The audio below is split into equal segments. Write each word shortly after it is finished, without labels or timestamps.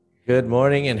Good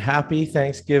morning and happy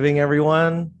Thanksgiving,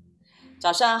 everyone.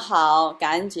 早上好，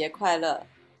感恩节快乐。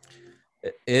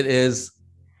It is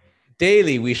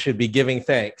daily we should be giving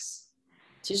thanks.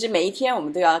 其实每一天我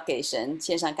们都要给神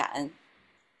献上感恩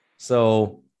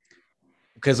，So,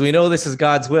 because we know this is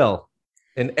God's will,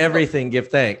 in 因为 everything give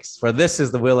thanks, for this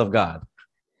is the will of God.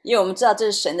 因为我们知道这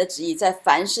是神的旨意，在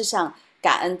凡事上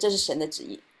感恩，这是神的旨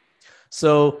意。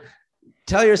So,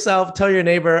 tell yourself, tell your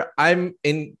neighbor, I'm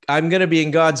going to be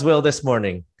in God's will this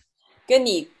morning. 跟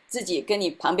你自己、跟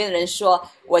你旁边的人说，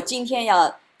我今天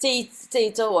要这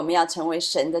一周我们要成为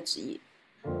神的旨意。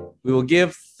We will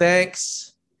give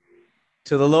thanks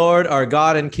to the Lord, our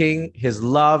God and King. His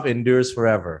love endures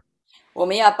forever. 我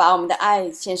们要把我们的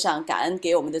爱献上，感恩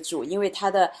给我们的主，因为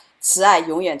他的慈爱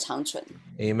永远长存。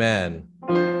Amen.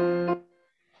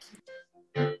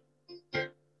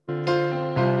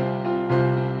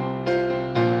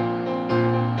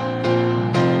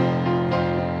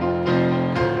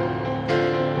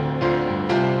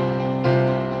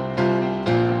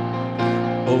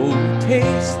 Oh,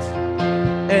 taste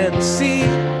and see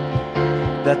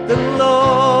that the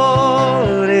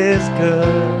Lord is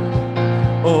good.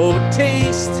 Oh,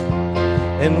 taste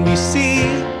and we see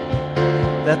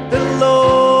that the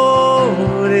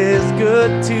Lord is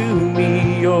good to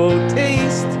me. Oh,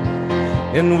 taste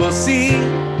and we'll see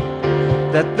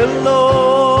that the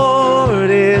Lord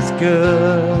is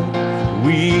good.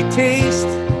 We taste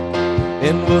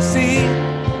and we'll see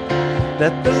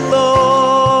that the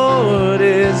Lord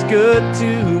is good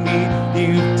to me.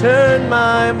 You turn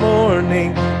my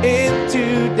mourning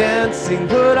into dancing,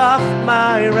 put off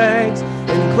my rags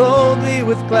and clothe me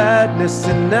with gladness,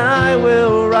 and I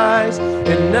will rise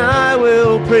and I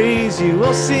will praise you.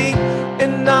 I'll sing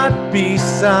and not be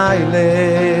silent.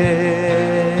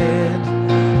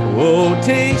 Oh,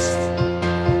 taste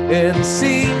and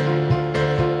see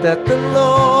that the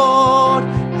Lord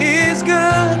is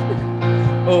good.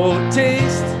 Oh,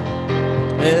 taste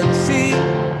and see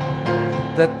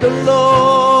that the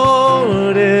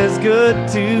Lord is good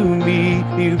to me.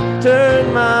 You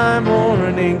turn my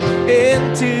mourning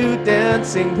into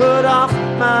dancing, put off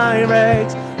my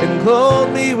rags and clothe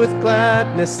me with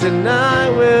gladness, and I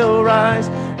will rise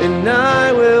and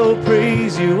I will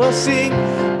praise you. I'll sing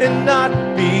and not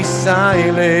be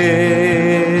silent.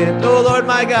 Oh Lord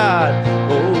my God,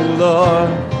 oh Lord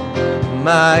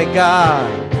my God,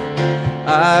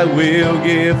 I will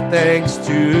give thanks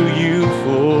to you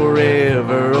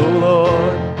forever, oh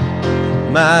Lord,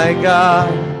 my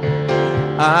God.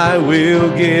 I will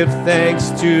give thanks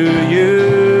to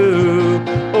you,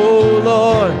 oh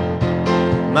Lord,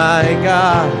 my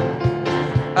God.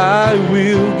 I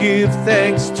will give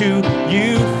thanks to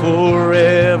you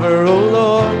forever, oh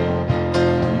Lord,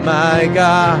 my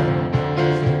God.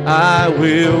 I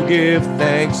will give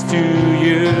thanks to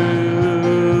you.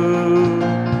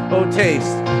 Oh,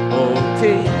 taste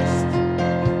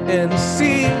and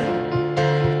see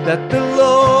that the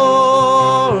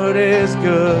Lord is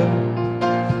good.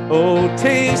 Oh,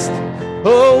 taste,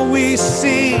 oh, we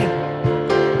see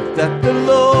that the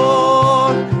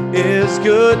Lord is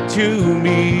good to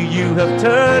me. You have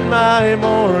turned my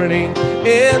mourning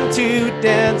into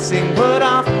dancing, put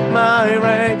off my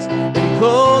rags and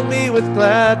clothe me with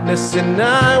gladness, and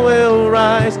I will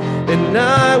rise and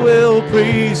I will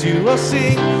praise you. I'll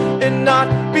sing and not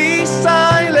be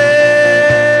silent.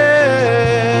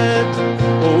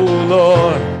 Oh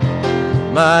Lord,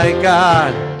 my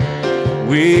God,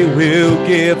 we will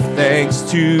give thanks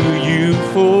to you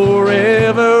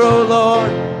forever, oh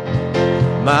Lord,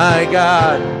 my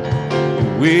God.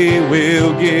 We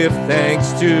will give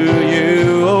thanks to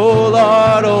you, oh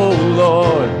Lord,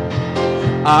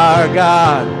 our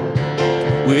God.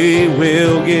 We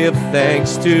will give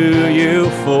thanks to you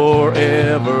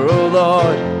forever, oh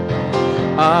Lord,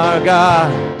 our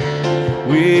God.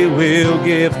 We will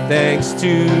give thanks to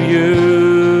you.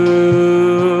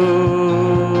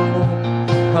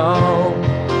 Oh,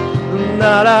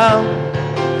 na-da,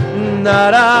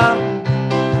 na-da,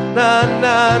 na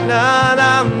na na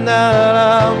na na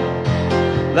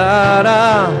la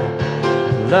da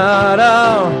la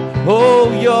da. Oh,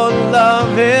 your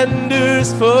love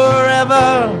endures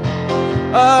forever,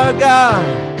 our God.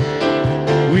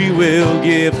 We will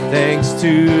give thanks to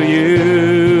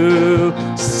you.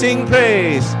 Sing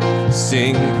praise,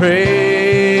 sing praise,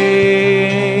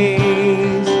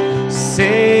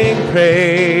 sing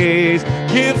praise.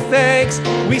 Give thanks,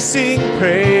 we sing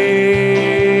praise,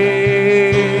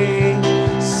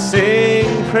 sing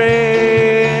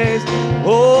praise.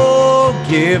 Oh,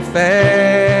 give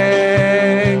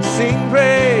thanks, sing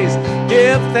praise,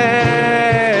 give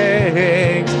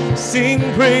thanks, sing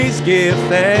praise, give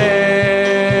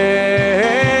thanks.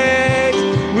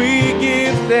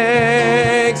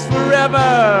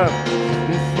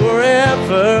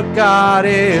 God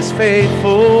is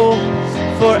faithful.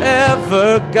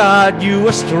 Forever, God, you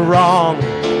are strong.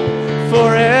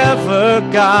 Forever,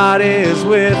 God is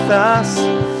with us.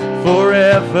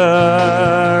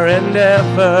 Forever and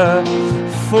ever.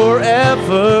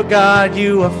 Forever, God,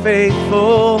 you are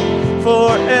faithful.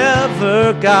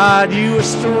 Forever, God, you are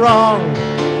strong.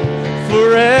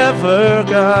 Forever,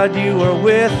 God, you are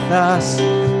with us.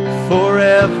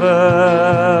 Forever,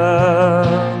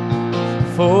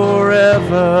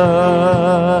 forever.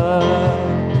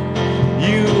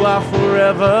 You are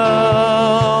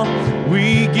forever.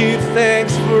 We give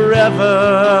thanks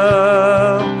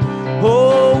forever.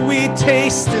 Oh, we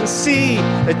taste and see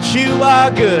that you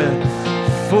are good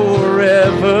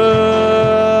forever.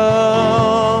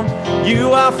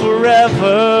 You are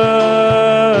forever,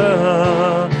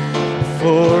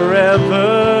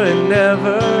 forever and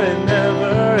ever and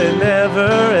ever and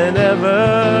ever and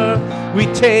ever. We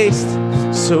taste,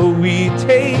 so we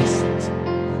taste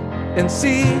and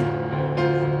see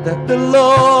that the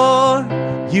Lord,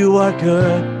 you are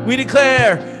good. We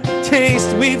declare,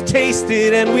 taste, we've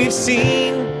tasted and we've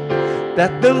seen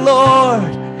that the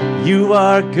Lord, you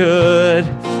are good.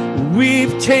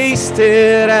 We've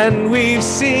tasted and we've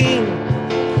seen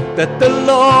that the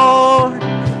Lord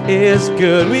is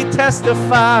good. We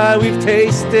testify, we've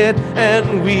tasted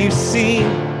and we've seen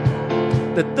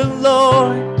that the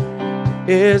Lord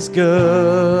is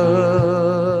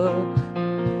good.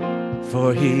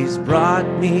 For he's brought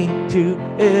me to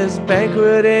his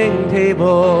banqueting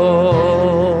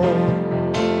table.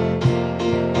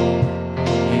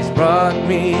 He's brought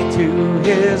me to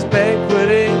his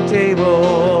banqueting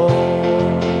table.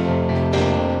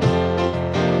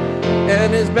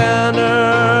 And his banner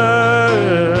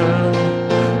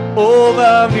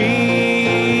over me,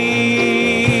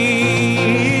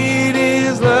 it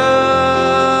is love.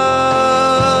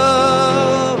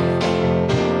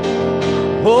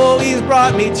 Oh, he's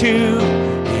brought me to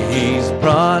his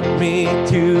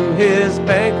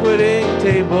banqueting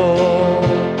table.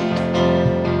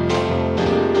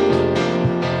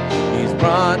 He's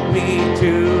brought me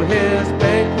to his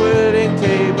banqueting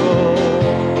table.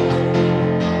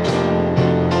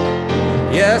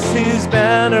 Yes, his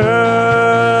banner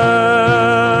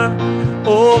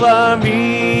over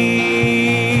me,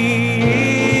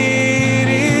 it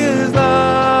is love.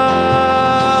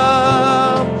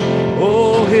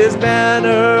 Oh, his banner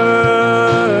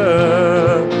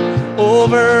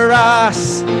over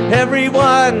us,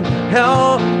 everyone,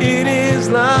 oh, it is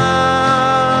love.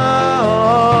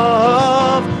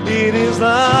 It is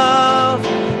love.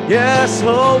 Yes,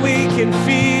 oh, we can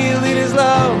feel it is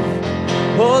love.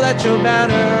 Oh, let your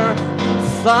banner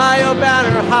fly, your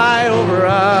banner high over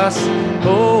us.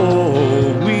 Oh,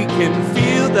 we can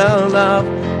feel the love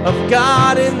of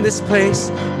God in this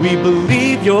place. We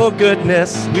believe your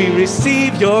goodness. We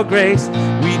receive your grace.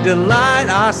 We delight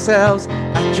ourselves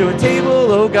at your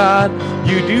table, oh God.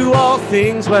 You do all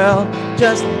things well.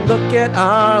 Just look at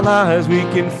our lives. We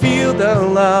can feel the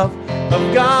love of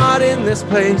God in this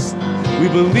place. We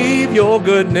believe your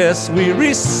goodness, we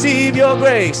receive your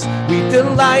grace. We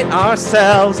delight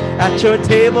ourselves at your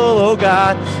table, oh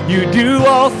God. You do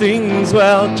all things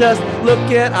well, just look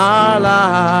at our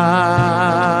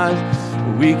lives.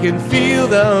 We can feel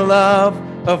the love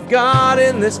of God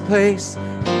in this place.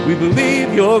 We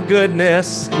believe your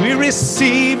goodness, we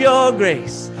receive your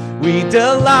grace. We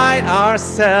delight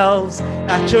ourselves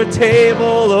at your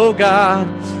table, oh God.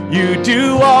 You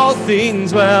do all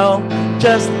things well,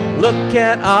 just look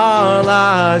at our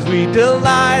lives. We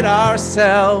delight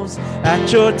ourselves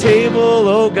at your table,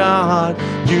 oh God.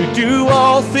 You do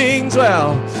all things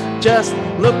well, just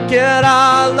look at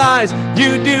our lives.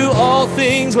 You do all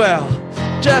things well,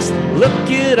 just look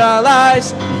at our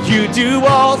lives. You do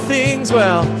all things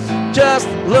well, just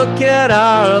look at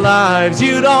our lives.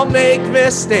 You don't make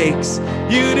mistakes,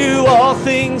 you do all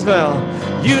things well.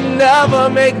 You never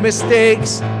make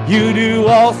mistakes, you do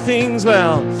all things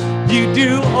well. You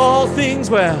do all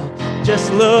things well,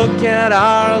 just look at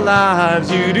our lives.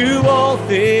 You do all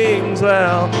things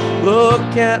well,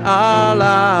 look at our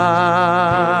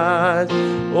lives.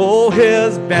 Oh,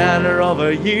 his banner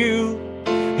over you,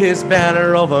 his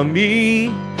banner over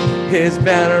me, his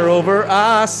banner over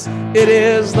us, it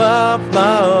is love,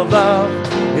 love, love.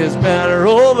 His banner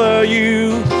over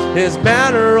you, his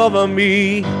banner over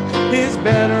me, his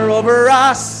banner over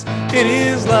us, it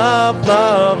is love,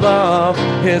 love, love.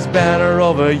 His banner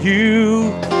over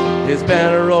you, his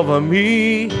banner over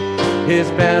me, his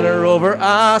banner over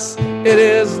us, it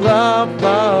is love,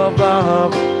 love,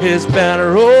 love. His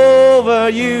banner over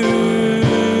you,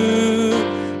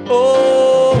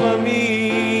 over me.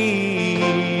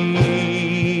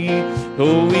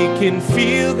 Oh, we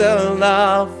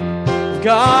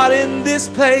God, in this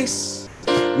place,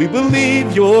 we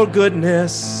believe your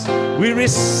goodness. We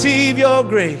receive your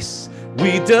grace.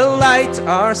 We delight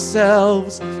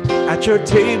ourselves at your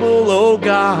table, oh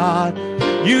God.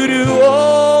 You do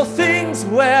all things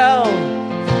well,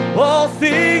 all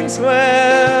things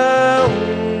well.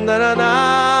 Na, na,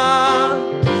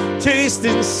 na. Taste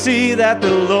and see that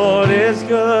the Lord is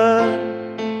good.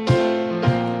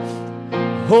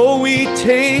 Oh, we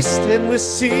taste and we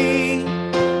see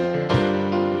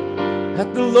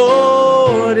that the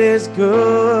Lord is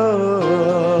good.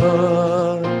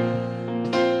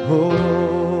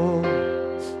 Oh,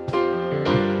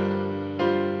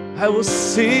 I will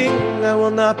sing, I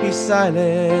will not be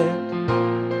silent.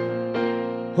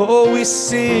 Oh, we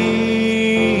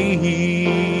sing.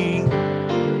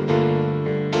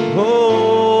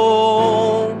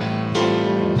 Oh,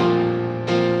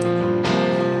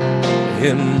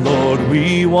 and Lord,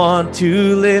 we want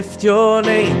to lift your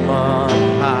name on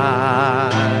high.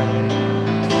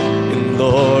 And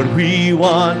Lord, we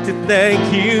want to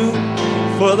thank you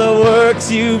for the works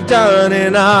you've done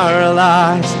in our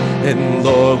lives. And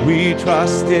Lord, we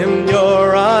trust in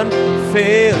your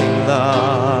unfailing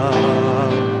love.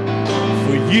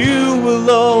 For you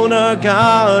alone are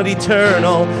God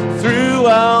eternal,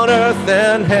 throughout earth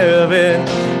and heaven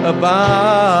above.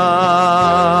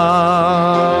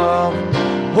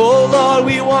 Oh Lord,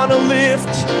 we want to lift,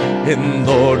 and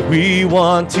Lord, we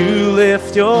want to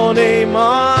lift your name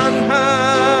on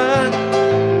high.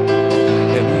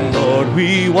 And Lord,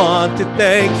 we want to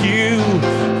thank you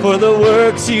for the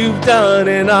works you've done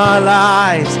in our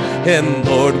lives. And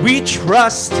Lord, we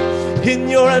trust in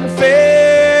your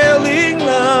unfailing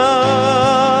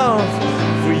love.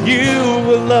 For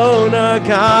you alone are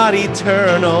God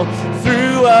eternal,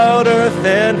 throughout earth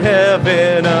and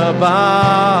heaven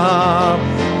above.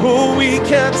 Oh, we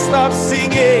can't stop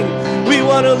singing. We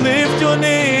want to lift your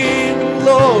name,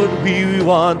 Lord. We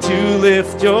want to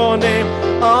lift your name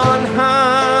on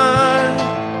high.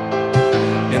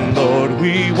 And Lord,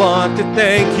 we want to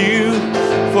thank you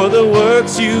for the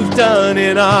works you've done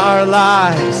in our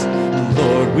lives.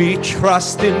 Lord, we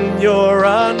trust in your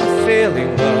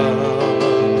unfailing love.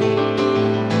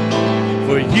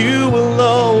 For you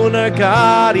alone are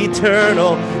God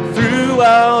eternal,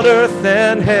 throughout earth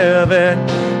and heaven.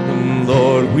 And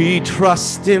Lord, we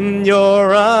trust in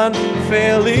your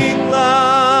unfailing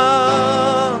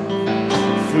love.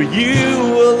 For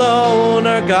you alone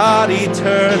are God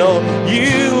eternal.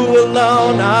 You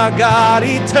alone are God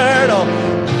eternal.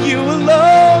 You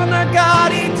alone are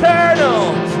God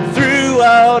eternal,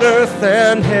 throughout earth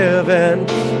and heaven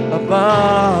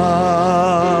above.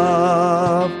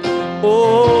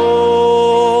 Oh,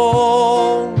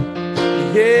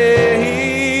 yeah,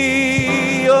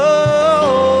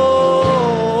 oh,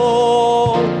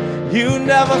 you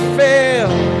never fail.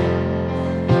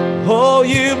 Oh,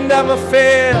 you've never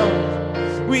failed.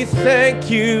 We thank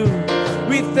you,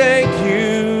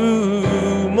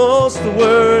 most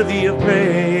worthy of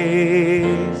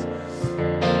praise.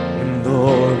 And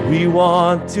Lord, we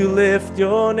want to lift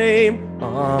your name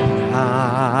on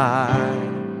high.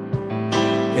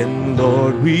 And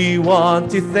Lord, we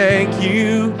want to thank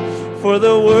you for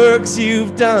the works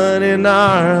you've done in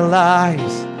our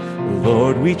lives.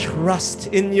 Lord, we trust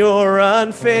in your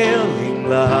unfailing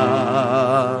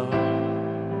love.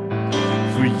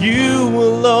 For you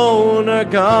alone are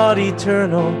God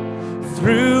eternal,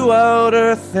 throughout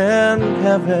earth and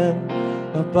heaven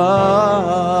above.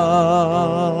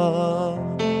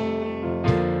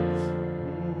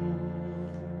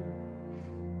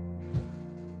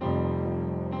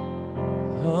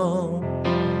 Oh.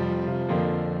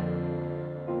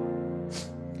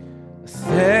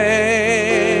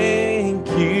 Thank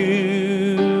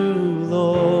you,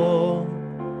 Lord.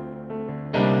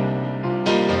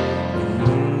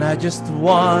 And I just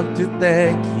want to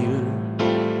thank you.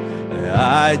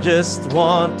 I just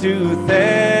want to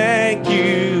thank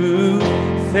you.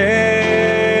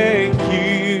 Thank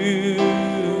you,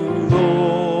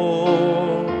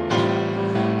 Lord.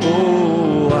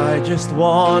 Oh, I just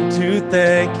want to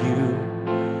thank you.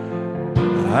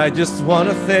 I just want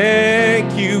to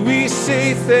thank you. We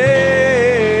say thank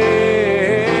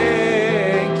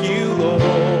you,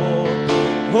 Lord.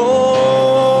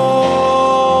 Oh,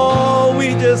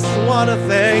 we just want to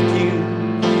thank you.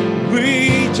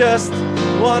 We just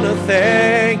want to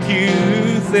thank you.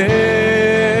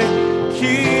 Thank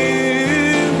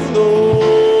you, Lord.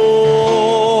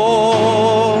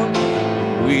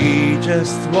 We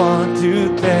just want to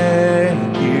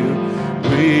thank you.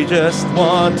 We just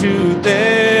want to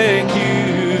thank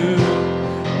you.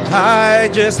 I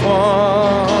just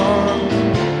want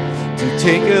to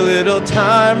take a little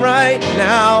time right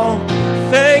now.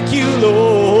 Thank you,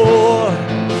 Lord,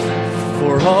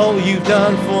 for all you've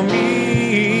done for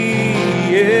me.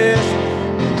 Yes,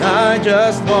 and I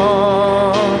just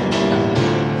want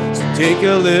to take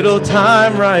a little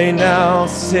time right now.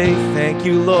 Say thank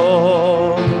you,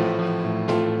 Lord,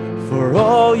 for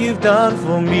all you've done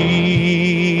for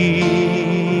me.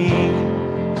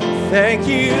 Thank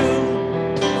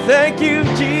you,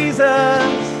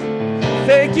 Jesus.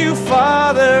 Thank you,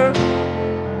 Father.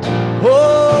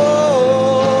 Oh,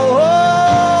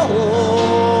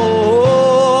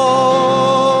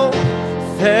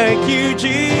 thank you,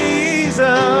 Jesus.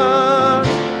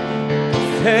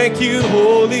 Thank you,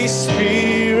 Holy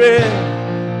Spirit.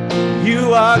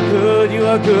 You are good, you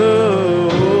are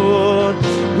good.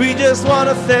 We just want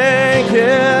to thank,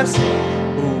 yes,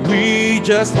 we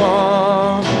just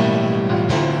want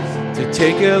to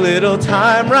take a little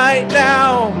time right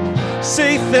now.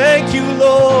 Say thank you,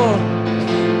 Lord,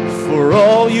 for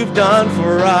all you've done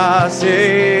for us.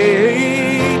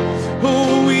 Hey,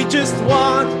 we just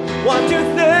want to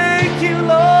thank you,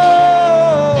 Lord.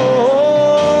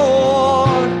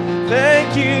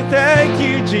 Thank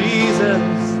you, Jesus.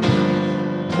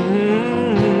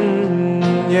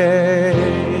 Yeah.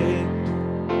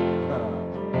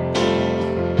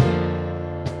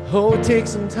 Oh, take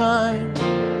some time.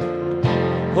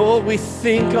 Oh, we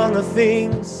think on the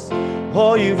things,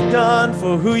 all you've done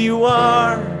for who you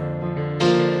are.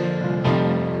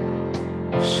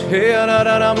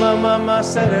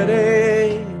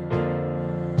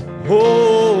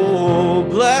 Oh,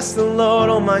 bless the Lord,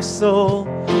 oh my soul.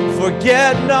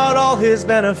 Forget not all his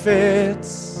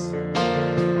benefits.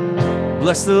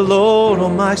 Bless the Lord, oh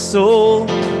my soul.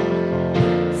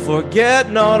 Forget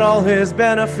not all his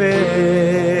benefits.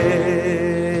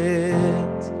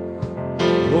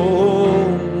 Oh,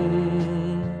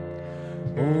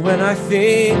 when I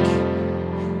think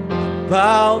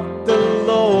about the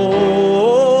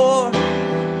Lord,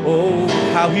 oh,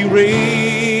 how he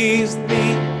raised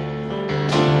me,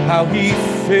 how he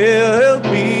filled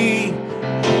me,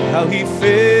 how he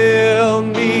filled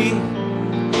me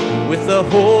with the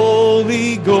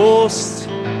Holy Ghost,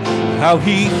 how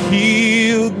he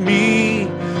healed me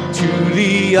to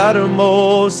the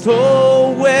uttermost.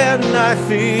 Oh, when I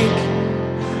think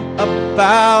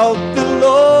about the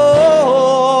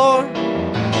Lord,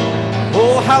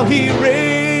 oh, how he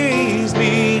raised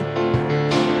me,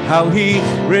 how he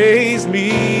raised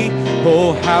me,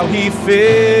 oh, how he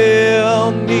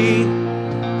filled me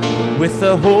with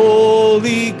the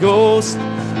Holy Ghost,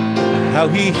 how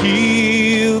he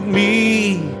healed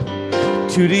me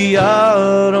to the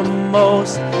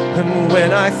uttermost. And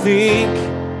when I think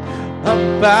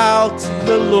about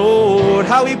the Lord,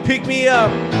 how he picked me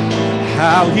up,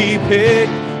 how he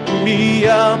picked me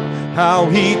up, how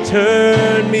he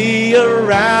turned me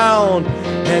around,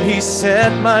 and he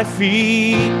set my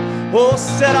feet, oh,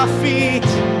 set our feet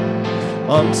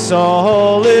on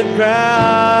solid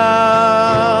ground.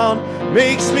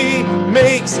 Makes me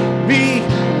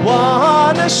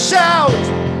wanna shout,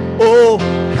 oh,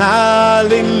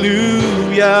 hallelujah.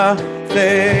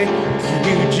 Thank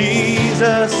you,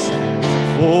 Jesus,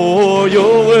 for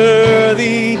you're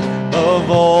worthy of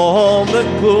all the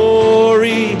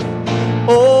glory,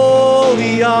 all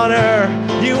the honor.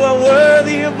 You are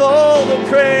worthy of all the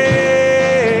praise.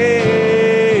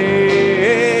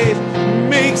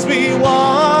 Makes me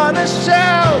wanna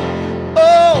shout,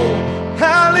 oh,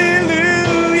 hallelujah.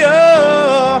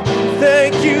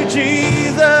 Thank you,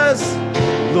 Jesus.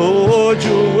 Lord,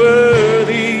 you're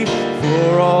worthy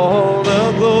for all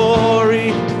the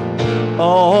glory,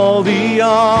 all the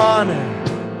honor,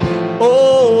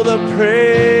 all the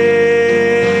praise.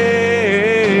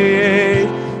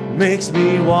 Makes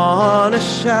me wanna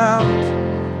shout,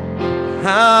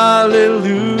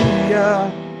 hallelujah.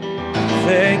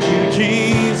 Thank you,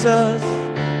 Jesus.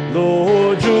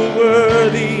 Lord, you're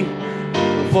worthy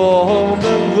of all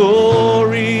the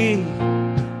glory,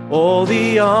 all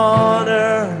the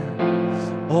honor,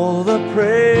 all the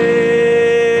praise.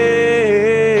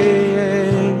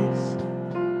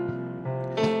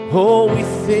 Oh, we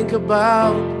think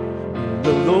about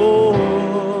the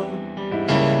Lord,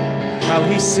 how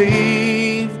he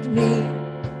saved me,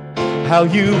 how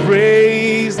you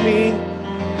raised me,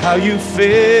 how you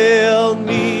filled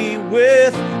me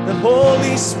with the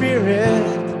Holy Spirit,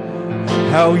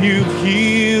 how you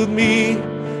healed me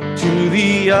to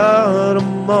the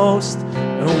uttermost.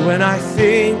 And when I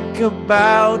think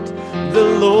about the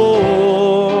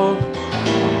Lord,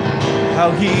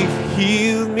 how he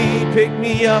healed me, picked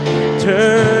me up,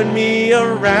 turned me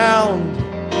around,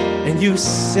 and you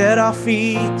set our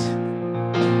feet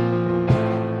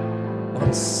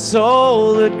and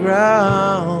solid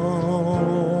ground.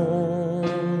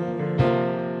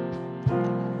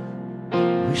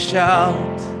 We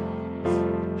shout,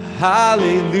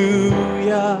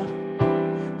 hallelujah.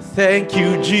 Thank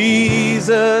you,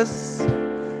 Jesus.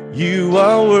 You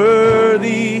are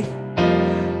worthy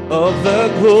of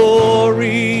the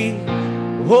glory.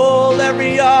 All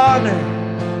every honor,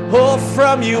 all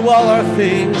from you all are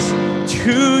things.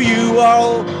 To you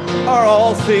are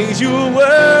all things. You are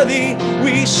worthy.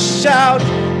 We shout,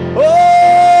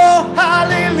 oh,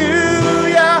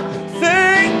 hallelujah.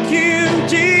 Thank you,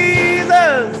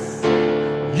 Jesus.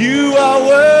 You are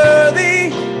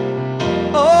worthy.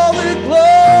 All the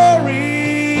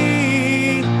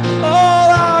glory,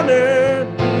 all honor,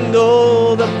 and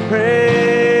all the praise,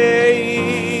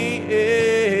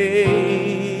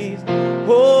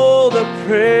 all the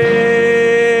praise,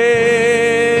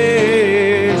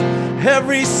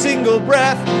 every single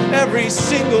breath, every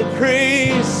single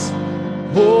praise,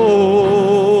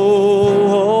 all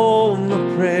the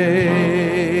praise.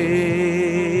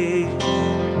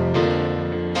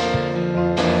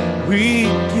 We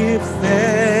give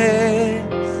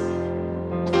thanks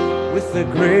with a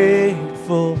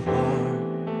grateful heart.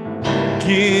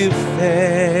 Give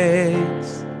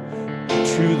thanks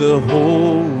to the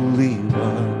Holy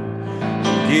One.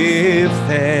 Give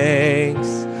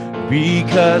thanks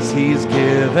because He's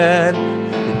given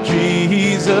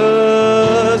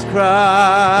Jesus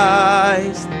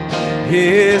Christ,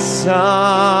 His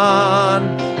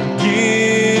Son.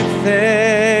 Give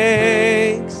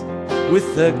thanks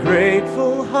with a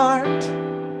grateful heart.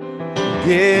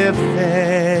 Give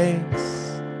thanks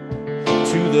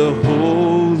to the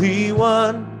Holy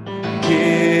One.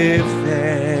 Give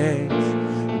thanks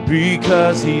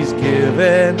because He's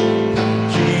given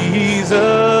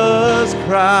Jesus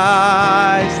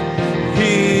Christ,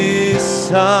 His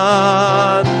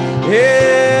Son.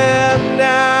 And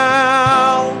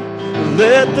now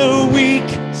let the weak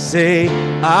say,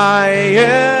 I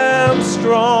am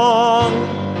strong.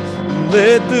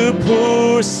 Let the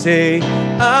poor say,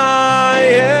 I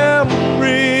am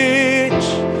rich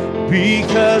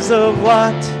because of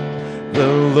what the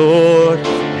Lord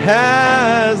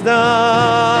has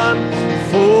done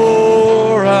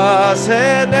for us.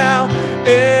 And now,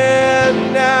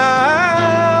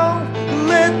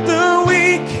 let the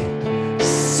weak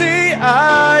say,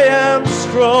 I am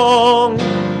strong.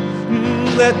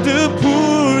 Let the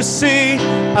poor say,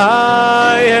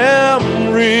 I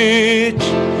am rich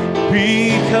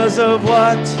because of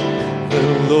what the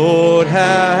Lord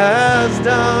has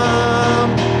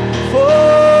done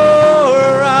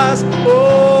for us.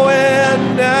 Oh,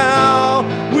 and now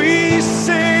we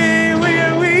say we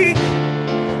are weak,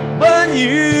 but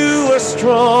you are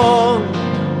strong.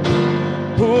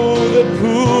 Oh, the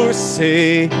poor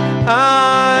say,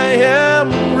 I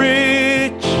am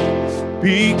rich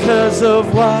because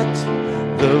of what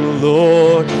the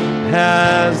Lord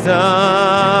has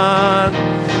done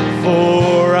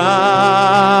for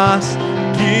us.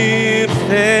 Give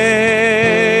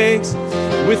thanks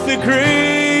with a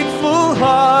grateful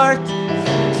heart.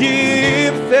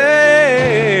 Give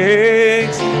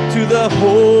thanks to the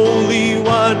Holy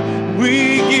One.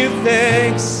 We give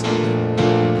thanks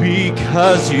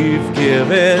because you've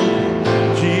given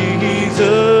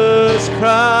Jesus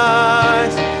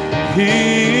Christ,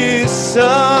 His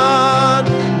Son.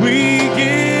 We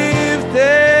give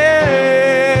thanks.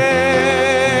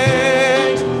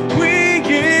 We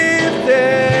give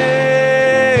thanks.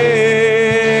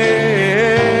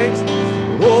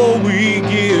 Oh, we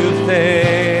give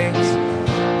thanks.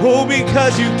 Oh,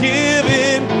 because you've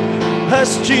given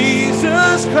us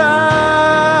Jesus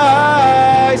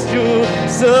Christ, your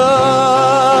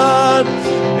Son.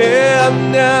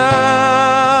 And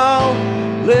now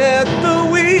let the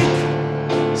weak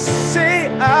say,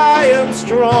 I am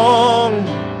strong.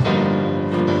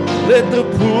 Let the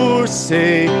poor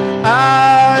say,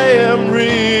 I am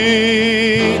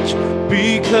rich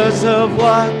because of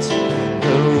what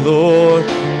the Lord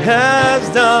has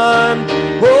done.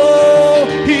 Oh,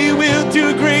 He will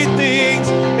do great things.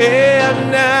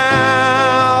 And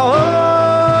now,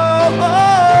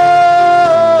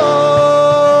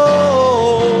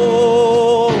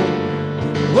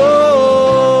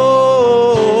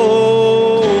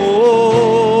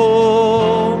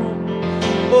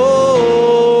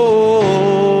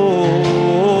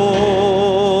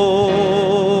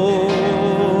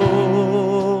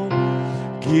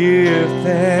 give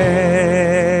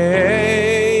thanks.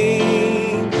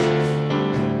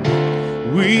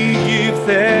 We give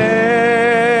thanks.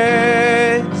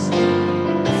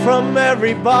 From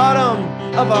every bottom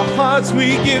of our hearts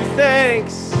we give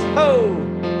thanks. Oh,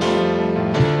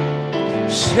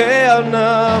 shall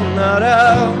not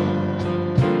out.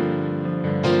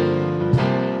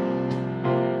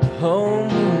 Oh,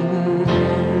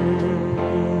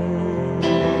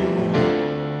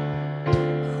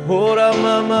 ora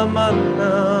mama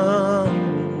mana.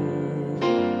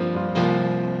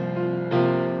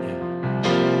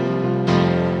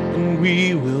 And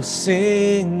we will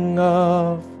sing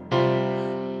of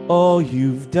all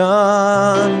you've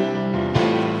done.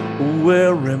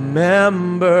 We'll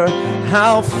remember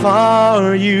how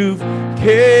far you've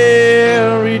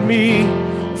carried me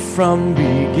from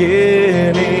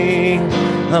beginning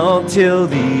until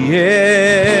the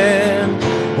end.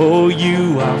 Oh,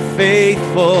 you are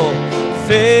faithful,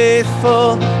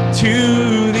 faithful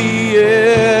to the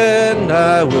end.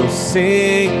 I will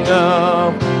sing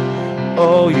of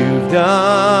all you've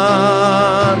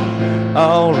done.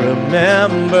 I'll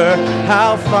remember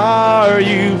how far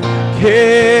you've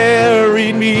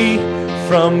carried me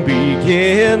from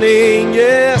beginning,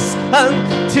 yes,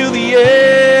 until the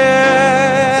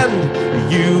end.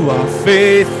 You are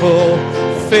faithful,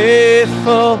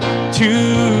 faithful to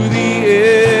the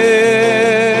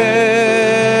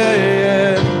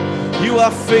end. You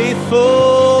are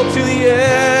faithful to the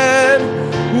end.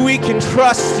 We can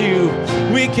trust you.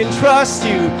 We can trust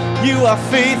you. You are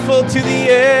faithful to the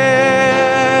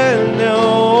end.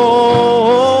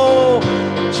 Oh,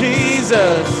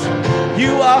 Jesus,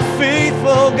 you are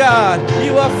faithful, God.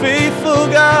 You are faithful,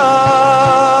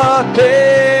 God.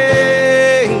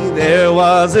 Hey, there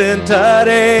wasn't a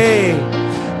day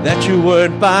that you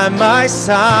weren't by my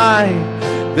side.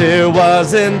 There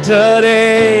wasn't a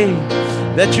day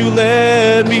that you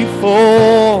let me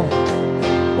fall.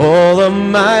 All of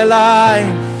my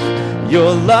life,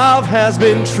 your love has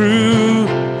been true.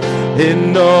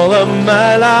 In all of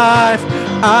my life,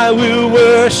 I will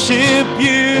worship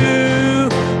you.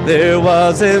 There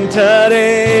wasn't a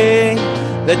day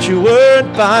that you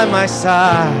weren't by my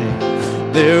side.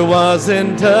 There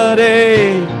wasn't a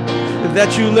day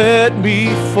that you let me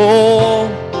fall.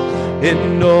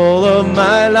 In all of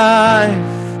my life,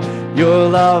 your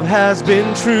love has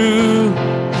been true.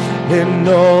 In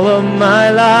all of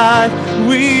my life,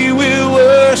 we will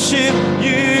worship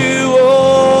you.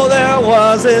 Oh, there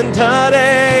wasn't a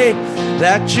day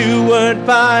that you weren't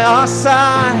by our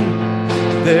side.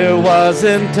 There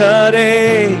wasn't a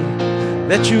day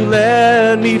that you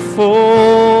let me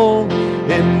fall.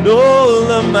 In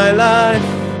all of my life,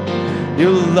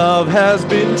 your love has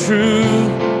been true.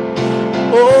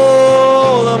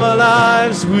 All of our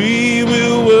lives, we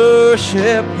will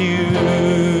worship you.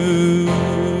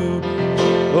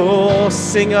 Oh,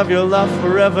 sing of your love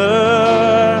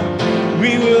forever.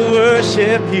 We will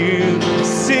worship you.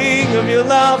 Sing of your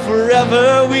love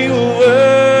forever. We will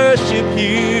worship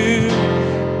you.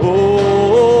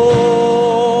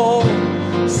 Oh,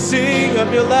 sing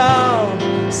of your love.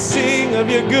 Sing of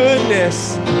your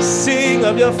goodness. Sing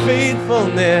of your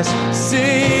faithfulness.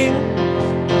 Sing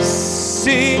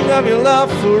of your love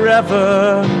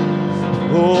forever.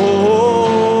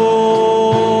 Oh,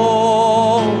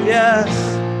 yes.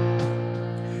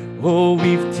 Oh,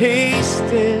 we've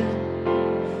tasted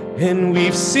and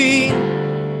we've seen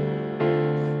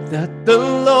that the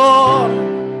Lord,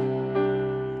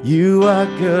 you are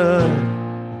good.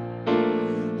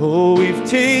 Oh, we've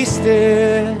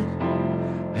tasted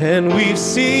and we've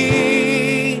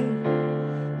seen.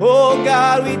 Oh,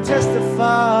 God, we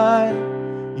testify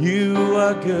you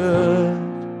are good.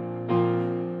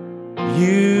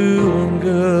 You are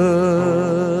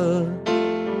good.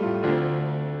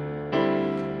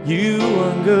 You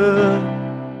are good.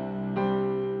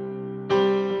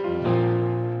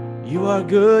 You are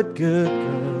good, good,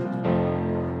 good.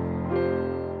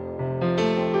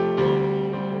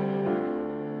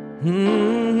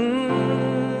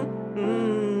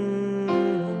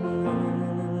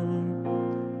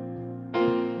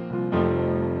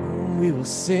 We will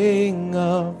sing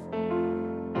of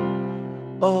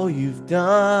all you've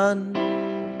done.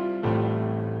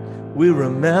 We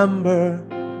remember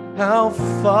how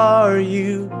far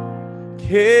you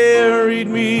carried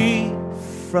me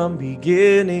from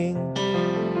beginning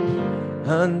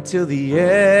until the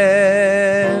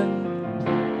end.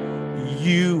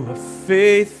 You are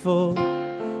faithful,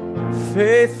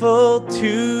 faithful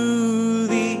to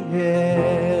the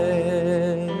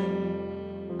end.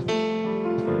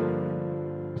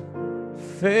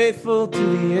 Faithful to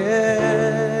the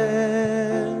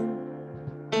end.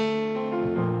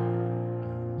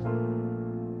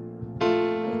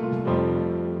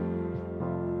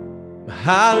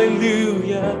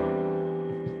 Hallelujah.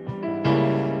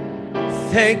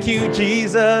 Thank you,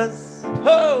 Jesus.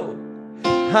 Oh,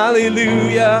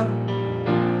 hallelujah.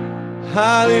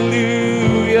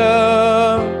 Hallelujah.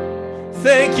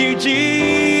 Thank you,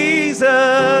 Jesus.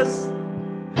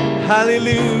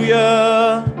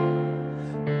 Hallelujah.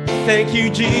 Thank you,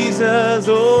 Jesus.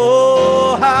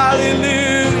 Oh,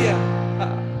 hallelujah.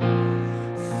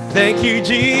 Thank you,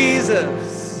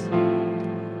 Jesus.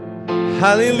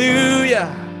 Hallelujah.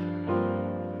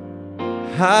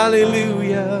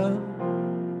 Hallelujah.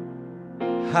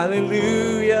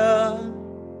 Hallelujah.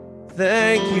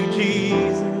 Thank you,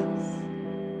 Jesus.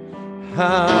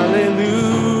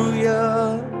 Hallelujah.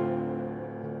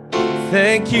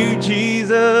 Thank you,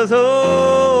 Jesus.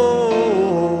 Oh,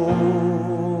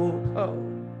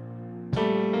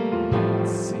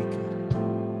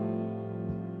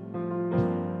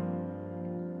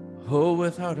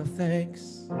 with heart of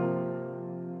thanks.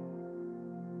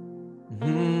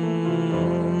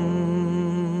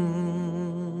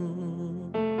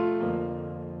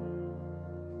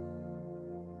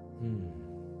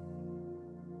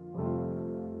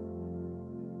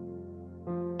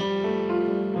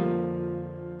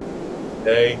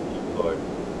 Thank you, Lord.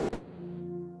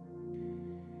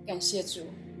 感谢主，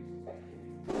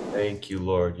 Thank you,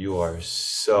 Lord. You are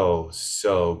so,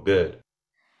 so good.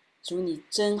 主你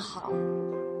真好。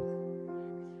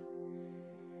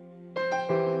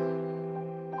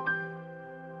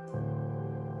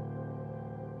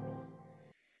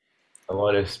 I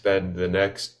want to spend the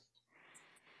next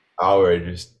hour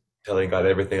just telling God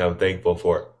everything I'm thankful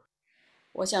for.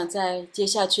 我想在接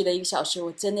下去的1个小时，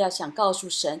我真的要想告诉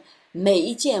神每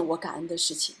一件我感恩的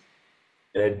事情，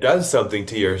 And it does something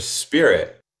to your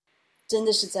spirit. 真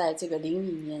的是在这个灵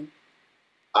里面。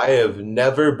 I have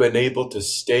never been able to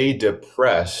stay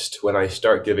depressed when I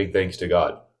start giving thanks to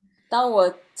God. 当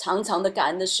我常常的感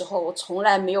恩的时候，我从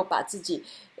来没有把自己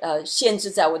限制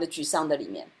在我的沮丧的里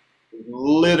面， It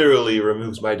literally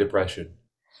removes my depression.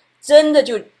 真的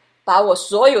就把我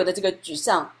所有的这个沮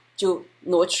丧就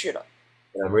挪去了。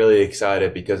 And I'm really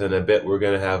excited because in a bit we're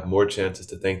going to have more chances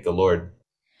to thank the Lord.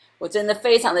 我真的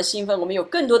非常的兴奋，我们有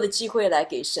更多的机会来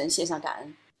给神献上感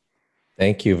恩。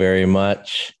 Thank you very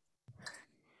much,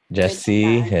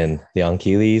 Jesse and the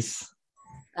Ankilis.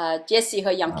 Jesse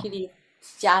和杨 Kitty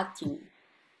家庭，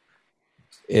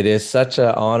 It is such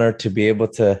an honor to be able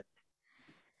to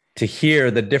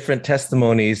hear the different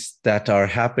testimonies that are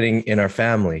happening in our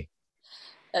family.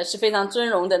 是非常尊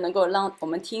荣的，能够让我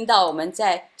们听到我们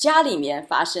在家里面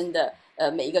发生的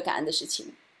每一个感恩的事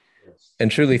情。 And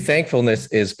truly, thankfulness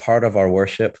is part of our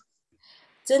worship.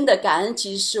 真的感恩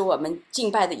其实是我们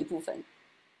敬拜的一部分。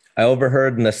 I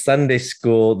overheard in the Sunday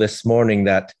school this morning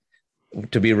that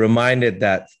to be reminded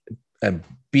that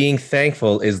being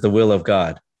thankful is the will of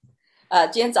God.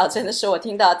 今天早晨的时候，我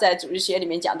听到在主日学里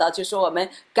面讲到，就说我们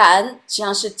感恩实际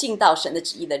上是进到神的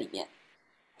旨意的里面。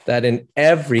 That in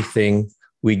everything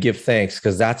we give thanks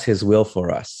because that's His will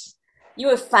for us. 因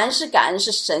为凡是感恩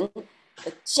是神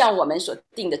向我们所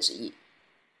定的旨意。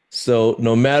 So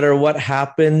no matter what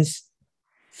happens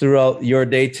throughout your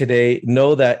day today,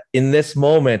 know that in this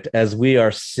moment, as we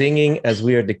are singing, as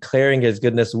we are declaring His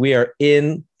goodness, we are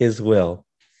in His will.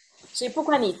 所以不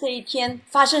管你这一天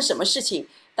发生什么事情，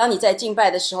当你在敬拜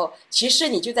的时候，其实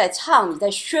你就在唱，你在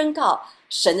宣告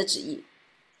神的旨意。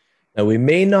 Now, we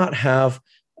may not have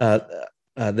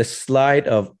the slide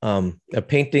of a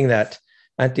painting that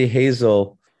Auntie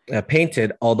Hazel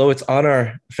painted, although it's on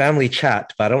our family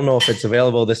chat, but I don't know if it's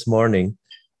available this morning.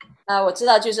 我知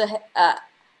道就是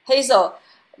Hazel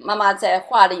妈妈在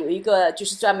画里有一个就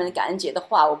是专门感恩节的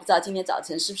画，我不知道今天早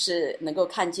晨是不是能够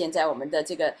看见在我们的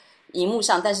这个荧幕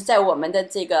上，但是在我们的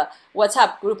这个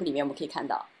WhatsApp group 里面我们可以看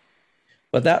到。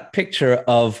 But that picture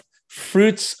of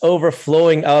fruits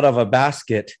overflowing out of a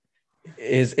basket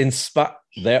is inspired.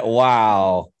 There,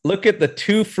 wow. Look at the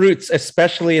 2 fruits,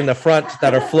 especially in the front,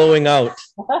 that are flowing out.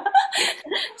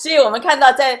 所以我们看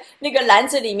到在那个篮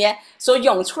子里面所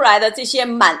涌出来的这些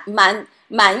满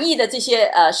意的这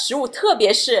些食物，特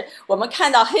别是我们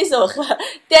看到 Hazel 和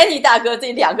Danny 大哥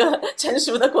这2个成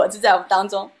熟的果子在我们当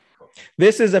中。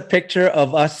 This is a picture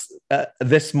of us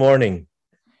this morning.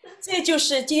 这就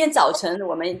是今天早晨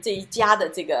我们这一家的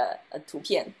这个图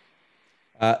片。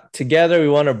 Together, we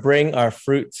want to bring our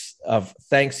fruits of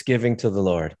thanksgiving to the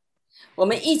Lord. 我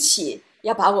们一起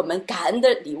要把我们感恩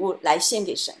的礼物来献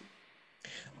给神。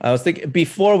 I was thinking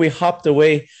before we hopped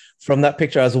away from that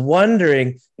picture, I was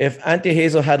wondering if Auntie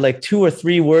Hazel had like 2 or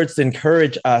 3 words to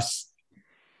encourage us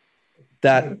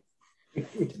that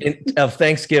of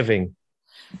Thanksgiving.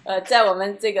 在我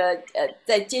们这个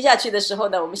在接下去的时候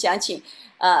呢，我们想请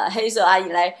Hazel 阿姨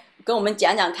来跟我们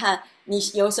讲讲看，你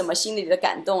有什么心里的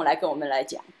感动来跟我们来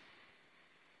讲。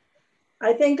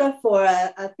 I thank God for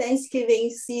a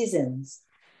Thanksgiving seasons.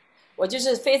 我就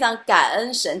是非常感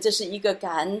恩神，这是一个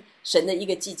感恩神的一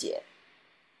个季节。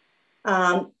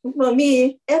For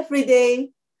me, every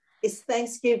day is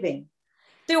Thanksgiving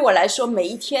对我来说，每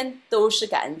一天都是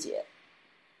感恩节，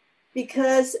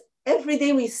 because every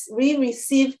day we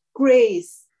receive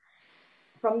grace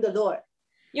from the Lord.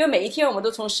 因为每一天我们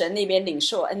都从神那边领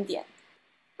受恩典。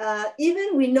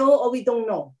Even we know or we don't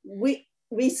know, we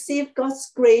receive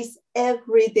God's grace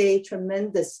every day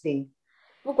tremendously.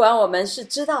 不管我们是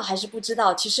知道还是不知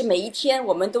道，其实每一天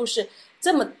我们都是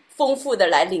这么丰富的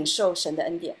来领受神的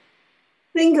恩典。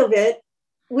Think of it.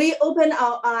 We open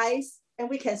our eyes and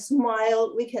we can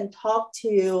smile. We can talk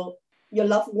to your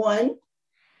loved one.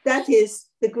 That is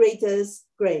the greatest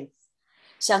grace.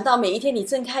 想到每一天你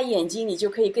睁开眼睛，你就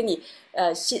可以跟你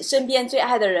身边最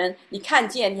爱的人，你看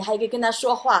见，你还可以跟他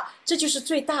说话，这就是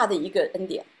最大的一个恩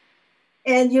典。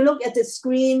And you look at the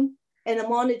screen and the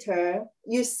monitor,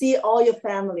 you see all your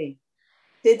family.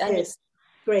 This is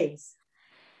grace.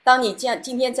 当你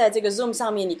今天在这个 Zoom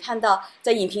上面，你看到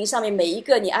在影屏上面每一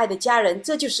个你爱的家人，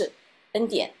这就是恩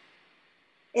典。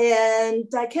And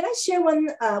can I share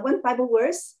one Bible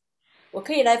verse? 我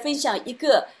可以来分享一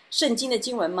个圣经的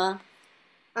经文吗？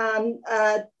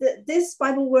 This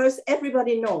Bible verse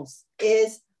everybody knows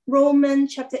is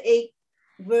Romans chapter 8,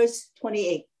 verse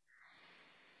 28.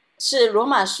 是罗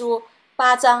马书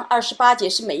8章28节，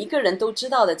是每一个人都知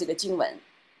道的这个经文。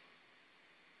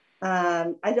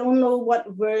I don't know what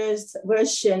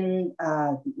version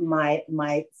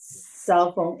my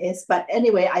cell phone is, but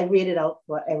anyway, I read it out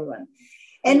for everyone.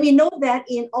 And we know that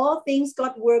in all things,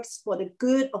 God works for the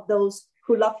good of those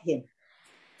who love him,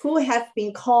 who have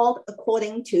been called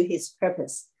according to his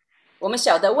purpose. 我们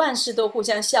晓得万事都互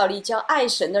相效力，叫爱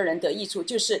神的人得益处，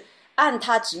就是按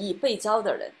他旨意被召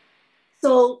的人。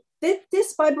So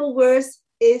this Bible verse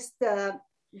is the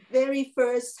very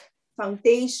first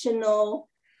foundational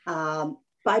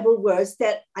Bible verse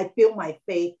that I build my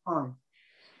faith on.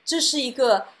 这是一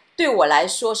个对我来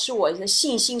说是我的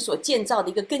信心所建造的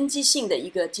一个根基性的一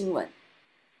个经文。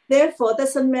Therefore,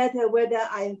 doesn't matter whether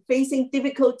I'm facing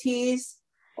difficulties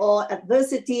or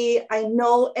adversity, I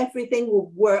know everything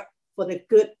will work for the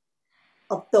good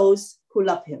of those who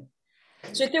love him.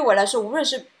 所以对我来说，无论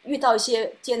是遇到一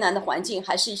些艰难的环境，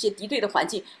还是一些敌对的环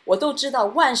境，我都知道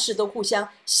万事都互相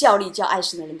效力，叫爱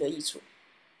神的人得益处。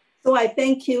So I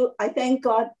thank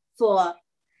God for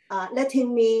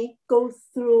letting me go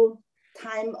through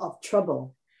time of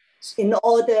trouble in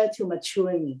order to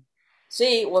mature me. 所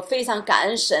以我非常感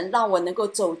恩神，让我能够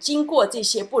经过这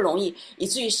些不容易，以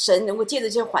至于神能够借着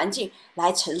这些环境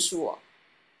来成熟我。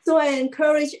So I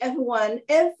encourage everyone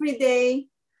every day,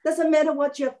 doesn't matter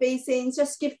what you're facing,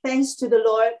 just give thanks to the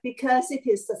Lord because it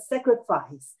is a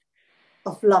sacrifice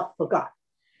of love for God.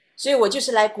 所以我就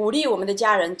是来鼓励我们的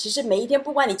家人，其实每一天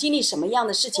不管你经历什么样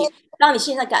的事情，当你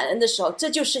现在感恩的时候，这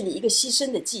就是你一个牺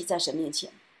牲的祭在神面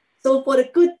前。So for the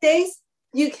good days,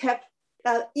 you have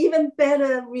even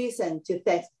better reason to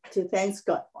thank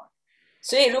God for.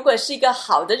 所以如果是一个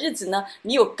好的日子呢，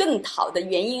你有更好的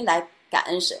原因来感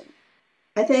恩神。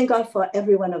I thank God for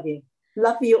every one of you.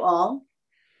 Love you all.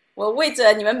 我为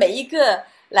着你们每一个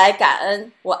来感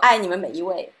恩，我爱你们每一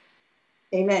位。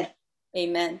 Amen.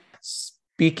 Amen.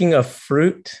 Speaking of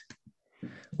fruit,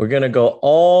 we're going to go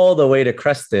all the way to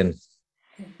Creston,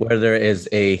 where there is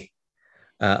a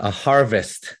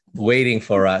harvest waiting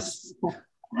for us.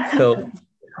 So,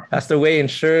 Pastor Wei and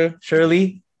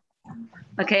Shirley.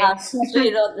 OK，所以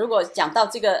呢，如果讲到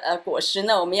这个果实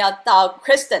呢，我们要到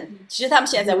Kristen， 其实他们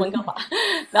现在在温哥华，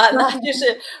那就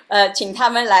是请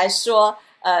他们来说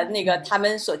那个他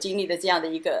们所经历的这样的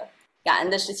一个感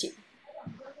恩的事情。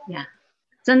呀，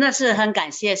真的是很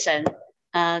感谢神。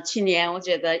去年我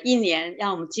觉得一年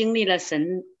让我们经历了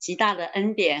神极大的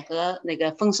恩典和那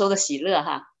个丰收的喜乐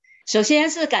哈。首先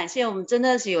是感谢我们真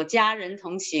的是有家人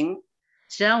同行，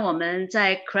虽然我们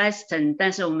在 Creston，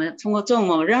 但是我们通过众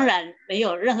盟仍然没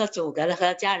有任何阻隔的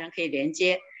和家人可以连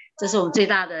接，这是我们最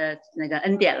大的那个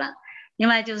恩典了。另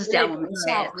外就是讲我们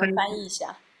我们翻译一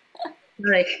下。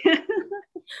对。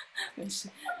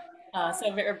So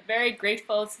we're very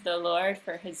grateful to the Lord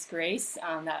for His grace,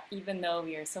 that even though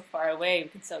we are so far away, we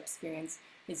can still experience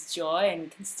His joy and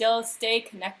can still stay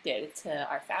connected to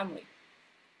our family.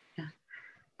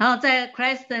 然后在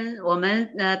Creston， 我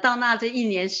们到那这一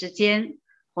年时间，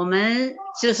我们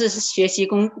就是学习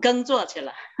耕作去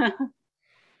了。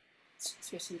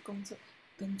学习耕作。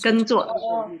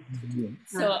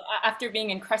So after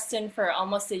being in Creston for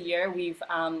almost a year, we've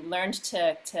learned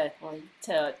to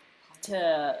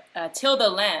till the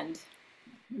land.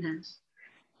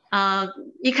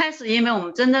 一开始因为我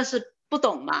们真的是不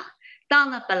懂嘛，到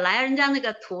呢，本来人家那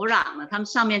个土壤呢，他们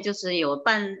上面就是有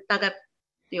大概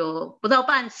有不到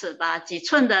半尺吧，几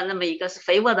寸的那么一个是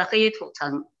肥沃的黑土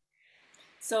层。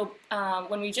So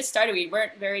when we just started, we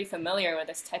weren't very familiar with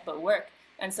this type of work.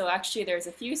 And so actually there's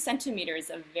a few centimeters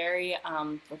of very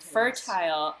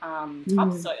fertile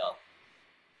topsoil.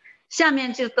 下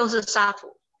面就都是沙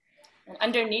土。And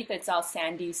underneath it's all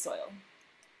sandy soil.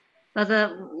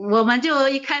 我们就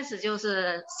一开始就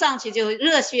是上去就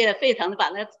热血沸腾的把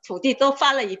那土地都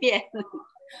翻了一遍。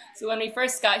So when we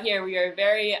first got here, we were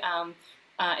very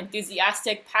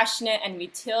enthusiastic, passionate, and we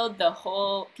tilled the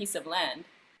whole piece of land.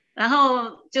 然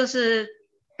后就是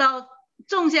到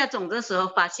种下种子的时候，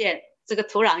发现这个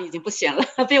土壤已经不行了，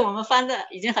被我们翻的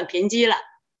已经很贫瘠了。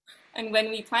And when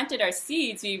we planted our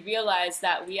seeds, we realized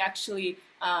that we actually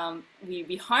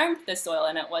we harmed the soil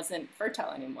and it wasn't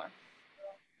fertile anymore.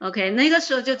 OK， 那个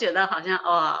时候就觉得好像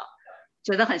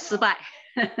觉得很失败。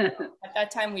At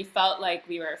that time, we felt like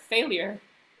we were a failure.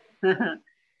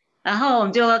 然后我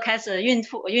们就开始运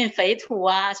肥土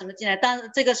啊什么进来，但是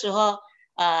这个时候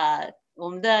我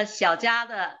们的小家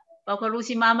的，包括露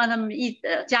西妈妈他们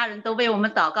家人都为我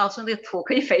们祷告，说这个土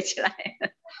可以肥起来。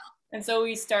And so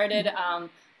we started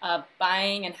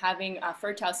buying and having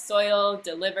fertile soil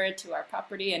delivered to our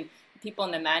property, and people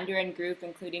in the Mandarin group,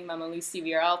 including Mama Lucy,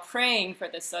 we are all praying for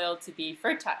the soil to be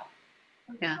fertile.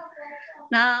 Yeah.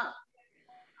 那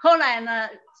后来呢，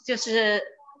就是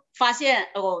发现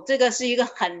这个是一个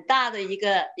很大的一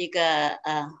个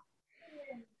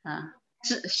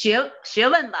学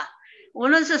问吧。无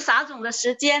论是撒种的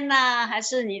时间呐，还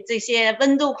是你这些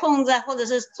温度控制，或者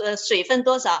是水分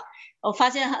多少，我发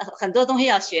现很多东西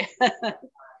要学。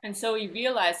And so we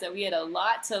realized that we had a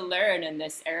lot to learn in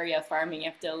this area of farming. You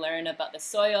have to learn about the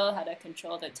soil, how to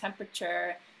control the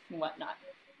temperature, and whatnot.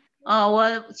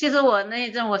 其实我那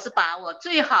一阵我是把我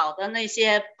最好的那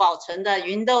些保存的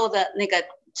芸豆的那个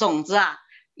种子啊，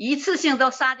一次性都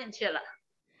撒进去了。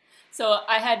So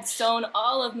I had sown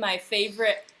all of my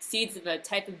favorite seeds of a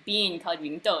type of bean called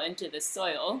yingdou into the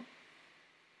soil.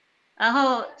 然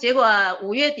后结果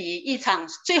5月底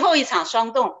最后一场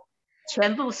霜冻，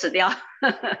全部死掉。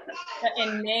But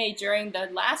in May, during the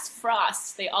last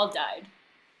frost, they all died.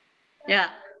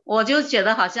 Yeah， 我就觉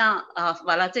得好像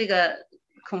完了，这个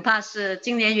恐怕是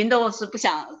今年芸豆是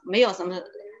没有什么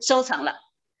收成了。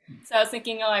So I was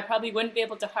thinking, I probably wouldn't be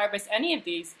able to harvest any of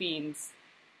these beans.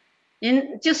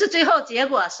 就是最后结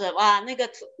果是哇，那个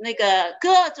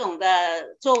各种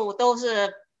的作物都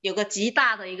是有个极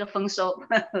大的一个丰收。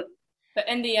But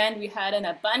in the end, we had an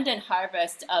abundant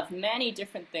harvest of many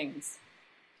different things.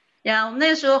 呀，我们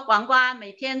那时候黄瓜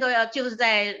每天都要，就是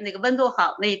在那个温度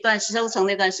好那一段收成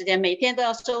那段时间，每天都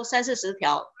要收30-40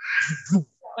条。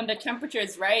When the temperature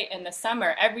is right in the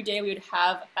summer, every day we would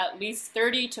have at least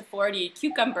 30 to 40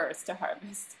 cucumbers to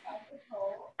harvest.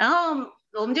 然后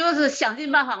我们就是想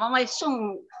尽办法往外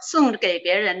送给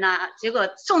别人呐，结果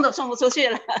送都送不出去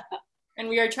了。And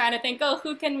we were trying to think,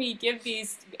 who can we give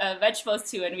these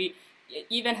vegetables to? And we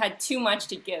even had too much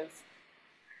to give.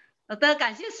 但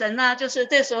感谢神呢，就是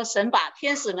这时候神把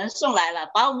天使们送来了，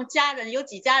把我们有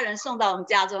几家人送到我们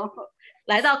家中，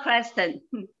来到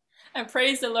Creston。And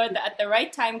praise the Lord that at the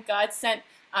right time, God sent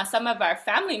some of our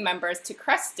family members to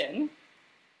Creston.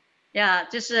 呀，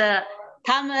就是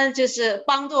他们就是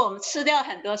帮助我们吃掉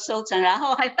很多收成，然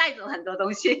后还带走很多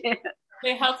东西。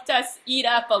They helped us eat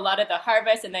up a lot of the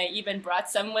harvest, and they even brought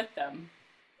some with them.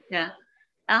 Yeah，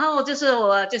 然后就是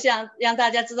我就想让大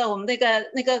家知道，我们那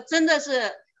个真的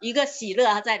是一个喜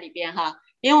乐在里边哈，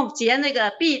因为我们结那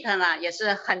个 beet 呢也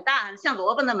是很大，像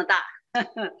萝卜那么大。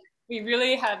We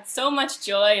really had so much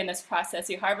joy in this process.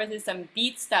 We harvested some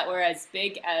beets that were as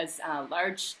big as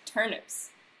large turnips.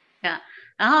 Yeah，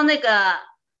 然后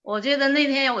我觉得那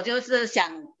天我就是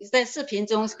想在视频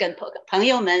中跟朋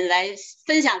友们来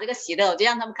分享这个喜乐，我就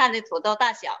让他们看这土豆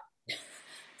大小。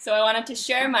So I wanted to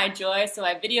share my joy, so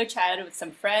I video chatted with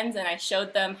some friends and I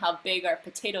showed them how big our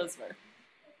potatoes were.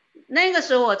 那个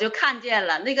时候我就看见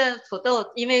了那个土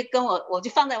豆，因为我就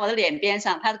放在我的脸边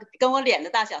上，它跟我脸的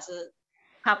大小是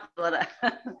差不多的。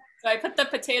So I put the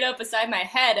potato beside my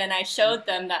head and I showed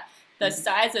them that the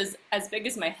size is as big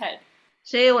as my head.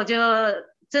 所以我就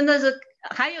真的是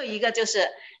还有一个就是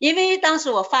因为当时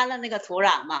我翻了那个土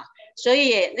壤嘛，所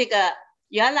以那个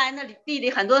原来那里地里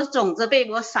很多种子被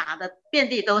我撒的遍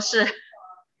地都是。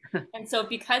And so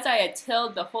because I had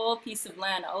tilled the whole piece of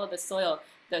land, all of the soil,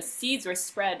 the seeds were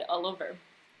spread all over.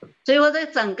 所以我在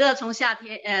整个从夏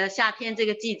天这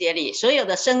个季节里，所有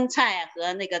的生菜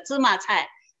和那个芝麻菜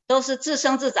都是自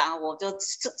生自长，我就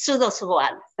吃都吃不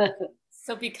完。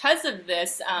So because of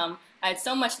this, I had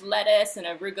so much lettuce and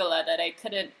arugula that I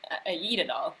couldn't eat it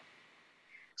all.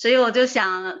 所以我就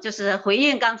想就是回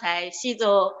应刚才西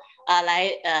周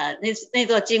那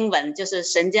座经文，就是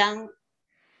神将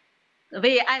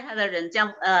为爱他的人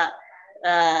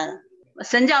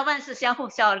神叫万事相互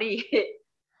效力。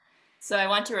So I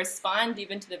want to respond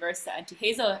even to the verse that Auntie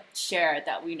Hazel shared,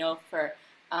 that we know for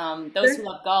those who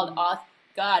love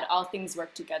God, all things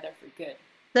work together for good.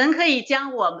 神可以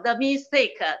将我们的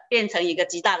mistake 变成一个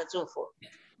极大的祝福。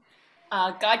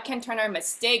God can turn our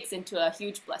mistakes into a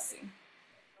huge blessing.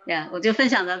 我就分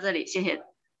享到这里，谢谢。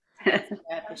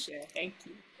I have to share. Thank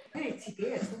you.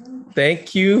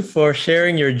 Thank you for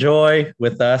sharing your joy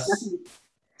with us.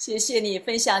 谢谢你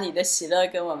分享你的喜乐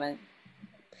跟我们。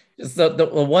So the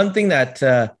one thing that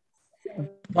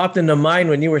popped into mind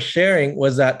when you were sharing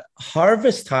was that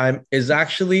harvest time is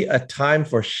actually a time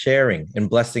for sharing and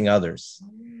blessing others.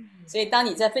 所以当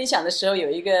你在分享的时候，有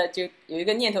一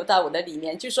个念头到我的里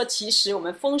面，就是说，其实我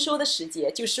们丰收的时节，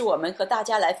就是我们和大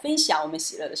家来分享我们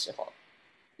喜乐的时候，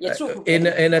也祝福。In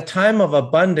a time of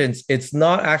abundance, it's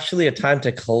not actually a time to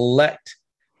collect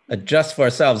just for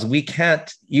ourselves. We can't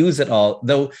use it all,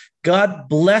 though God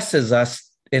blesses us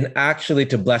in actually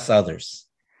to bless others.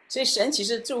 所以神其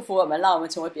实祝福我们，让我们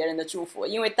成为别人的祝福。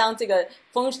因为当这个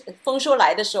丰收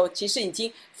来的时候，其实已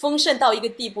经丰盛到一个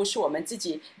地步，是我们自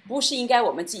己不是应该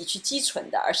我们自己去积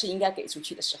存的，而是应该给出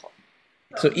去的时候。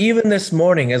So even this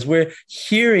morning, as we're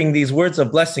hearing these words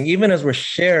of blessing, even as we're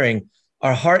sharing,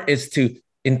 our heart is to,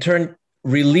 in turn,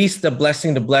 release the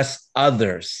blessing to bless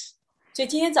others. 所以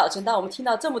今天早晨，当我们听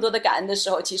到这么多的感恩的时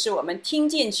候，其实我们听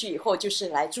进去以后，就是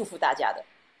来祝福大家的。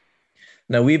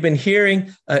Now, we've been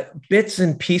hearing bits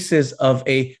and pieces of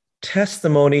a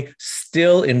testimony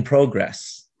still in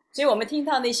progress. 所以我们听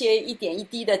到那些一点一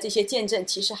滴的这些见证，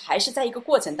其实还是在一个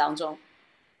过程当中。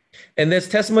And this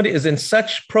testimony is in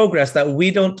such progress that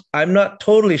I'm not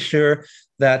totally sure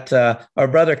that our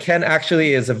brother Ken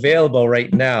actually is available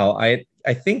right now. I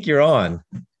think you're on.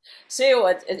 所以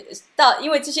因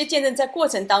为这些见证在过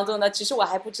程当中呢，其实我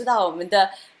还不知道我们的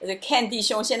Ken 弟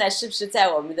兄现在是不是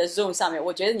在我们的 Zoom 上面。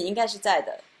我觉得你应该是在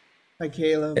的。Hi,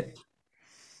 Caleb.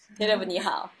 Caleb 你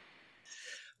好。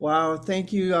Wow,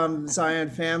 thank you, Zion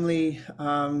family.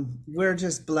 We're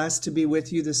just blessed to be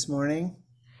with you this morning.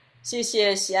 谢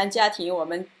谢喜安家庭，我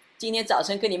们今天早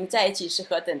晨跟你们在一起是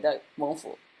何等的蒙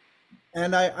福。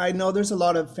And I know there's a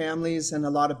lot of families and a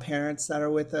lot of parents that are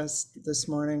with us this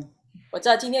morning. 我知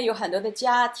道今天有很多的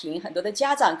家庭，很多的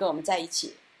家长跟我们在一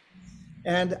起。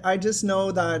And I just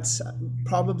know that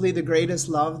probably the greatest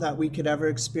love that we could ever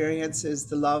experience is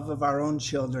the love of our own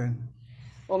children.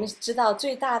 我们知道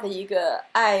最大的一个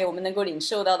爱，我们能够领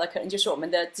受到的，可能就是我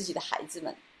们的自己的孩子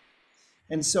们。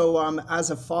And so, as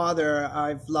a father,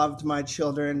 I've loved my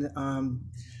children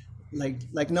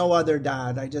like no other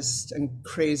dad. I just am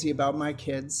crazy about my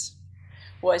kids.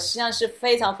 我实际上是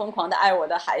非常疯狂的爱我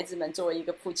的孩子们，作为一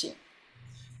个父亲。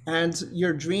And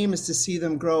your dream is to see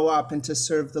them grow up and to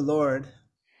serve the Lord.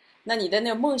 那你的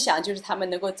那个梦想就是他们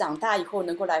能够长大以后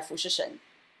能够来服侍神。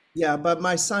Yeah, but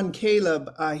my son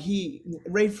Caleb, he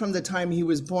right from the time he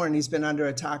was born, he's been under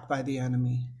attack by the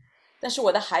enemy. 但是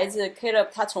我的孩子 Caleb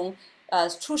他从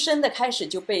出生的开始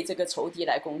就被这个仇敌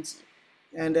来攻击。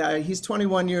And he's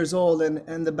 21 years old,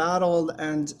 and the battle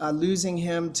and losing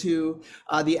him to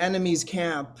the enemy's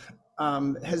camp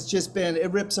has just been,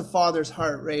 it rips a father's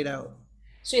heart right out.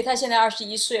 所以他现在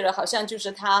21岁了，好像就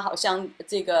是他好像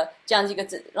这样一个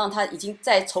让他已经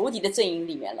在仇敌的阵营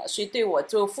里面了。所以对我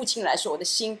作为父亲来说，我的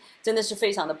心真的是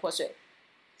非常的破碎。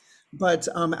But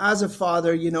as a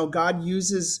father, you know, God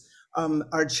uses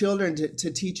our children to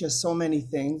teach us so many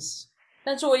things.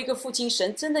 但作为一个父亲，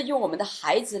神真的用我们的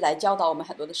孩子来教导我们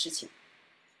很多的事情。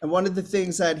And one of the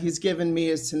things that he's given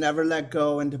me is to never let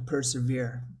go and to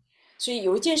persevere. 所以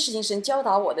有一件事情，神教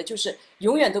导我的就是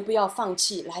永远都不要放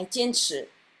弃，来坚持。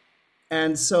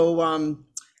And so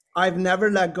I've never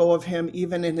let go of him,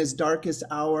 even in his darkest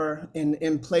hour,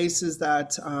 in places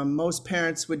that most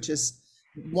parents would just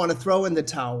want to throw in the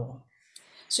towel.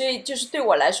 所以就是对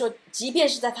我来说，即便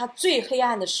是在他最黑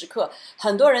暗的时刻，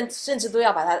很多人甚至都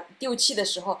要把他丢弃的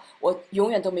时候，我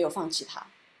永远都没有放弃他。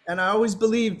And I always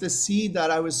believed the seed that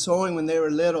I was sowing when they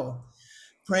were little,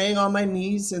 praying on my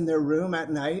knees in their room at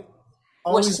night,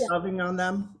 always loving on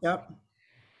them. Yep.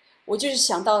 我就是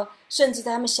想到，甚至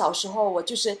在他们小时候，我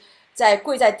就是在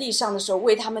跪在地上的时候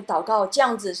为他们祷告，这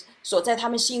样子所在他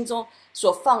们心中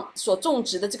所种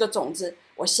植的这个种子，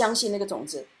我相信那个种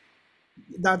子。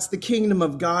That's the kingdom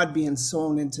of God being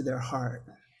sown into their heart.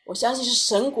 我相信是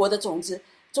神国的种子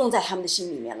种在他们的心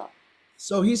里面了。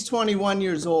So he's 21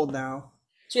 years old now.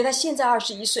 所以他现在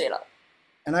21岁了。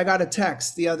And I got a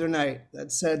text the other night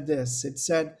that said this. It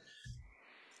said,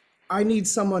 I need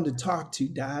someone to talk to,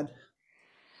 Dad.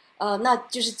 那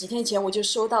就是几天前我就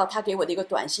收到他给我的一个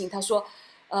短信，他说，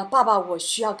爸爸，我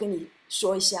需要跟你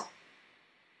说一下。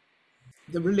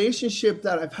The relationship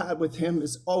that I've had with him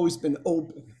has always been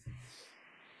open.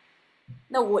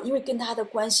 那我因为跟他的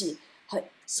关系很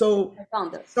So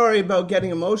棒的， sorry about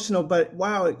getting emotional, but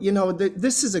wow, you know,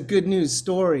 this is a good news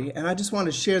story. And I just want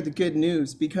to share the good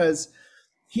news because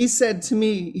he said to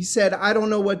me, he said, I don't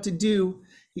know what to do.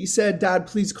 He said, Dad,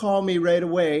 please call me right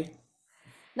away.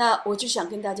 那我就想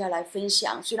跟大家来分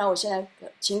享，虽然我现在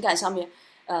情感上面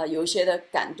有一些的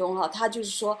感动哈，他就是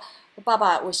说，爸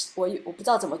爸，我不知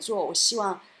道怎么做，我希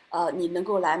望你能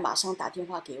够来马上打电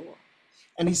话给我。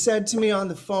And he said to me on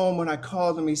the phone when I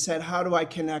called him, he said, how do I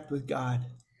connect with God?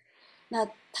 那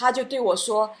他就对我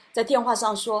说，在电话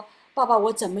上说，爸爸，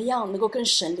我怎么样能够跟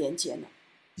神连接呢？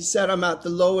 He said, I'm at the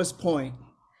lowest point.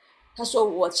 他说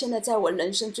我现在在我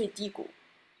人生最低谷。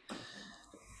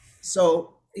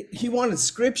 So he wanted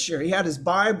scripture. He had his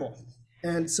Bible.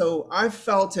 And so I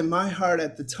felt in my heart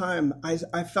at the time,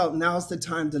 I felt now's the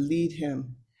time to lead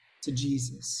him to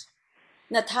Jesus.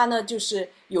 那他呢，就是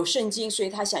有圣经，所以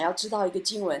他想要知道一个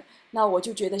经文。那我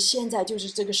就觉得现在就是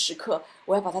这个时刻，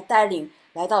我要把他带领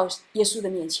来到耶稣的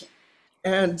面前。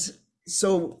 And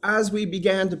so as we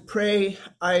began to pray,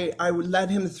 I would lead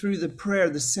him through the prayer,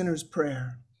 the sinner's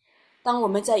prayer. 当我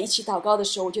们在一起祷告的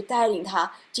时候，我就带领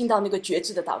他进到那个觉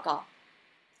知的祷告。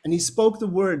 And he spoke the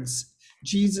words,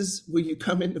 Jesus, will you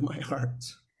come into my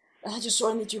heart? 然后他就说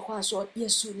了那句话，说：“耶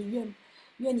稣，你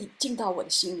愿你进到我的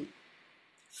心里。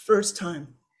 First time, ”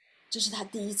这是他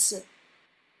第一次，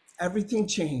 everything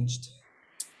changed.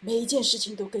 每一件事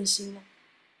情都更新了。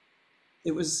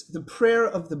 It was the prayer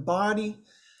of the body,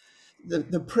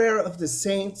 the prayer of the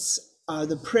saints,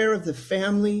 the prayer of the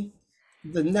family,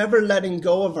 the never letting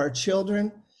go of our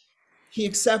children. He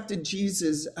accepted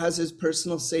Jesus as his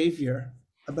personal savior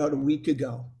about a week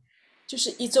ago. 就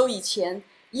是1周以前，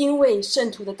因为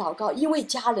圣徒的祷告，因为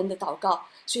家人的祷告，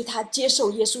所以他接受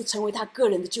耶稣成为他个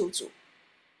人的救主。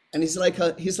 And he's like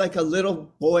a little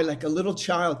boy, like a little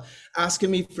child, asking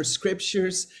me for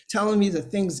scriptures, telling me the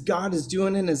things God is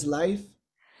doing in his life.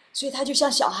 所以他就像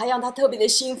小孩一样，他特别的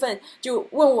兴奋，就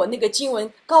问我那个经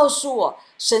文，告诉我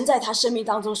神在他生命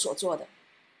当中所做的。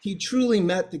 He truly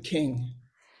met the king.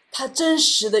 他真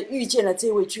实的遇见了这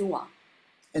位君王。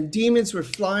 And demons were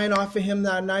flying off of him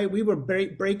that night. We were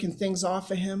breaking things off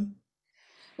of him.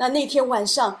 那天晚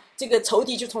上，这个仇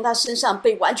敌就从他身上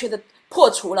被完全的破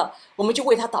除了，我们就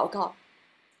为他祷告。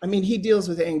 I mean, he deals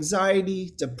with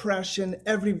anxiety, depression,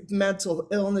 every mental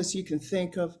illness you can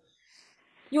think of.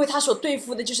 因为他所对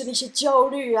付的就是那些焦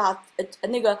虑啊，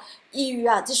那个抑郁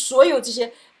啊，这所有这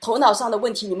些头脑上的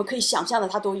问题，你们可以想象的，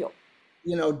他都有。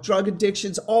 You know, drug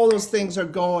addictions, all those things are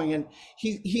going, and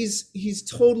he's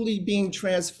totally being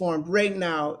transformed right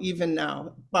now, even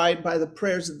now, by the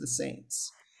prayers of the saints.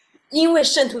 因为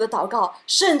圣徒的祷告，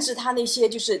甚至他那些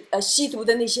就是吸毒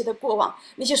的那些的过往，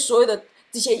那些所有的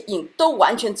这些瘾都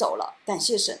完全走了，感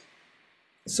谢神。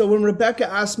 So when Rebecca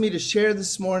asked me to share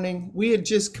this morning, we had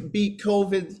just beat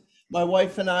COVID. My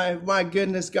wife and I, my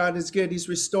goodness, God is good. He's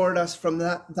restored us from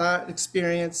that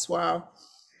experience. Wow.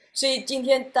 所以今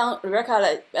天当 Rebecca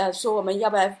来说我们要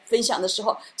不要来分享的时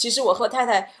候，其实我和太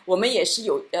太我们也是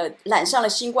有染上了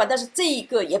新冠，但是这一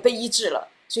个也被医治了，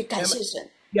所以感谢神。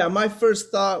 Yeah, my first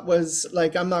thought was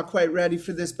like, I'm not quite ready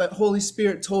for this, but Holy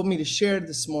Spirit told me to share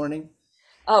this morning.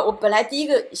 我本来第一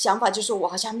个想法就是我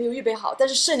好像没有预备好，但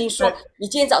是圣灵说你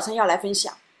今天早晨要来分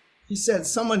享， He said,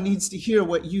 someone needs to hear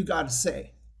what you got to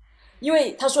say. 因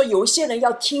为他说有一些人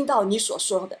要听到你所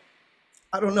说的。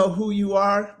 I don't know who you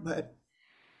are, but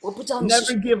我不知道你是 never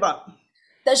谁， give up.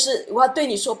 但是我要对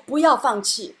你说，不要放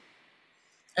弃，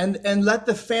 And let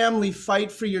the family fight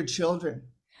for your children.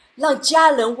 让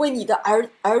家人为你的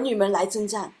儿女们来征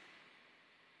战。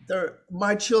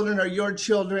 My children are your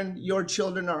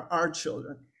children are our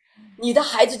children. 你的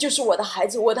孩子就是我的孩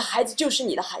子，我的孩子就是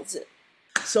你的孩子。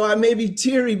 So I may be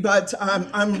teary, but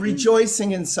I'm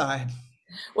rejoicing inside.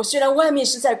 我虽然外面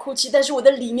是在哭泣，但是我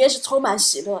的里面是充满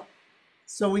喜乐。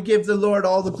 So we give the Lord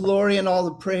all the glory and all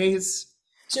the praise.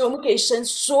 所以我们给神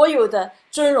所有的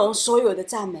尊荣，所有的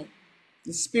赞美。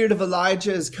 The spirit of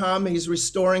Elijah has come. He's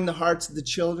restoring the hearts of the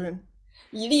children.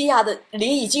 以利亚的灵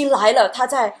已经来了，他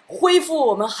在恢复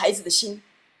我们孩子的心。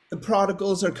 The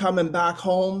prodigals are coming back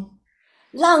home.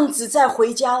 浪子在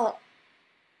回家了。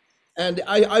 And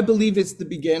I believe it's the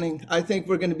beginning. I think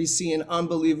we're going to be seeing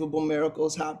unbelievable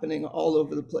miracles happening all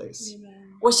over the place.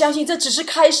 我相信这只是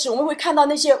开始，我们会看到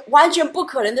那些完全不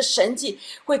可能的神迹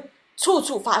会处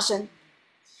处发生。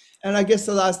 And I guess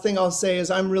the last thing I'll say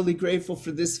is I'm really grateful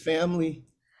for this family.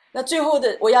 那最后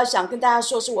的，我要想跟大家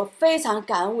说，是我非常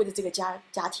感恩为的这个家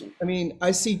庭。 I mean,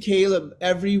 I see Caleb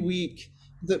every week.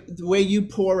 The way you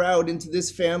pour out into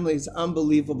this family is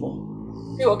unbelievable.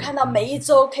 所以我看到每一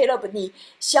周 Caleb 你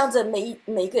向着每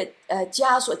一个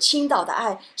家所倾倒的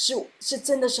爱是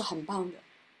真的是很棒的。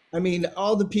 I mean,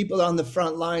 all the people on the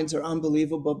front lines are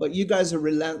unbelievable, but you guys are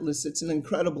relentless. It's an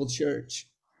incredible church.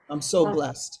 I'm so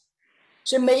blessed.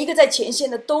 所以每一个在前线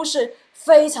的都是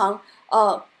非常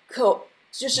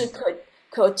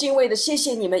可敬畏的，谢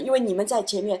谢你们，因为你们在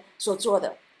前面所做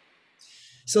的。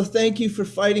 So thank you for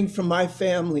fighting for my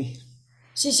family.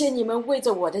 谢谢你们为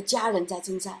着我的家人在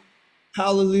征战。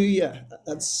 Hallelujah.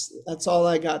 That's all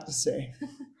I got to say.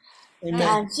 Amen.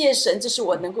 感谢神，这是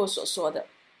我能够所说的。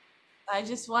 I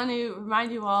just want to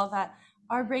remind you all that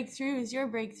our breakthrough is your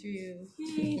breakthrough.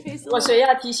 Yay, praise the 我 Lord. 所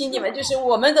要提醒你们，就是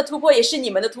我们的突破也是你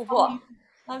们的突破。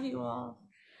 Love you all.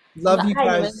 Love you 我们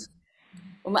爱你们， guys.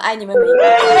 我们爱你们每一个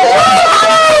人。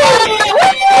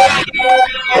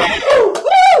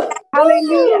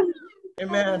 Hallelujah.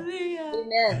 Amen. Hallelujah.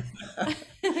 Amen.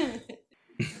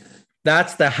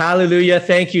 That's the hallelujah,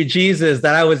 thank you, Jesus,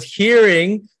 that I was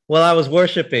hearing while I was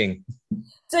worshiping.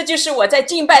 这就是我在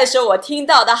敬拜的时候我听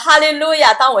到的哈利路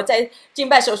亚。当我在敬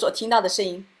拜时候所听到的声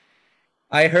音，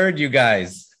 I heard you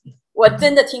guys. 我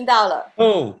真的听到了。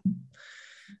 Oh,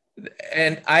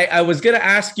 and I was going to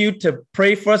ask you to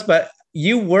pray for us, but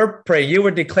you were praying, you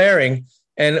were declaring,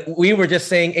 and we were just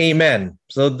saying amen.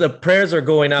 So the prayers are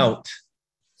going out.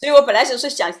 所以我本来是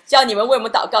想叫你们为我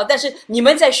们祷告，但是你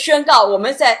们在宣告，我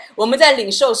们在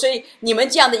领受，所以你们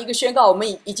这样的一个宣告，我们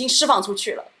已经释放出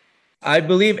去了。 I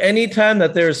believe anytime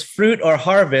that there's fruit or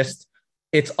harvest,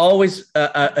 it's always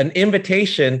an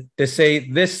invitation to say,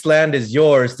 this land is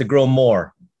yours to grow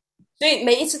more. 所以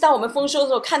每一次当我们丰收的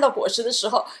时候，看到果实的时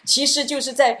候，其实就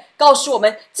是在告诉我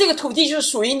们，这个土地就是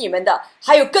属于你们的，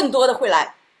还有更多的会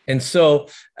来。 And so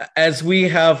as we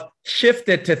have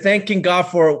shifted to thanking God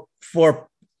for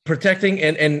protecting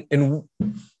and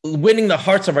winning the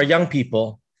hearts of our young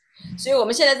people, 所以我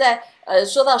们现在在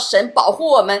说到神保护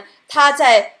我们，他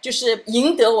在就是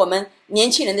赢得我们年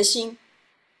轻人的心。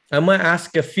 I'm going to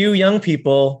ask a few young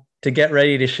people to get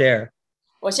ready to share.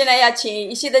 我现在要请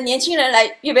一些的年轻人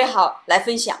来预备好来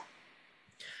分享。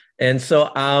 And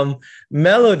so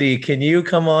Melody, can you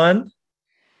come on?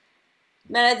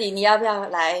 Melody， 你要不要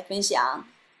来分享？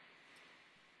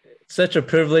 Such a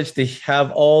privilege to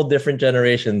have all different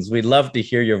generations. We'd love to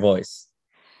hear your voice.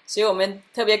 所以我们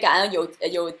特别感恩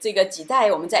有这个几代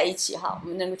我们在一起哈，我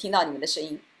们能够听到你们的声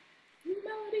音。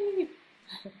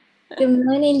 Good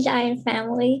morning, Giant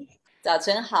family. 早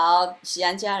晨好，喜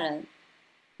安家人。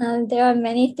 There are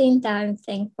many things that I'm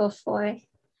thankful for.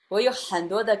 我有很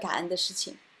多的感恩的事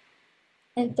情，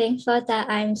 I'm thankful that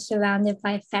I'm surrounded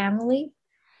by family.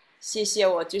 谢谢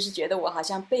我，就是觉得我好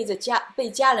像被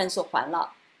家人所环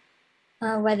绕，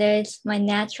 Whether it's my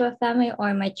natural family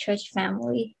or my church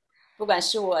family. 不管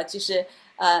是我就是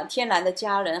天然的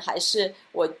家人，还是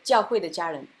我教会的家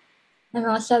人， I'm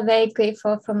also very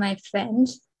grateful for my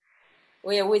friends,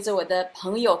 我也为着我的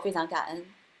朋友非常感恩，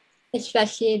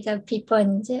 especially the people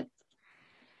in Zip.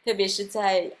 特别是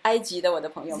在埃及的我的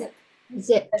朋友们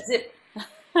Zip.，Zip，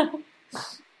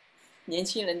 年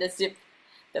轻人的 Zip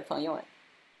的朋友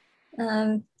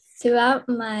们， Throughout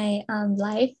my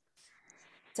life,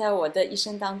 在我的一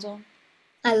生当中，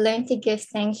 I learned to give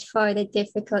thanks for the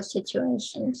difficult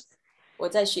situations. 我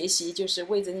在学习就是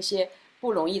为着那些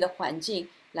不容易的环境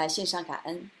来献上感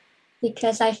恩，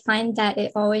 Because I find that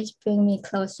it always brings me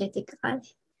closer to God.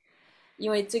 因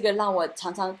为这个让我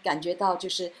常常感觉到，就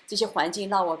是这些环境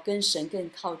让我跟神更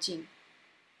靠近。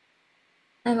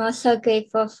 I'm also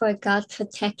grateful for God's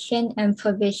protection and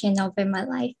provision over my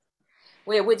life.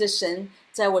 我也为着神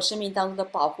在我生命当中的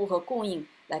保护和供应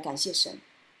来感谢神，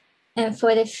 And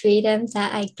for the freedom that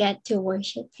I get to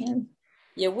worship Him.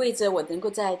 也为着我能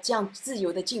够在这样自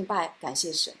由的敬拜感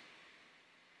谢神。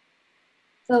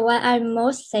 But what I'm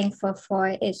most thankful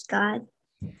for is God,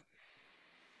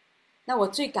 那我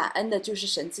最感恩的就是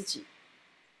神自己，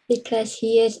 because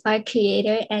He is our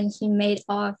Creator and He made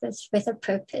all of us with a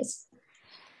purpose.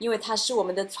 因为他是我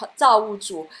们的造物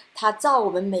主，他造我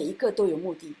们每一个都有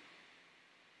目的。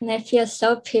 And I feel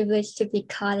so privileged to be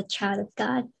called a child of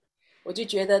God. 我就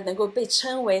觉得能够被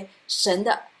称为神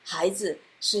的孩子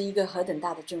是一个何等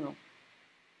大的尊荣。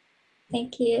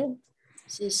 Thank you.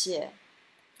 谢谢。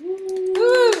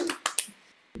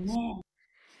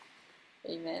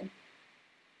Amen.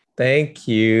 Thank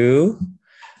you.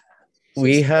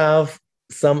 We have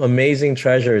some amazing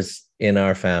treasures in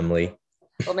our family.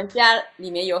 我们家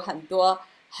里面有很多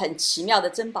很奇妙的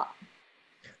珍宝，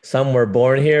 Some were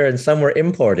born here and some were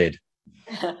imported.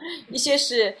 一些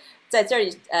是在这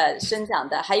里生长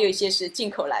的，还有一些是进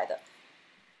口来的。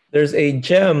There's a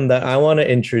gem that I want to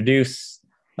introduce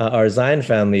our Zion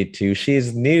family to.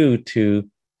 She's new to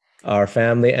our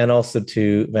family and also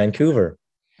to Vancouver.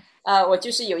 我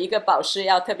就是有一个宝石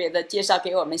要特别的介绍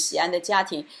给我们西安的家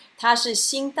庭，他是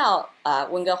新到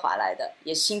温哥华来的，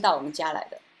也是新到我们家来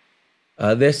的。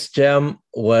This gem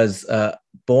was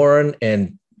born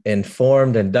and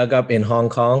formed and dug up in Hong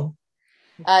Kong.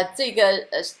 这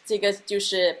个就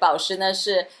是宝石呢，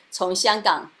是从香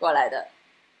港过来的。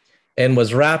And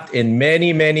was wrapped in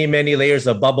many, many, many layers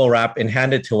of bubble wrap and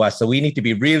handed to us. So we need to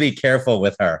be really careful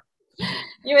with her.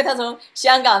 因为他从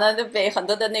香港呢，就被很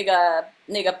多的那个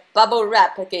bubble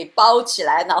wrap 给包起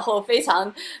来，然后非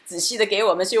常仔细的给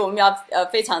我们，所以我们要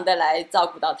非常的来照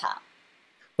顾到他。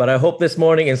But I hope this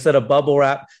morning, instead of bubble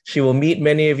wrap, she will meet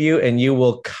many of you and you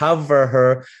will cover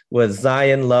her with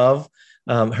Zion love.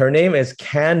 Her name is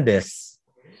Candice.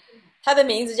 她的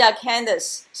名字叫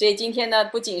Candice， 所以今天呢，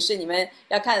不仅是你们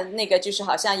要看那个，就是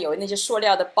好像有那些塑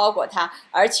料的包裹她，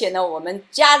而且呢，我们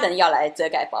家人要来遮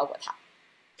盖包裹她。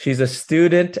She's a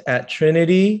student at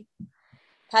Trinity.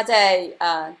 她在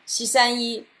西三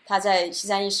一，她在西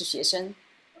三一是学生。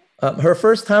Her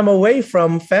first time away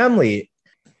from family.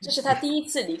 这是她第一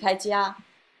次离开家。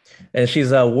And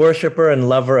she's a worshiper and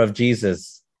lover of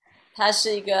Jesus. 她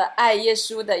是一个爱耶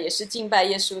稣的，也是敬拜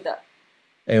耶稣的。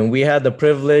And we had the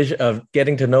privilege of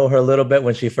getting to know her a little bit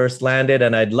when she first landed,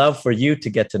 and I'd love for you to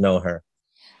get to know her.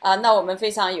 那我们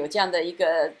非常有这样的一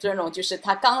个尊荣，就是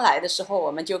她刚来的时候，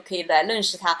我们就可以来认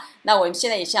识她。那我们现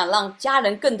在也想让家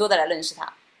人更多的来认识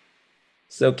她。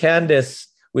So Candice,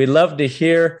 we'd love to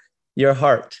hear your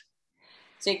heart.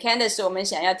 所以 Candice， 我们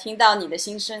想要听到你的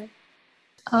心声。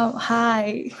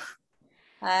Hi.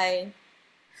 Hi.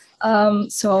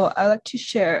 So I'd like to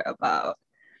share about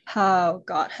how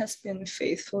God has been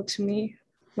faithful to me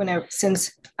since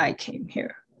I came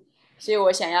here. 所以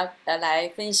我想要来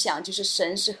分享，就是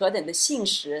神是何等的信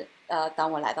实。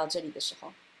当我来到这里的时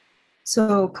候。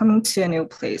So coming to a new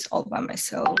place all by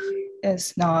myself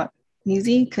is not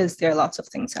easy because there are lots of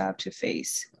things I have to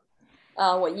face.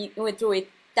 因为作为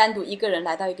单独一个人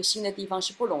来到一个新的地方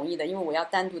是不容易的，因为我要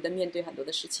单独的面对很多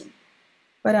的事情。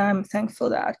But I'm thankful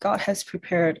that God has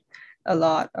prepared a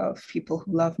lot of people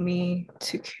who love me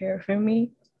to care for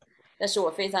me. 但是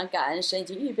我非常感恩神已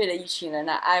经预备了一群人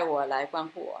来爱我，来关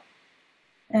护我。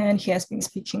And He has been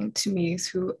speaking to me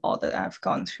through all that I've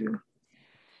gone through.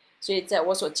 所以在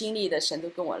我所经历的，神都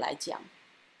跟我来讲。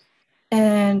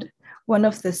And one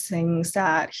of the things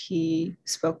that He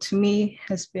spoke to me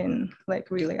has been like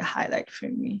really a highlight for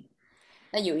me.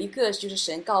 那有一个就是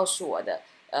神告诉我的，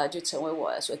就成为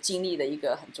我所经历的一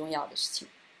个很重要的事情。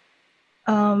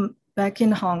Back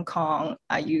in Hong Kong,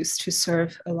 I used to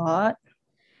serve a lot.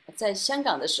 在香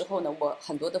港的时候呢，我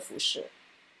很多的服侍。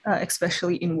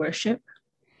Especially in worship.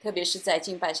 特别是在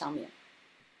敬拜上面。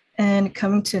And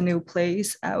coming to a new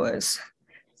place, I was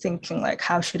thinking like,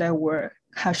 how should I work?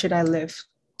 How should I live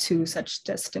to such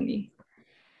destiny?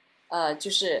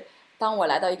 就是当我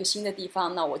来到一个新的地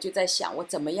方呢，我就在想，我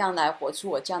怎么样来活出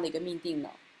我这样的一个命定呢？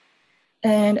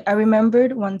 And I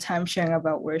remembered one time sharing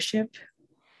about worship.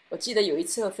 我记得有一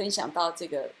次分享到这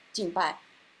个敬拜。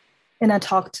And I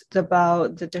talked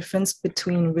about the difference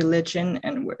between religion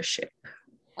and worship.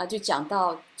 就讲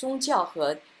到宗教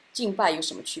和敬拜有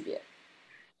什么区别。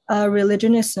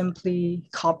Religion is simply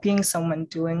copying someone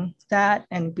doing that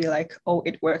and be like, oh,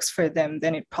 it works for them,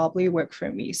 then it probably worked for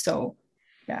me. So,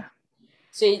 yeah.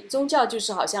 所以宗教就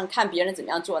是好像看别人怎么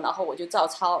样做，然后我就照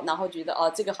抄，然后觉得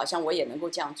这个好像我也能够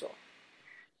这样做。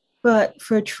But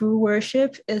for true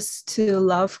worship is to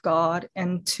love God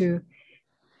and to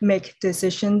make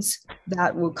decisions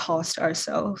that will cost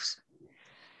ourselves.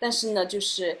 但是呢，就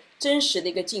是真实的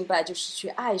一个敬拜，就是去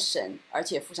爱神，而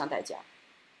且付上代价。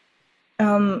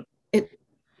It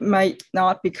might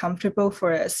not be comfortable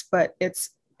for us, but it's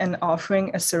an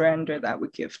offering, a surrender that we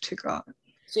give to God.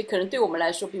 所以可能对我们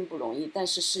来说并不容易，但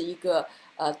是是一个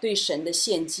对神的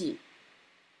献祭。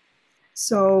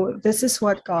So this is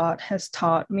what God has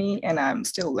taught me, and I'm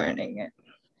still learning it.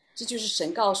 这就是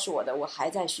神告诉我的，我还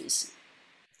在学习。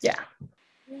Yeah.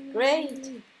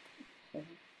 Great.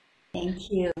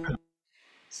 Thank you.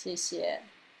 谢谢。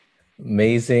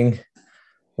Amazing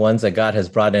ones that God has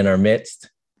brought in our midst.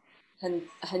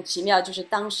 很奇妙，就是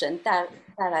当神带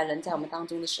来人在我们当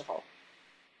中的时候。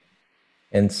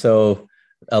And so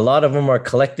a lot of them are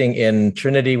collecting in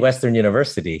Trinity Western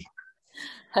University.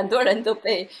 很多人都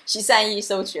被西三一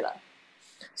收取了。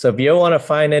So if you want to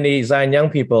find any Zion young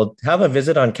people, have a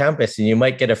visit on campus and you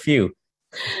might get a few.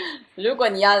 如果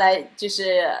你要来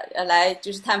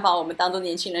探访我们当中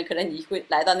年轻人，可能你会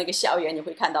来到那个校园，你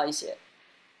会看到一些。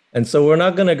And so we're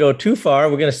not going to go too far.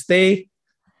 We're going to stay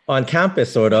on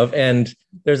campus, sort of. And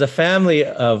there's a family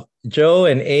of Joe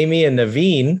and Amy and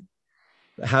Naveen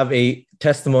have a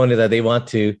testimony that they want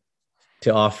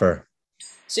to offer.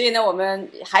 所以呢，我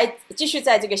们还继续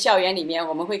在这个校园里面，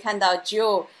我们会看到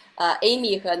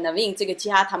Joe、Amy 和 Naveen 这个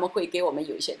家，他们会给我们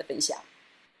有一些的分享。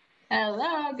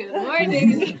Hello, good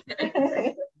morning.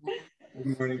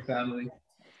 Good morning, family.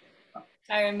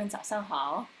 家人们早上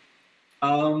好。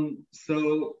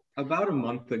So about a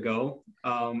month ago,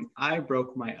 I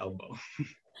broke my elbow.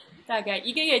 大概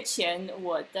1个月前，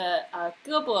我的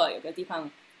胳膊有个地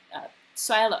方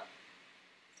摔了。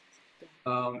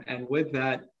And with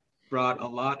that brought a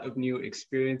lot of new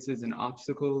experiences and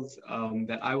obstacles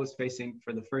that I was facing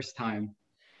for the first time.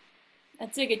 那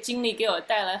这个经历给我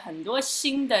带来很多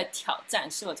新的挑战，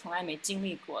是我从来没经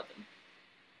历过的。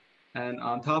And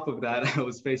on top of that, I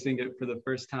was facing it for the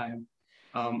first time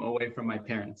away from my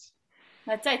parents.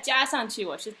 那再加上去，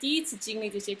我是第一次经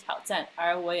历这些挑战，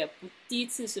而我也第一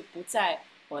次是不在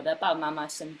我的爸爸妈妈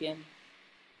身边。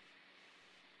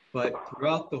But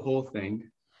throughout the whole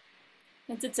thing,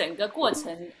 那这整个过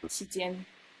程期间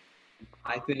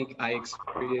I think I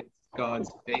experienced God's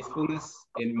faithfulness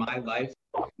in my life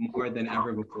more than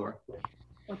ever before.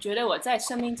 我觉得我在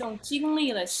生命中经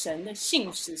历了神的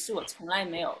信实，是我从来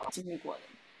没有经历过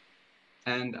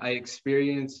的。And I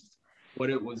experienced what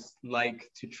it was like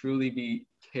to truly be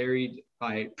carried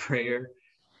by prayer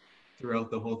throughout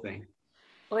the whole thing.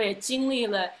 我也经历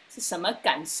了是什么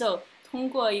感受，通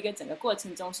过一个整个过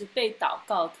程中是被祷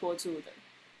告拖住的。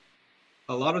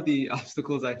A lot of the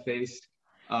obstacles I faced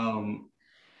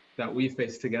that we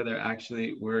faced together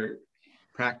actually were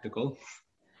practical.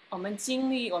 我们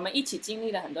一起经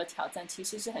历了很多挑战，其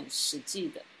实是很实际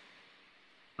的。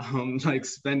Like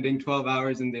spending 12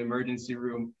 hours in the emergency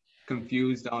room,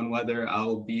 confused on whether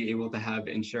I'll be able to have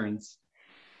insurance.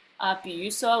 比如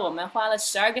说我们花了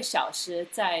12个小时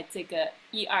在这个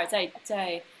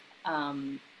在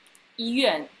医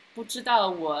院，不知道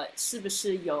我是不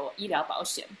是有医疗保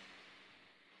险。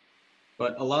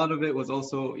But a lot of it was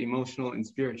also emotional and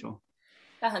spiritual.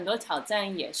 但很多挑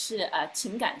战也是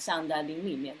情感上的灵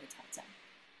里面的挑战。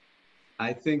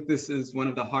I think this is one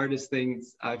of the hardest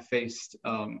things I've faced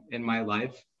in my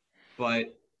life,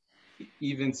 but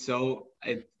even so,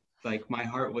 like my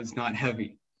heart was not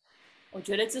heavy. 我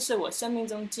觉得这是我生命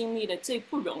中经历的最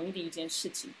不容易的一件事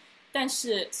情，但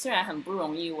是虽然很不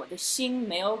容易，我的心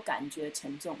没有感觉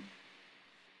沉重。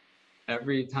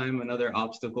Every time another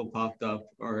obstacle popped up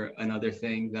or another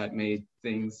thing that made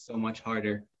things so much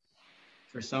harder,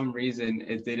 for some reason,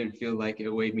 it didn't feel like it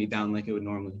weighed me down like it would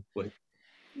normally would.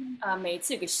 每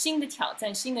次有个新的挑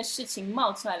战、新的事情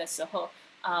冒出来的时候，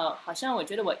好像我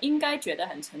觉得我应该觉得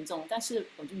很沉重，但是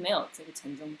我就没有这个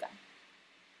沉重感。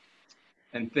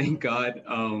And thank God,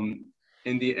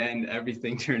 in the end,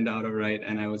 everything turned out all right,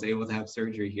 and I was able to have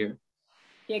surgery here.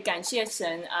 也感谢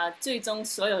神最终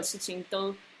所有事情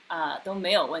都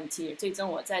没有问题，最终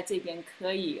我在这边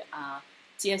可以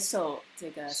接受这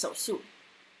个手术。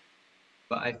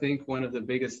But I think one of the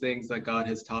biggest things that God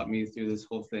has taught me through this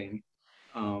whole thing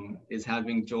is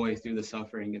having joy through the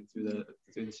suffering and through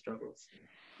the struggles.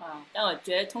 但我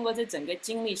觉得通过这整个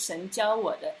经历，神教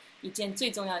我的一件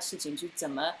最重要的事情，就是怎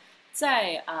么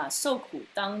在受苦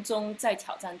当中，在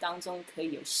挑战当中可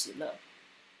以有喜乐。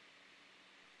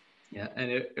Yeah, and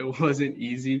it wasn't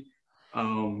easy,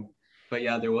 but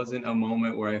yeah, there wasn't a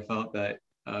moment where I felt that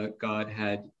God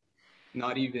had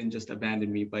not even just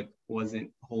abandoned me, but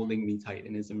wasn't holding me tight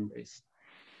in His embrace.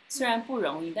 虽然不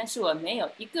容易，但是我没有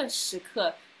一个时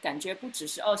刻感觉不只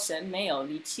是神没有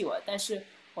离弃我，但是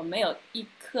我没有一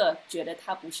刻觉得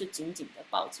他不是紧紧的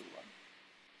抱住我。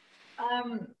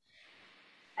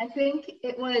I think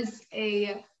it was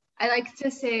I like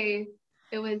to say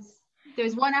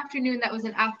there's one afternoon that was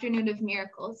an afternoon of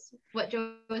miracles. What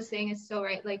Joe was saying is so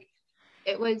right. Like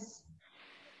it was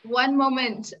one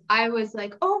moment I was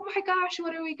like, oh my gosh,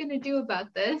 what are we going to do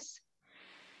about this?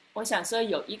 我想说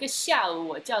有一个下午，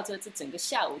我叫做这整个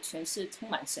下午全是充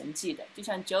满神迹的，就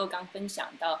像 Joe 刚分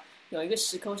享到，有一个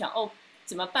时刻我想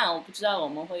怎么办？我不知道我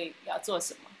们要做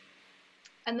什么。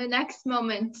And the next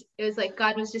moment, it was like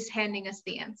God was just handing us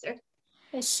the answer.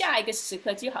 下一个时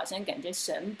刻就好像感觉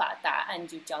神把答案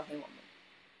就交给我们。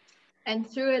And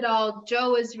through it all,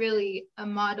 Joe was really a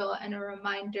model and a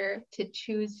reminder to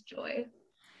choose joy.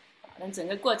 那整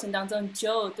个过程当中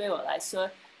 ，Joe 对我来说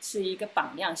是一个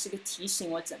榜样，是个提醒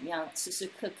我怎么样时时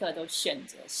刻刻都选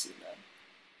择喜乐。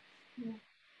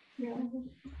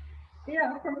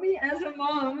Yeah, for me as a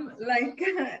mom, like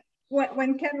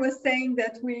when Ken was saying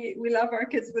that we love our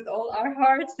kids with all our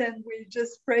hearts and we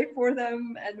just pray for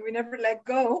them and we never let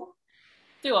go.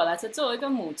 对我来说，作为一个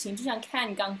母亲，就像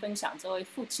Ken 刚分享，作为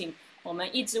父亲，我们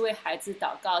一直为孩子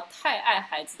祷告，太爱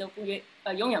孩子都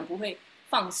永远不会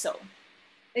放手。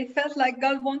It felt like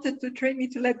God wanted to train me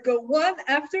to let go one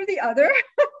after the other.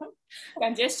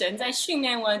 感觉神在训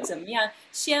练我怎么样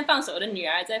先放手我的女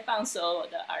儿，再放手我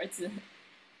的儿子。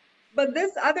But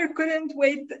this other couldn't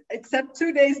wait except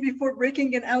 2 days before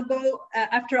breaking an elbow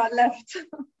after I left.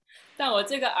 但我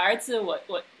这个儿子，我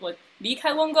离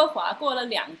开温哥华过了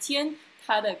2天，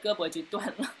他的胳膊就断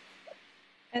了。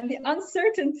And the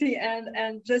uncertainty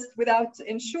and just without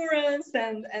insurance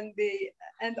and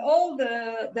all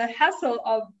the hassle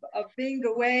of being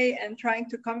away and trying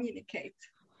to communicate.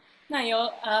 那有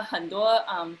很多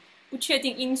不确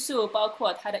定因素，包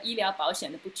括他的医疗保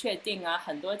险的不确定啊，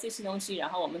很多这些东西，然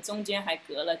后我们中间还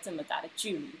隔了这么大的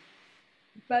距离。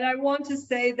But I want to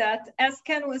say that, as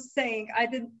Ken was saying,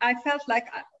 I felt like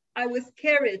I was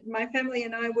carried. My family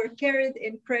and I were carried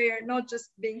in prayer, not just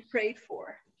being prayed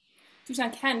for. 就像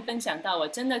Ken 分享到，我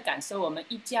真的感受我们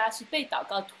一家是被祷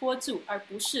告拖住，而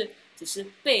不是只是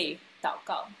被祷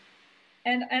告。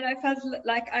And I felt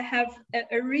like I have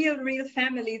a real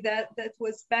family that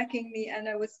was backing me, and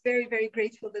I was very, very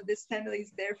grateful that this family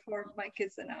is there for my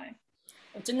kids and I.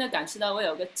 我真的感受到我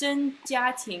有个真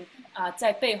家庭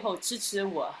在背后支持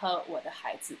我和我的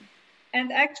孩子。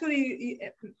And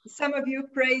actually, some of you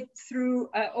prayed through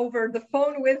over the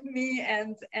phone with me,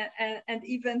 and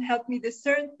even helped me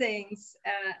discern things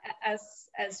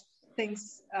as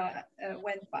things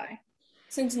went by.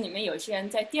 甚至你们有些人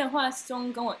在电话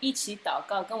中跟我一起祷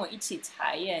告，跟我一起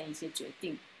查验一些决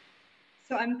定。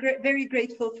So I'm very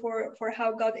grateful for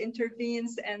how God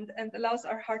intervenes and allows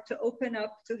our heart to open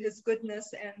up to His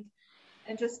goodness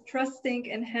and just trusting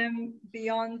in Him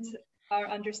beyond our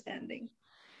understanding.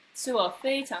 是我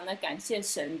非常的感谢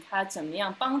神，他怎么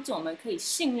样帮助我们可以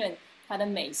信任他的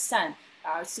美善，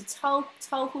而是超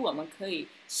乎我们可以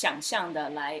想象的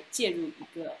来介入一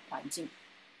个环境。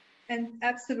And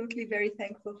absolutely very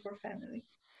thankful for family.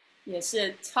 也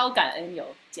是超感恩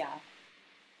有家。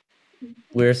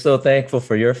We're so thankful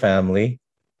for your family.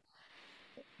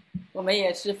 我们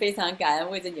也是非常感恩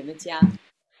为着你们家。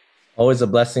Always a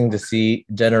blessing to see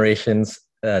generations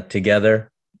together.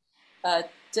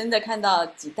 真的看到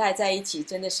几代在一起，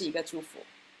真的是一个祝福。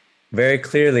Very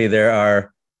clearly, there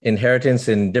are inheritance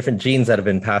in different genes that have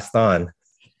been passed on.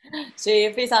 所以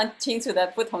非常清楚的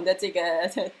不同的这个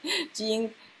基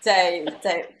因在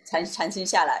传承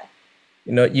下来。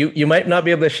You know, you might not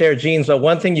be able to share genes, but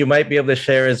one thing you might be able to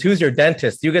share is who's your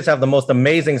dentist. You guys have the most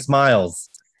amazing smiles.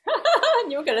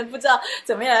 你们可能不知道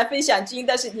怎么样来分享基因，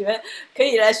但是你们可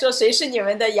以来说谁是你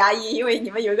们的牙医，因为你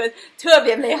们有一个特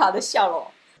别美好的笑容。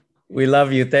We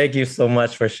love you. Thank you so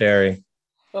much for sharing.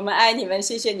 我们爱你们，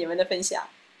谢谢你们的分享。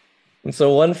And so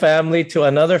one family to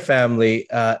another family,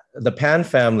 the Pan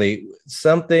family,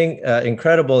 something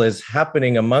incredible is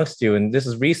happening amongst you, and this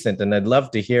is recent, and I'd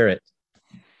love to hear it.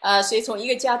 所以从一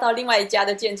个家到另外一家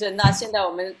的见证。那现在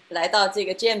我们来到这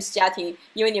个 James 家庭，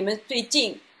因为你们最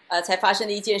近才发生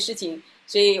的一件事情，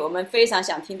所以我们非常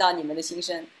想听到你们的心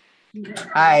声。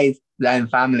Hi, Zion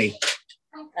family.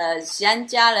 喜安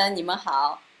家人，你们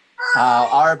好。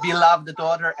Our beloved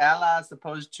daughter Ella is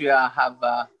supposed to have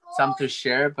some to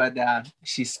share, but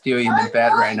she's still in the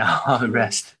bed right now,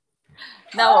 rest.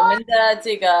 那我们的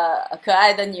这个可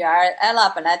爱的女儿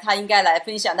Ella 本来她应该来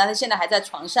分享，但是现在还在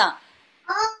床上。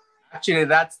Actually,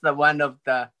 that's one of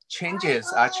the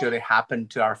changes actually happened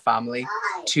to our family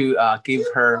to give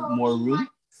her more room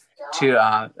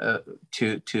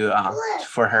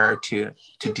for her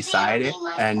to decide it,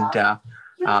 and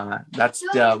that's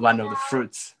one of the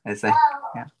fruits, I think.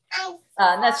 Yeah.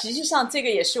 那实际上这个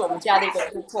也是我们家的一个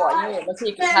突破，因为我们可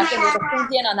以给她更多的空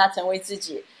间，让她成为自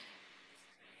己。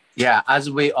Yeah, as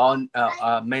we all,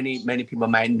 many people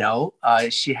might know,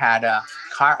 she had a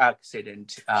car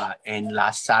accident in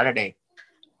last Saturday.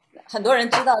 很多人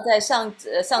知道，在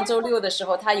上周六的时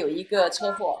候，她有一个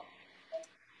车祸。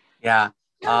Yeah,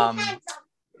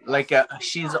 like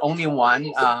she's the only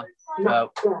one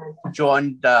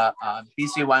joined the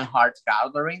BC One Heart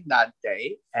gathering that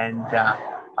day, and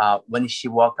when she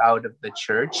walked out of the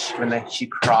church, when she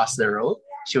crossed the road,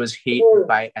 she was hit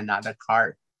by another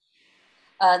car.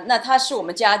 那他是我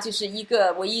们家就是一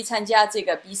个唯一参加这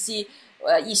个 BC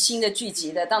一心的聚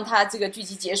集的。当他这个聚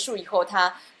集结束以后，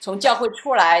他从教会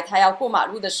出来，他要过马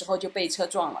路的时候就被车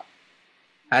撞了。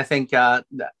I think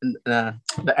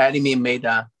the enemy made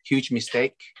a huge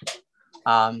mistake.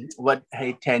 What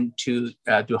he tend to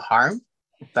do harm,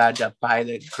 but by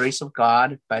the grace of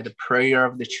God, by the prayer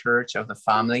of the church, of the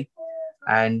family,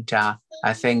 and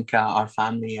I think our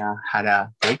family had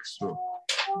a breakthrough.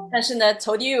 但是呢，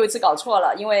仇敌又有一次搞错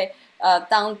了，因为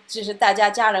当就是大家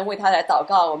家人为他来祷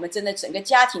告，我们真的整个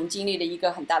家庭经历了一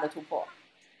个很大的突破。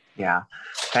Yeah,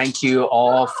 thank you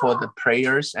all for the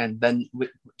prayers. And then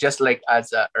just like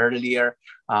as earlier,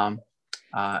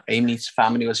 Amy's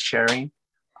family was sharing,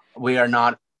 we are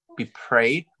not be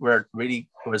prayed. We're really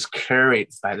was carried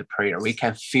by the prayer. We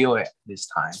can feel it this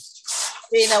time.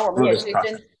 所以呢，我们也是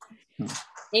跟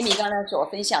Amy 刚才所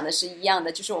分享的是一样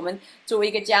的，就是我们作为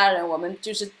一个家人，我们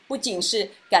就是不仅是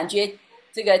感觉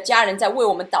这个家人在为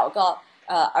我们祷告，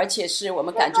而且是我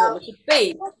们感觉我们是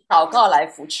被祷告来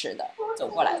扶持的，走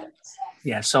过来的。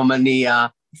Yeah, so many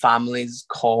families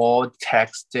called,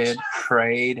 texted,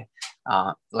 prayed.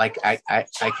 Like I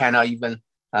cannot even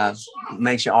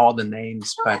mention all the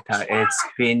names, but it's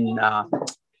been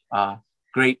a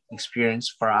great experience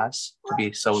for us to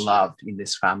be so loved in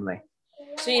this family.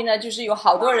 所以呢，就是有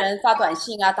好多人发短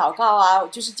信啊、祷告啊，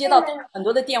就是接到很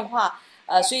多的电话，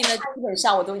所以呢，基本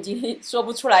上我都已经说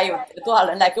不出来有多少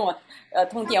人来跟我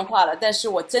通电话了，但是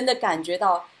我真的感觉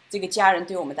到这个家人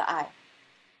对我们的爱。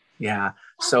Yeah,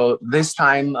 so this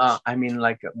time, I mean,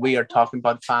 like we are talking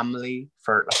about family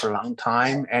for a long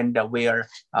time, and we are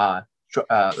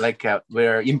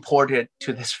we're imported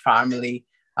to this family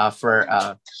for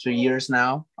 3 years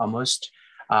now, almost.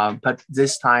 But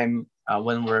this time,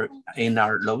 when we're in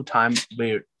our low time,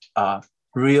 we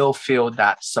real feel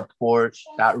that support,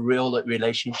 that real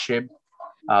relationship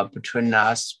between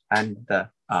us and the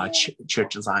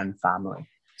Church Zion family.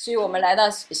 所以我们来到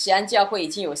西安教会已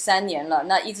经有3年了，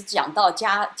那一直讲到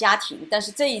家庭，但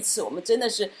是这一次我们真的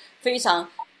是非常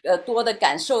多的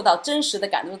感受到，真实的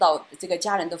感受到这个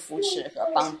家人的扶持和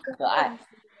帮和爱。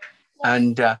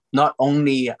And not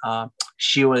only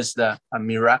she was the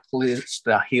miraculous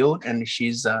healed, and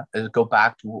she's go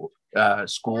back to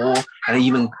school and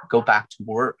even go back to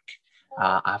work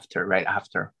right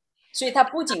after. 所以他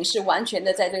不仅是完全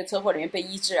的在这个车祸里面被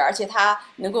医治，而且他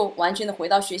能够完全的回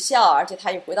到学校，而且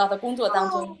他也回到他工作当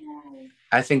中。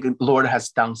I think the Lord has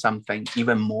done something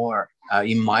even more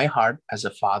in my heart as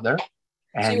a father,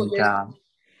 and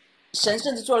神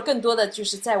甚至做了更多的，就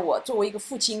是在我作为一个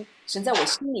父亲，神在我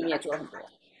心里面做了很多。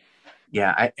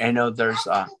Yeah, I know there's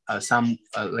some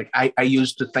like I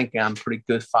used to think I'm a pretty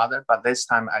good father, but this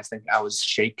time I think I was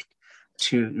shaken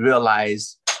to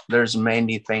realize there's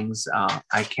many things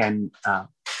I can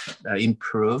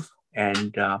improve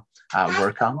and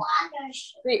work on.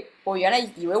 对，我原来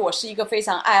以为我是一个非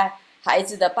常爱孩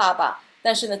子的爸爸，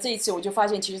但是呢，这一次我就发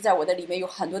现，其实在我的里面有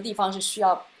很多地方是需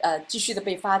要继续的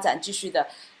被发展，继续的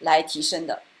来提升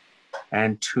的。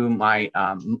And to my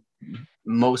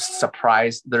most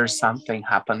surprise, there's something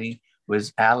happening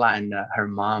with Ella and her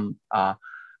mom.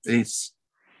 It's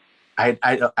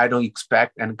I don't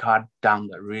expect, and God done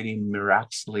really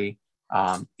miraculously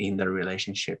in the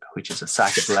relationship, which is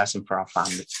such a blessing for our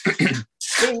family.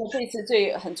 所以呢，这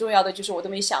次很重要的就是我都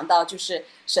没想到，就是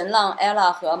神让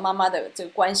Ella 和妈妈的这个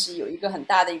关系有一个很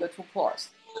大的一个突破。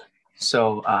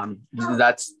So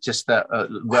that's just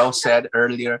well said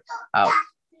earlier.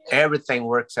 Everything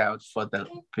works out for the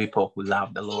people who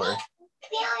love the Lord.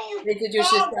 所以这就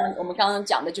是像我们刚刚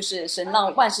讲的，就是神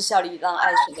让万事效力，让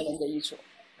爱神的人得益处。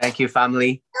Thank you,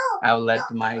 family. I will let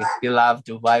my beloved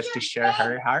wife to share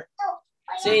her heart.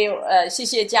 所以谢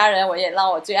谢家人，我也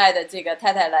让我最爱的这个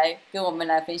太太来跟我们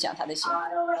来分享她的心。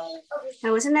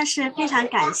我真的是非常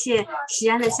感谢西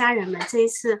安的家人们，这一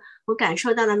次我感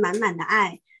受到了满满的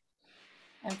爱。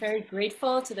I'm very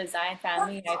grateful to the Zion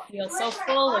family. I feel so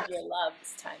full of your love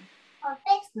this time.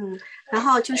 然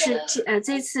后就是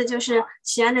这一次就是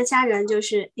西安的家人，就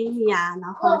是 Amy 啊，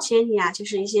然后 Jenny 啊，就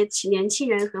是一些年轻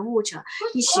人和牧者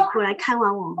一起过来看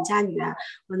望我们家女儿。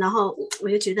然后我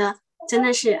就觉得真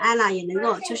的是艾拉也能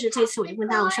够，就是这次我就问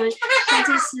他，我说在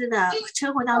这次的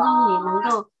车祸当中，你能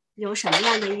够有什么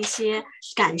样的一些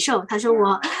感受？他说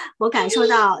我感受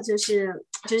到就是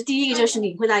第一个就是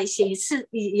领会到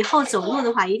以后走路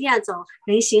的话一定要走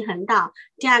人行横道，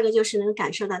第二个就是能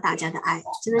感受到大家的爱，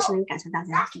真的是能感受大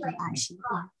家的爱心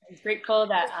啊。I'm grateful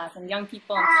that some young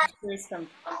people and pastors from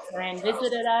Zion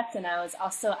visited us, and I was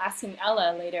also asking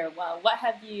Ella later, well, what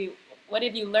have you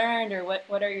learned, or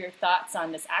what are your thoughts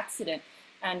on this accident?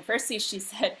 And firstly, she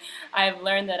said, I've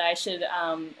learned that I should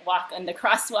walk on the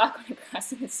crosswalk when I'm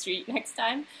crossing the street next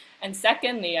time. And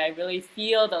secondly, I really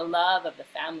feel the love of the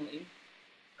family.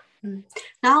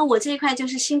 然后我这一块就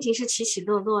是心情是起起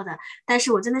落落的，但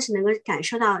是我真的是能够感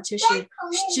受到，就是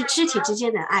肢体之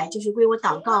间的爱，就是为我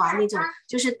祷告啊，那种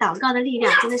就是祷告的力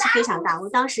量真的是非常大。我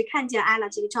当时看见艾拉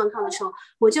这个状况的时候，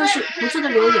我就是不住的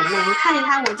流眼泪，我看见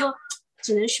她我就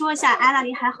只能说一下艾拉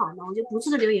你还好吗？我就不住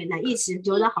的流眼泪，一直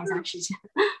流了好长时间。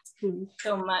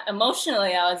So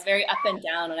emotionally, I was very up and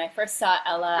down. When I first saw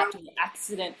Ella after the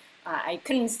accident, I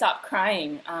couldn't stop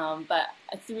crying. But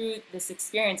through this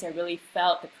experience, I really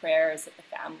felt the prayers of the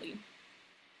family.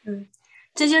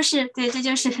 这就是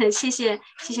谢谢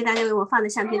大家为我放的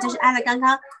相片。就是艾拉刚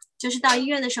刚就是到医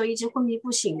院的时候一直昏迷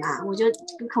不醒嘛，我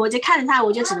就看着他，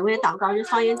我就只能为他祷告，就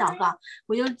方言祷告，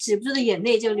我就止不住的眼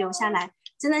泪就流下来。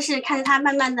真的是看着他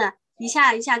慢慢的一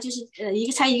下就是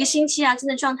才一个星期啊，真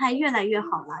的状态越来越好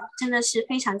了，真的是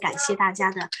非常感谢大家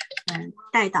的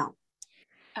带导。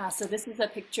So this is a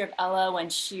picture of Ella when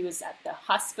she was at the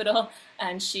hospital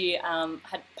and she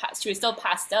was still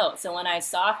passed out. So when I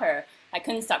saw her, I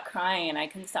couldn't stop crying and I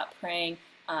couldn't stop praying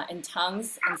in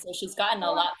tongues. And so she's gotten a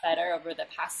lot better over the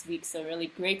past week. So really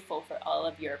grateful for all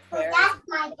of your prayers.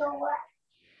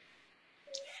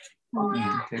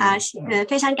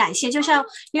 非常感谢，就是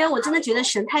因为我真的觉得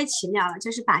神太奇妙了，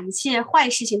就是把一切坏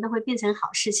事情都会变成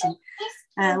好事情。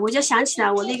我就想起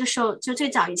来我那个时候就最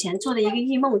早以前做的一个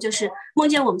异梦，就是梦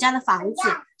见我们家的房子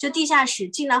就地下室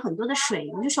进了很多的水，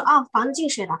我就说房子进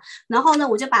水了，然后呢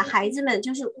我就把孩子们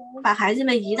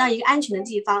移到一个安全的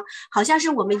地方，好像是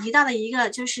我们移到了一个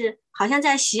就是好像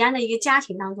在西安的一个家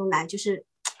庭当中来，就是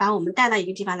把我们带到一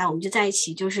个地方来，我们就在一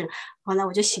起，就是后来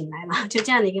我就醒来了，就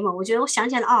这样的一个梦。我觉得我想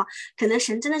起来了可能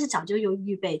神真的是早就有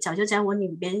预备，早就在我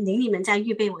灵里面在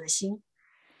预备我的心。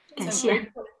感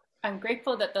谢。I'm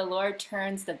grateful that the Lord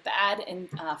turns the bad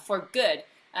for good.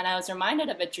 And I was reminded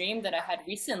of a dream that I had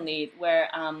recently where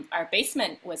our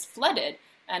basement was flooded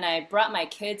and I brought my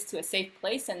kids to a safe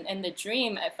place. And in the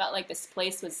dream, I felt like this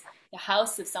place was the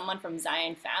house of someone from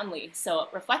Zion family. So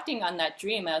reflecting on that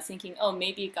dream, I was thinking,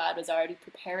 maybe God was already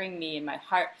preparing me in my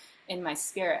heart, in my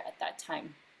spirit at that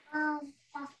time.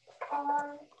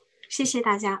 谢谢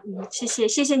大家，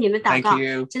谢谢你们祷告，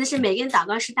真的是每个人祷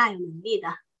告是大有能力的。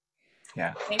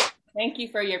Yeah. Thank you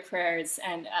for your prayers,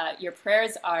 and your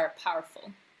prayers are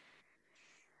powerful.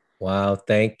 Wow,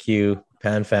 thank you,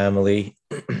 Pan family.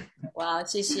 Wow,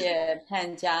 谢谢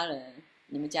Pan 家人，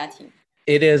你们家庭。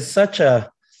It is such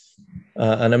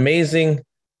an amazing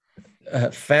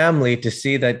family to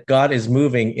see that God is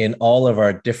moving in all of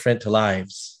our different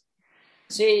lives.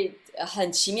 所以很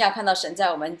奇妙，看到神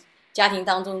在我们家庭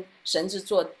当中，神是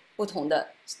做不同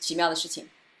的奇妙的事情。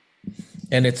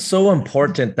And it's so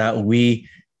important that we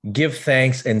give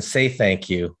thanks and say thank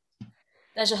you.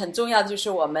 但是很重要的就是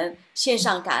我们献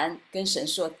上感恩，跟神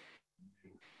说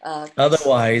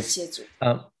，otherwise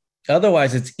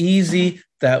it's easy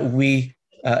that we,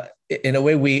 in a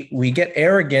way, we get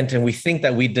arrogant and we think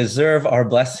that we deserve our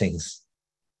blessings.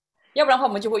 要不然的话，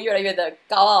我们就会越来越的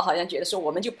高傲，好像觉得说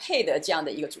我们就配得这样的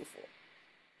一个祝福。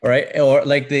Right? Or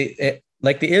like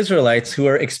the Israelites who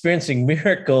are experiencing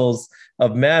miracles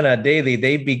of manna daily,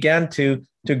 they began to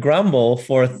grumble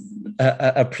for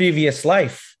a previous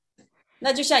life.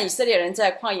 那就像以色列人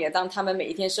在旷野，当他们每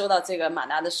一天收到这个玛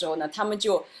拿的时候呢，他们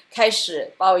就开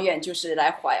始抱怨，就是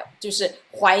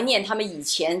怀念他们以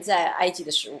前在埃及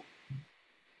的食物。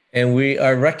And we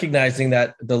are recognizing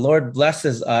that the Lord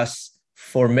blesses us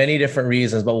for many different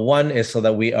reasons, but one is so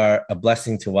that we are a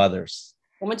blessing to others.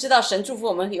 我们知道神祝福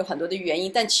我们有很多的原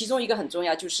因，但其中一个很重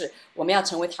要，就是我们要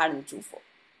成为他人的祝福。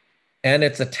And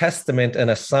it's a testament and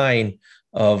a sign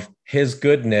of His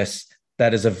goodness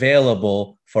that is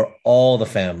available for all the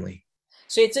family.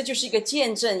 所以这就是一个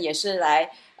见证，也是来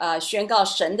宣告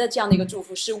神的这样的一个祝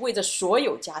福，是为着所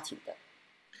有家庭的。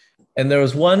And there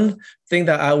was one thing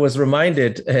that I was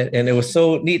reminded, and it was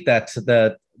so neat that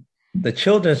the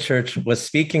children's church was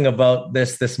speaking about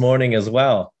this morning as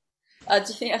well.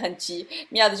 今天很奇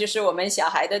妙的就是我们小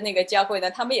孩的那个教会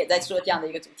呢，他们也在说这样的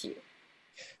一个主题。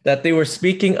That they were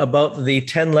speaking about the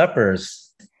 10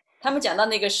 lepers. 他们讲到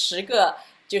那个10个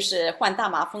就是患大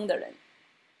麻风的人。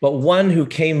But one who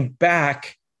came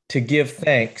back to give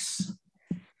thanks.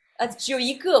 只有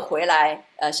一个回来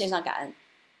献上感恩。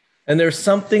And there's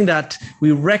something that we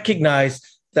recognize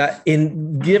that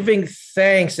in giving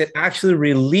thanks, it actually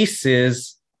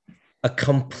releases a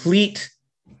complete,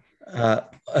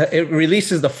 it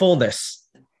releases the fullness.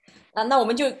 那我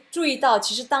们就注意到，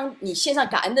其实当你献上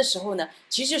感恩的时候呢，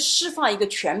其实释放一个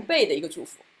全备的一个祝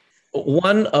福。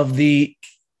One of the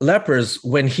lepers,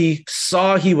 when he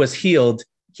saw he was healed,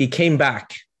 he came back.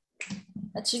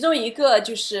 其中一个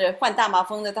就是患大麻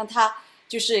风的，当他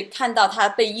就是看到他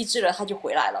被医治了，他就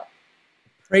回来了。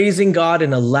Praising God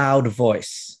in a loud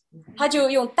voice. 他就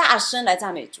用大声来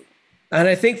赞美主。And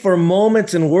I think for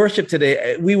moments in worship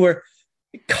today, we were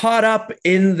caught up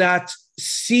in that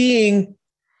seeing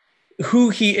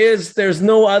who he is. There's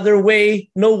no other way,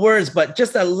 no words, but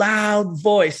just a loud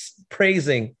voice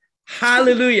praising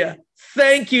Hallelujah.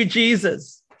 Thank you,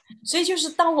 Jesus. 所以就是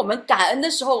当我们感恩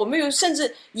的时候，我们有甚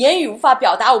至言语无法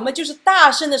表达，我们就是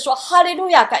大声的说哈利路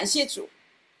亚，感谢主。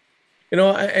You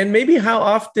know, and maybe how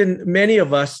often many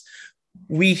of us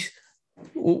we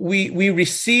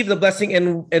receive the blessing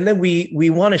and then we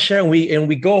want to share and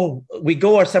we go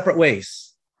our separate ways.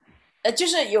 就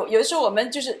是有的时候我们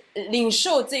就是领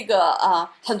受这个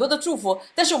很多的祝福，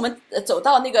但是我们走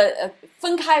到那个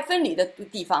分离的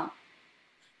地方。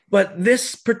But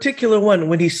this particular one,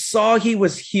 when he saw he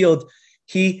was healed,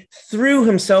 he threw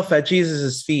himself at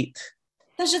Jesus' feet.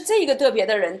 但是这个特别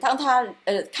的人，当他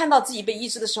看到自己被医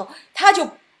治的时候，他就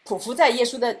匍匐在耶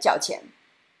稣的脚前。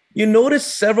You notice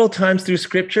several times through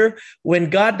scripture, when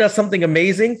God does something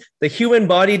amazing, the human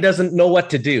body doesn't know what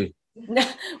to do. 那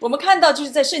我们看到就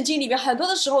是在圣经里面很多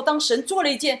的时候，当神做了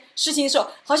一件事情的时候，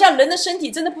好像人的身体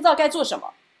真的不知道该做什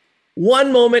么。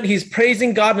One moment he's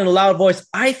praising God in a loud voice.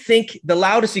 I think the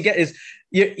loudest you get is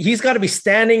he's got to be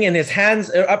standing and his hands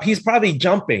are up. He's probably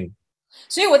jumping.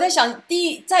 所以我在想，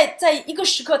在一个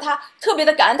时刻，他特别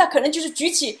的感恩，他可能就是举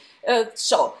起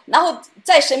手，然后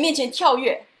在神面前跳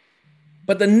跃。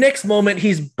But the next moment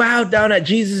he's bowed down at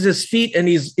Jesus' feet and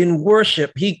he's in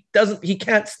worship. He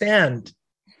can't stand.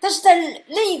 但是在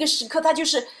另一个时刻，他就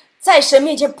是在神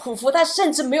面前匍匐，他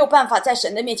甚至没有办法在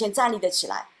神的面前站立得起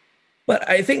来。But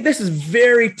I think this is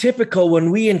very typical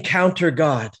when we encounter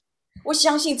God. 我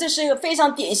相信这是一个非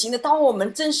常典型的，当我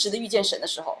们真实的遇见神的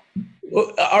时候。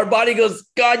Our body goes,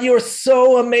 God, you are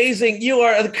so amazing. You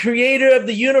are the creator of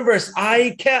the universe.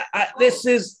 I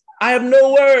have no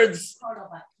words.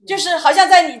 就是好像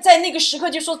在那个时刻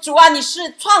就说，主啊，你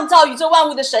是创造宇宙万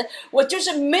物的神，我就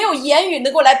是没有言语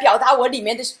能够来表达我里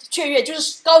面的雀跃，就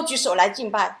是高举手来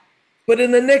敬拜。But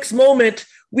in the next moment,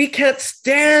 we can't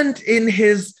stand in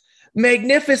his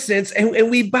magnificence and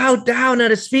we bow down at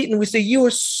his feet and we say, you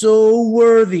are so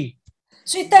worthy.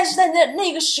 所以但是在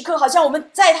那个时刻，好像我们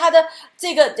在他的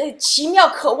这个奇妙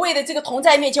可畏的这个同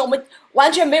在面前，我们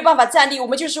完全没有办法站立，我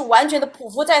们就是完全的匍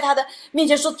匐在他的面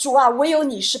前说，主啊，唯有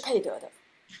你是配得的。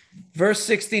Verse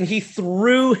 16, he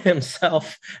threw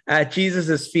himself at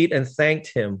Jesus' feet and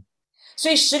thanked him. 所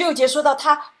以16节说到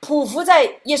他匍匐在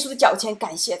耶稣的脚前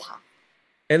感谢他。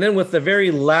And then with a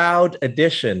very loud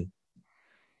addition,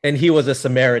 and he was a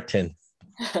Samaritan.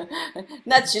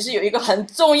 那其实有一个很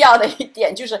重要的一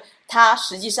点，就是他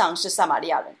实际上是撒玛利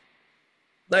亚人。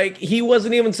Like he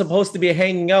wasn't even supposed to be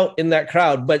hanging out in that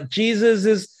crowd, but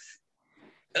Jesus's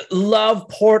love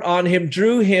poured on him,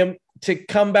 drew him to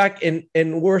come back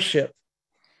and worship.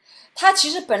 他其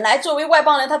实本来作为外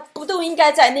邦人，他不都应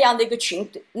该在那样的一个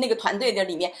那个团队的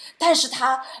里面，但是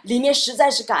他里面实在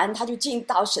是感恩，他就进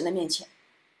到神的面前。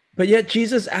But yet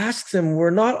Jesus asks him,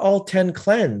 were not all 10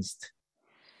 cleansed?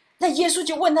 那耶稣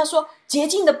就问他说，洁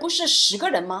净的不是10个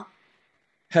人吗？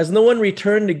 Has no one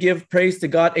returned to give praise to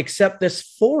God except this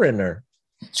foreigner?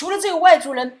 除了这个外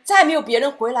族人，再没有别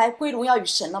人回来归荣耀与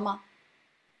神了吗？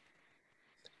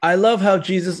 I love how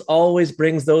Jesus always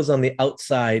brings those on the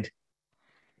outside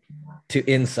to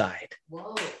inside.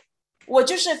 我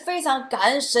就是非常感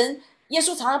恩神，耶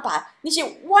稣常常把那些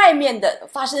外面的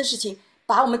发生的事情，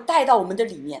把我们带到我们的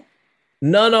里面。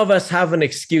None of us have an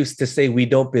excuse to say we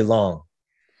don't belong.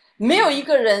 没有一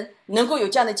个人能够有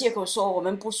这样的借口说我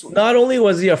们不属于。Not only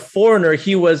was he a foreigner,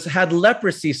 he had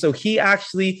leprosy, so he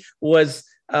actually was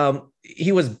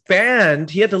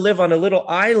banned. He had to live on a little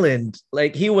island,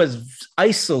 like he was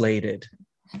isolated.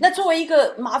 那作为一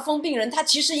个麻风病人，他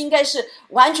其实应该是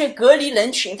完全隔离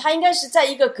人群，他应该是在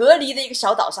一个隔离的一个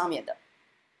小岛上面的。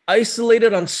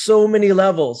Isolated on so many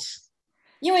levels.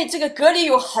 因为这个隔离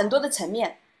有很多的层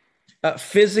面。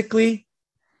Physically.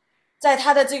 在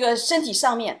他的这个身体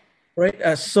上面。Right,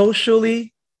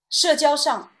 socially. 社交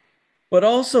上。But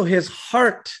also his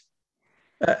heart,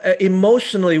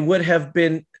 emotionally would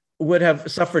have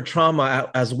suffered trauma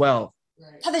as well.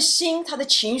 他的心，他的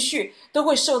情绪都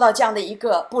会受到这样的一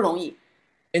个不容易。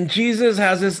And Jesus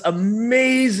has this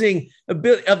amazing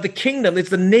ability of the kingdom. It's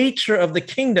the nature of the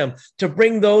kingdom to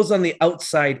bring those on the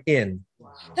outside in.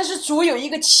 但是主有一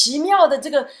个奇妙的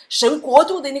这个神国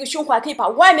度的那个胸怀，可以把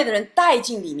外面的人带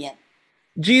进里面。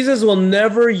Jesus will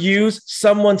never use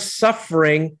someone's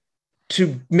suffering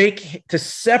to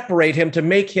separate him, to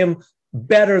make him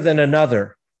better than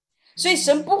another. 所以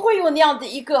神不会用那样的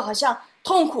一个好像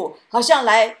痛苦，好像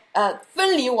来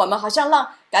分离我们，好像让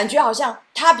感觉好像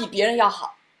他比别人要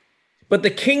好。But the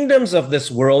kingdoms of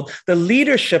this world, the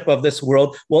leadership of this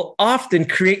world will often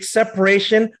create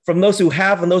separation from those who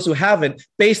have and those who haven't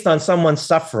based on someone's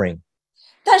suffering.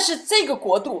 但是这个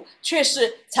国度却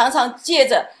是常常借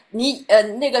着你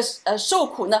那个受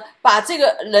苦呢，把这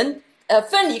个人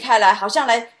分离开来，好像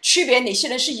来区别哪些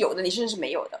人是有的，哪些人是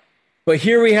没有的。But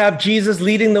here we have Jesus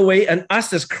leading the way, and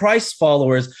us as Christ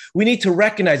followers, we need to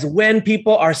recognize when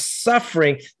people are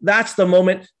suffering, that's the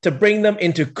moment to bring them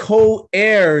into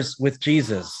co-heirs with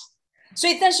Jesus. 所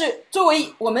以，但是作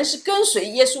为我们是跟随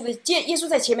耶稣的，耶稣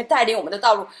在前面带领我们的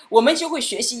道路，我们就会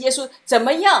学习耶稣怎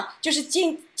么样，就是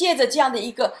借着这样的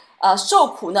一个受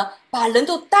苦呢，把人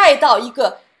都带到一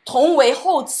个同为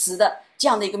后嗣的这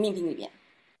样的一个命定里面。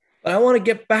But I want to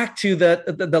get back to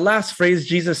the last phrase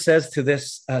Jesus says to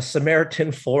this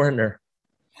Samaritan foreigner.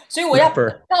 所以我要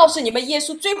告诉你们，耶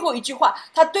稣最后一句话，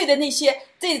他对的那些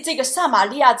这个撒玛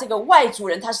利亚这个外族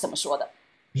人，他是怎么说的？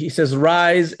 He says,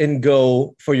 "Rise and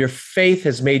go, for your faith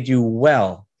has made you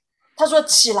well." 他说：“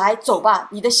起来，走吧，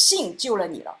你的信救了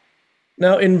你了。”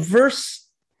 Now, in verse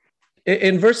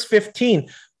 15,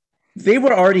 they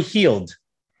were already healed.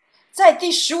 在第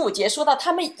15节说到，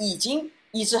他们已经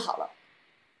医治好了。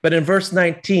 But in verse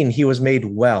 19, he was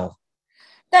made well.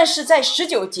 但是在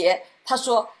19节，他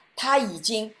说他已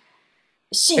经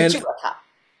信救了他。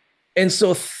And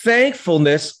so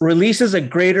thankfulness releases a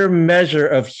greater measure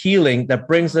of healing that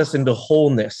brings us into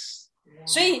wholeness.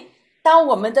 所以，当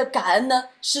我们的感恩呢，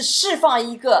是释放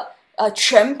一个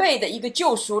全备的一个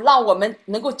救赎，让我们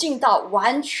能够进到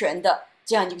完全的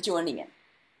这样一个救恩里面。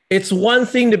It's one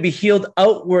thing to be healed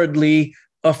outwardly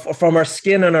from our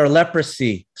skin and our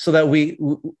leprosy, so that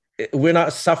we're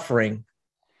not suffering.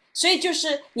 所以就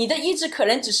是你的医治可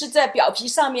能只是在表皮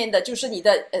上面的，就是你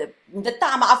的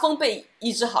大麻风被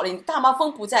医治好了，你的大麻风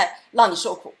不再让你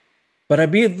受苦。But I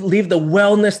believe the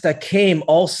wellness that came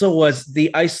also was the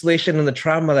isolation and the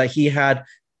trauma that he had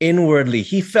inwardly.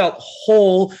 He felt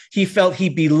whole. He felt he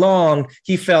belonged.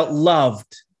 He felt loved.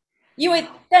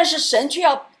 但是神却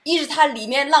要医治他里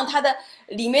面，让他的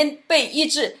里面被医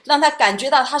治，让他感觉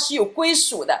到他是有归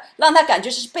属的，让他感觉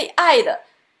是被爱的。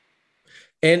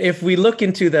And if we look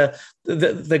into the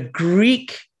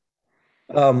Greek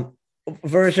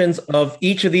versions of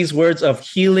each of these words of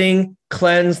healing,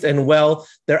 cleansed, and well,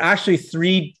 there are actually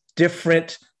 3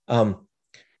 different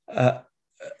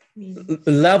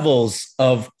levels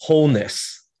of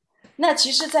wholeness. 那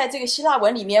其实在这个希腊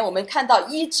文里面，我们看到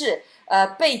医治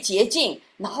被洁净，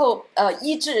然后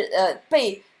医治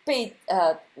被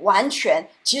完全，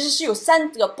其实是有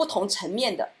3个不同层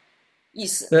面的意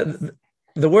思。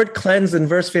The word cleanse in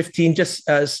verse 15 just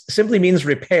simply means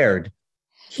repaired,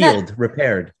 healed,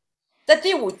 repaired. 在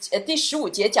第15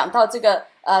节讲到这个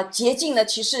洁净呢，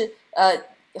其实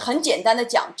很简单的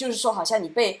讲，就是说好像你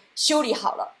被修理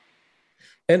好了。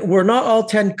And we're not all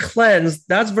 10 cleansed.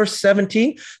 That's verse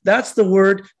 17. That's the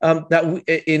word that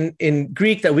in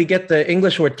Greek that we get the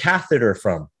English word catheter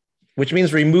from, which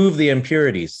means remove the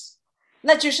impurities.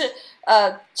 那就是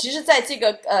其实在这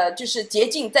个就是洁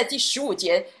净，在第15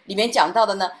节里面讲到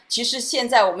的呢，其实现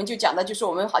在我们就讲的就是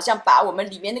我们好像把我们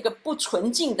里面那个不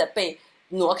纯净的被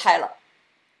挪开了。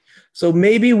So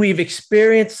maybe we've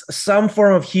experienced some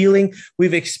form of healing.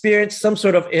 We've experienced some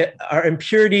sort of our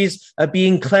impurities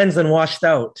being cleansed and washed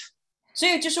out. 所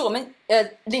以就是我们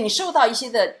领受到一些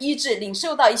的医治，领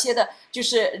受到一些的就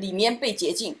是里面被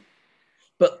洁净。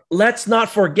But let's not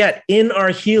forget in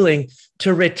our healing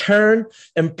to return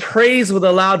and praise with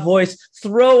a loud voice,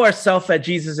 throw ourselves at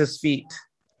Jesus' feet.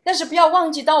 但是不要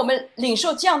忘记，当我们领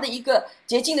受这样的一个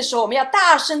洁净的时候，我们要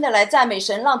大声的来赞美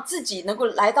神，让自己能够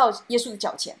来到耶稣的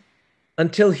脚前。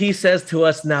Until he says to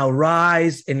us, now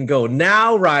rise and go.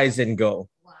 Now rise and go.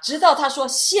 直到他说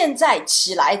现在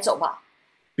起来走吧。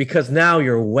Because now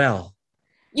you're well.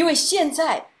 因为现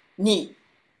在你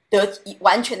得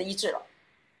完全的医治了。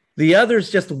The others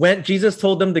just went. Jesus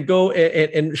told them to go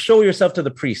and show yourself to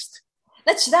the priest.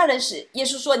 那其他人是耶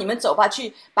稣说：“你们走吧，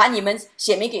去把你们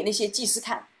显明给那些祭司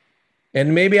看。”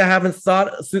 And maybe I haven't thought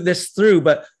this through,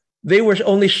 but they were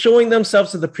only showing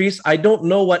themselves to the priest. I don't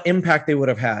know what impact they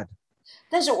would have had.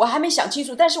 但是我还没想清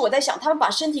楚。但是我在想，他们把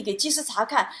身体给祭司查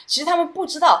看，其实他们不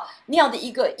知道那样的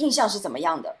一个印象是怎么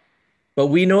样的。But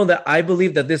we know that I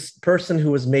believe that this person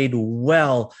who was made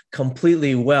well,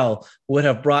 completely well, would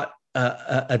have brought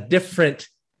a different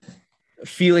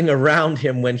feeling around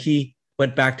him when he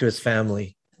went back to his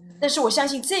family. 但是我相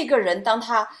信这个人，当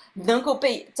他能够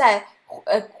被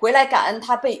回来感恩，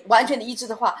他被完全的医治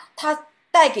的话，他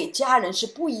带给家人是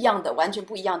不一样的，完全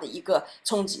不一样的一个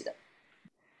冲击的。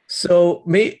So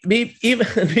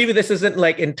maybe this isn't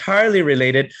like entirely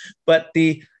related, but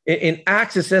in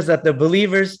Acts it says that the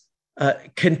believers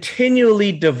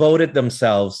continually devoted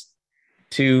themselves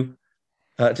to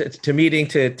meeting,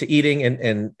 to eating,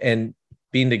 and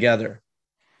being together.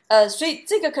 所以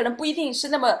这个可能不一定是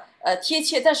那么贴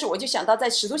切，但是我就想到在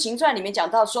《使徒行传》里面讲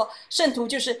到说，圣徒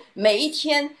就是每一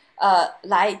天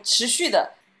来持续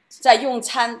的在用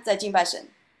餐，在敬拜神。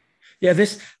Yeah,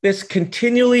 this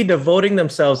continually devoting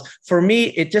themselves, for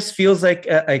me, it just feels like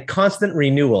a constant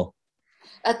renewal,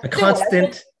 a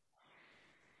constant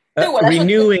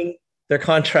renewing their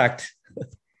contract.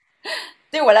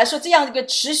 对我来说，这样一个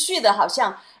持续的，好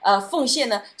像奉献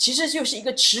呢，其实就是一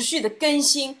个持续的更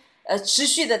新，持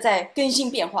续的在更新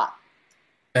变化。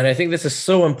And I think this is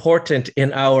so important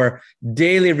in our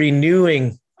daily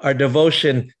renewing our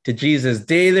devotion to Jesus,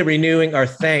 daily renewing our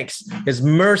thanks. His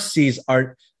mercies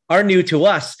are new to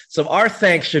us, so our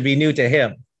thanks should be new to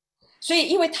him. 所以，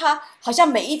因为他好像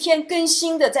每一天更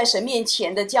新的在神面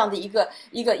前的这样的一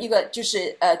个就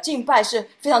是敬拜是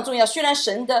非常重要。虽然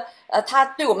神的他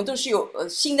对我们都是有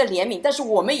新的怜悯，但是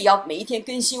我们也要每一天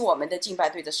更新我们的敬拜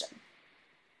对着神。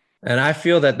And I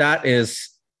feel that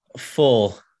is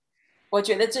full. 我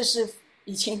觉得这是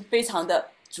已经非常的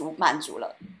满足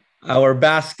了。Our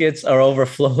baskets are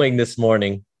overflowing this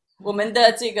morning. 我们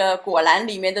的这个果篮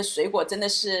里面的水果真的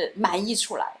是满溢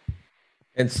出来。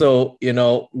And so,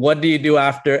 what do you do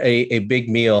after a big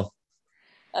meal?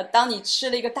 当你吃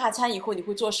了一个大餐以后，你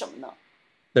会做什么呢？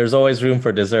 There's always room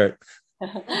for dessert.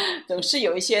 总是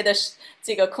有一些的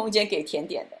这个空间给甜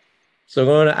点的。So I'm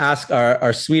going to ask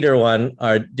our sweeter one,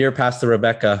 our dear Pastor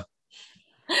Rebecca.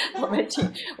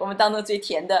 我们当中最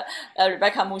甜的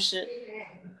Rebecca 牧师。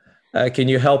Can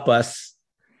you help us?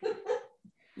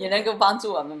 你能够帮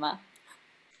助我们吗？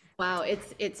 Wow,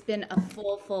 it's been a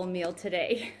full meal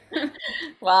today.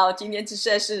 哇，今天实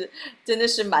在是真的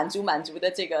是满足的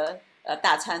这个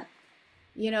大餐。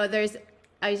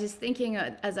I was just thinking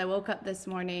as I woke up this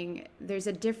morning, there's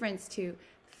a difference to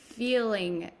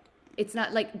feeling. It's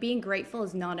not like being grateful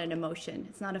is not an emotion.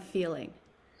 It's not a feeling.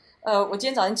 我今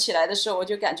天早上起来的时候，我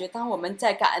就感觉，当我们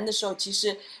在感恩的时候，其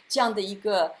实这样的一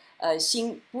个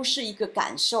心不是一个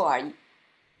感受而已。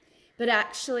But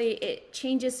actually, it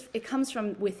changes. It comes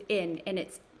from within, and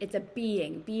it's a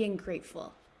being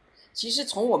grateful. 其实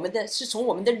从我们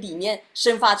的里面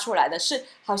生发出来的，是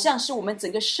好像是我们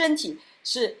整个身体，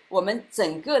是我们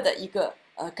整个的一个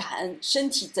感恩，身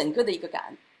体整个的一个感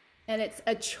恩。And it's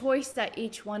a choice that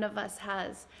each one of us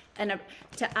has, and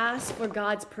to ask for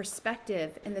God's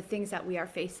perspective in the things that we are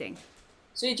facing.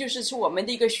 所以就是我们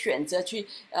的一个选择，去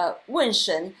问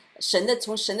神的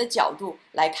从神的角度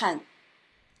来看。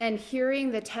And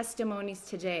hearing the testimonies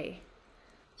today.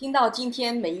 听到今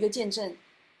天每一个见证。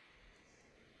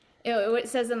It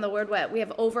says in the word what? We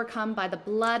have overcome by the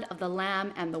blood of the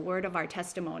Lamb and the word of our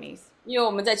testimonies. 因为我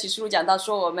们在启示录讲到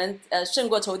说，我们胜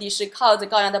过仇敌是靠着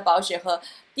羔羊的宝血和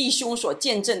弟兄所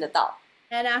见证的道。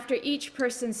And after each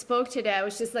person spoke today, I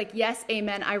was just like, yes,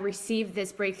 amen, I received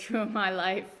this breakthrough in my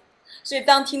life. 所以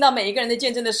当听到每一个人的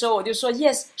见证的时候，我就说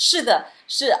yes， 是的，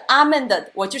是阿们的，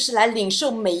我就是来领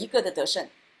受每一个的得胜。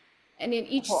And in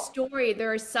each story, there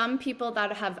are some people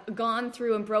that have gone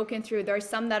through and broken through. There are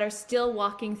some that are still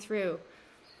walking through.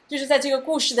 就是在这个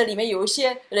故事的里面，有一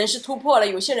些人是突破了，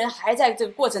有些人还在这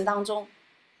个过程当中。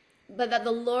But that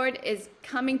the Lord is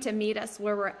coming to meet us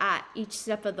where we're at each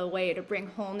step of the way to bring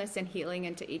wholeness and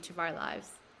healing into each of our lives.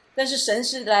 但是神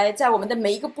是来在我们的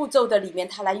每一个步骤的里面，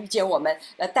他来遇见我们，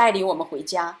来带领我们回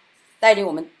家，带领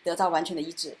我们得到完全的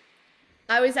医治。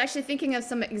I was actually thinking of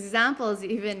some examples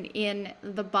even in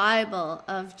the Bible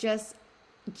of just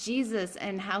Jesus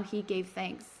and how he gave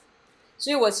thanks.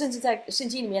 所以我甚至在圣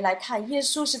经里面来看耶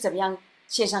稣是怎么样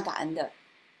献上感恩的。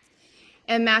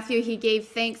In Matthew, he gave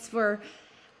thanks for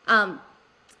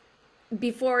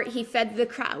before he fed the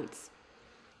crowds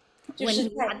when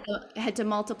he had to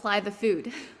multiply the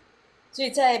food. 所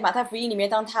以在马太福音里面，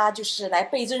当他就是来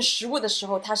倍增食物的时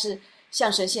候，他是向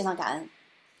神献上感恩。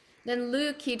Then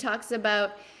Luke, he talks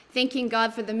about thanking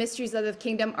God for the mysteries of the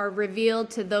kingdom are revealed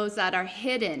to those that are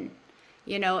hidden,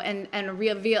 and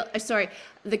reveal. Sorry,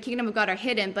 the kingdom of God are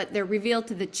hidden, but they're revealed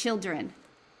to the children.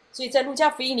 所以在路加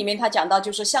福音里面，他讲到，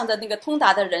就是说向着那个通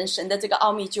达的人，神的这个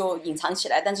奥秘就隐藏起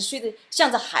来；但是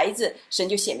向着孩子，神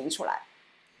就显明出来。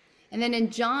And then in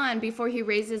John, before he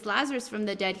raises Lazarus from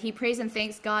the dead, he prays and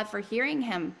thanks God for hearing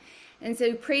him. And so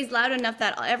he prays loud enough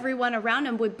that everyone around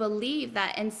him would believe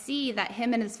that and see that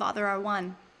him and his Father are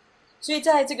one. 所以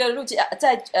在这个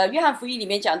约翰福音里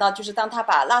面讲到，就是当他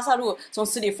把拉撒路从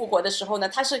死里复活的时候呢，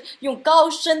他是用高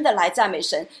声的来赞美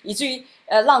神，以至于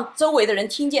让周围的人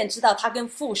听见，知道他跟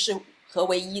父是合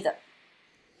为一的。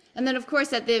And then of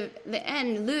course at the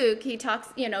end, Luke, he talks,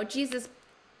 Jesus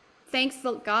thanks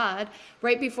God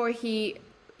right before he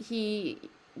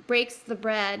breaks the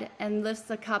bread and lifts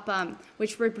the cup,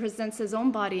 which represents his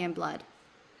own body and blood.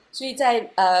 所以在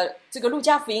这个路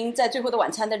加福音在最后的晚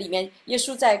餐的里面，耶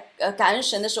稣在感恩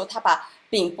神的时候，他把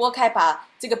饼拨开，把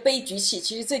这个杯举起，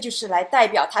其实这就是来代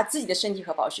表他自己的身体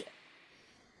和宝血。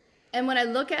And when I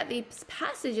look at these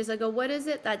passages, I go, what is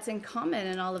it that's in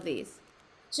common in all of these?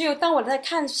 所以当我在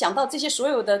想到这些所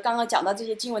有的刚刚讲到这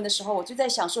些经文的时候，我就在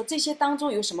想说，这些当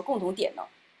中有什么共同点呢？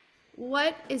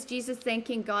 What is Jesus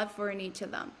thanking God for in each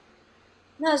of them?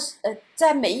 那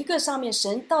在每一个上面，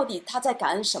神到底他在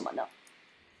感恩什么呢？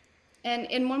 And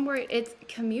in one word, it's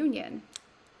communion.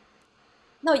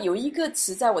 那有一个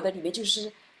词在我的里面，就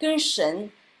是跟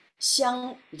神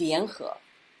相联合。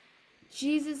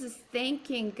 Jesus is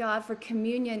thanking God for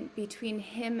communion between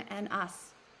him and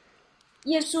us.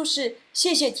 耶稣是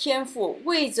谢谢天父，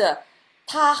为着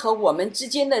他和我们之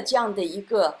间的这样的一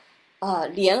个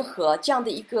联合，这样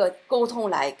的一个沟通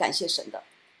来感谢神的。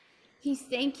 He's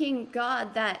thanking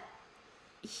God that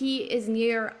he is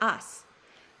near us,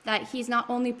 that he's not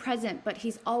only present, but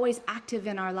he's always active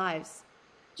in our lives.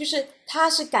 就是他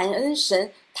是感恩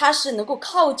神，他是能够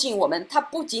靠近我们，他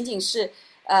不仅仅是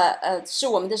是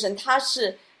我们的神，他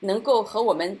是能够和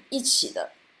我们一起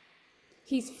的。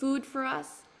 He's food for us.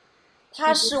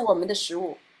 他是我们的食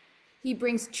物。 He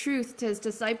brings truth to his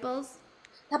disciples.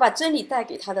 他把真理带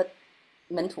给他的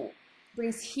门徒。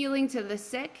 Brings healing to the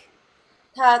sick.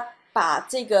 他把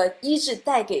这个医治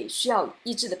带给需要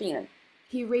医治的病人。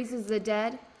 He raises the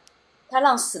dead. 他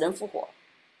让死人复活。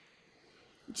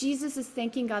 Jesus is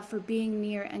thanking God for being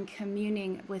near and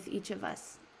communing with each of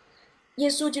us. 耶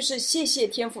稣就是谢谢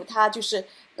天父，他就是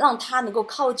让他能够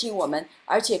靠近我们，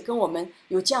而且跟我们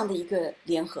有这样的一个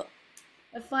联合。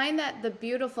 I find that the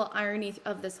beautiful irony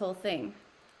of this whole thing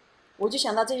我就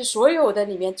想到这些所有的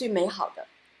里面最美好的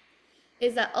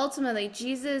is that ultimately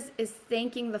Jesus is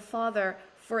thanking the Father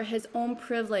for his own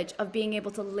privilege of being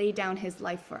able to lay down his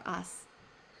life for us.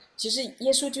 其实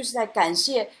耶稣就是在感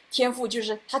谢天父，就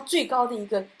是他最高的一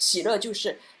个喜乐，就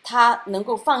是他能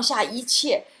够放下一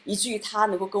切，以至于他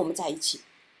能够跟我们在一起。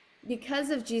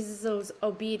 Because of Jesus'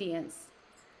 obedience,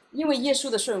 因为耶稣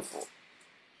的顺服，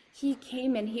 he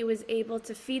came and he was able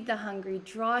to feed the hungry,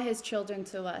 draw his children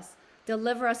to us,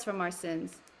 deliver us from our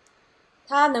sins.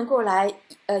 他能够来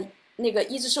那个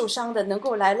医治受伤的，能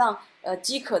够来让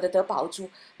饥渴的得饱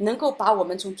足，能够把我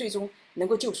们从最终能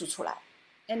够救赎出来。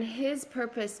 And his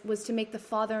purpose was to make the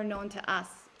Father known to us.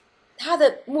 他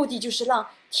的目的就是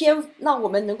让我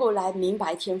们能够来明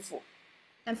白天父。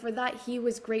 And for that, he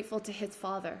was grateful to his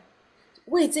Father.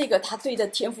 为这个，他对着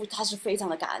天父，他是非常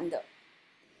的感恩的。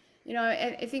 You know,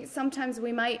 I think sometimes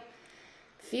we might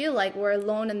feel like we're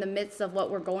alone in the midst of what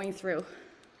we're going through.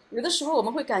 有的时候我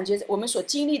们会感觉我们所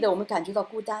经历的，我们感觉到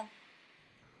孤单。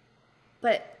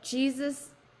 But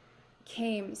Jesus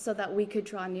came so that we could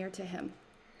draw near to him.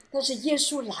 但是耶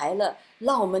稣来了，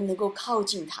让我们能够靠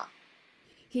近他。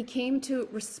 He came to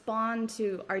respond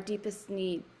to our deepest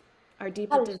need, our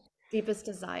deepest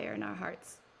desire in our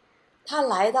hearts. 他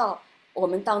来到我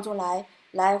们当中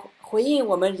来回应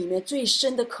我们里面最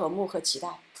深的渴慕和期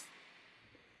待。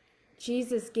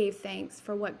 Jesus gave thanks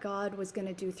for what God was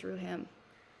going to do through him.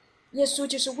 耶稣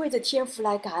就是为着天父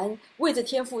来感恩，为着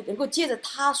天父能够借着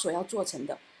他所要做成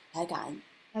的来感恩。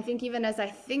 I think even as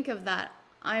I think of that,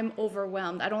 I'm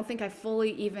overwhelmed. I don't think I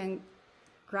fully even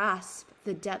grasp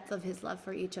the depth of his love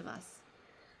for each of us.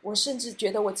 我甚至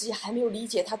觉得我自己还没有理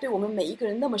解他对我们每一个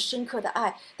人那么深刻的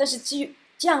爱，但是基于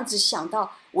这样子想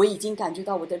到，我已经感觉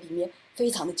到我的里面非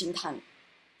常的惊叹了。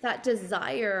 That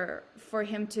desire for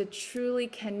him to truly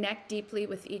connect deeply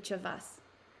with each of us.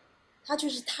 他就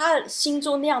是他心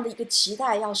中那样的一个期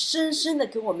待，要深深的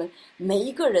跟我们每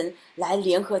一个人来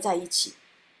联合在一起。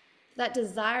 That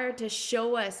desire to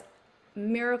show us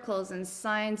miracles and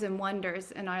signs and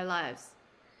wonders in our lives.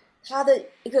 他的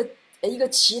一个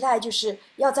期待，就是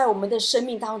要在我们的生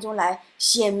命当中来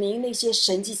显明那些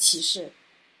神迹奇事。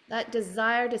 That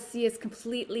desire to see us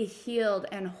completely healed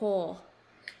and whole.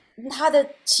 他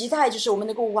的期待就是我们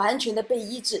能够完全的被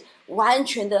医治，完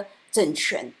全的整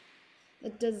全。 The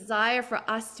desire for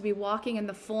us to be walking in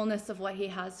the fullness of what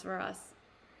he has for us.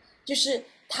 就是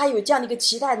他有这样的一个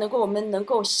期待，我们能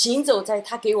够行走在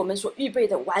他给我们所预备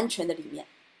的完全的里面。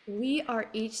 We are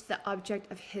each the object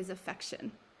of his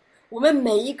affection. 我们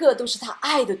每一个都是他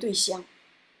爱的对象。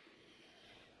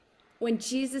 When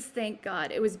Jesus thanked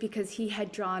God, it was because he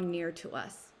had drawn near to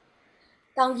us.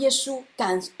 当耶稣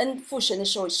感恩父神的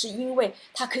时候，是因为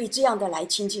他可以这样的来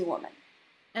亲近我们。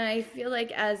 And I feel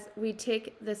like as we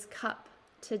take this cup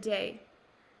today,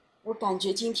 我感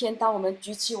觉今天当我们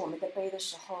举起我们的杯的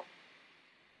时候，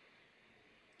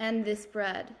 and this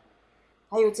bread,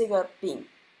 还有这个饼，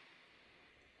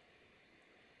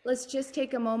 let's just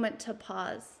take a moment to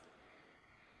pause.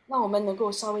 让我们能够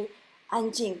稍微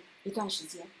安静一段时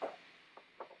间。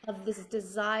of this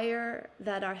desire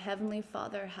that our Heavenly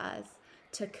Father has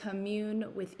to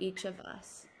commune with each of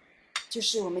us. 就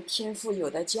是我们天父有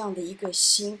的这样的一个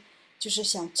心，就是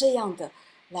想这样的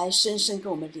来深深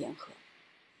跟我们联合。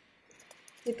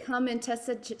To come into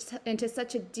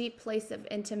such a deep place of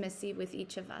intimacy with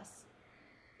each of us.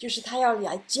 就是他要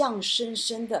来这样深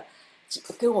深的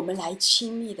跟我们来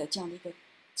亲密的这样的一个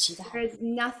期待。There is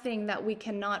nothing that we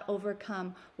cannot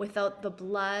overcome without the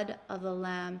blood of the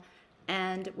Lamb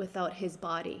and without His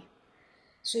body.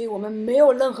 所以我们没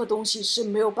有任何东西是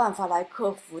没有办法来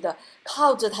克服的，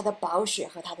靠着他的宝血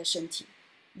和他的身体。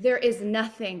There is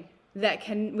nothing that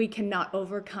we cannot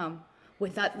overcome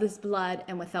without this blood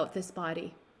and without this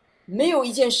body. 没有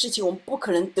一件事情我们不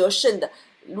可能得胜的，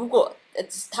如果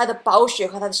他的宝血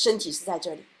和他的身体是在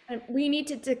这里。And we need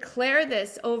to declare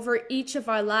this over each of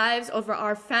our lives, over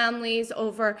our families,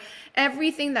 over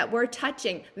everything that we're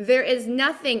touching. There is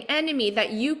nothing, enemy,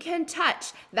 that you can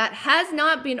touch that has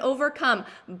not been overcome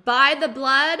by the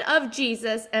blood of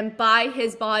Jesus and by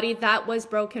His body that was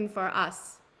broken for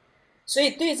us. 所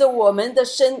以对着我们的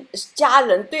家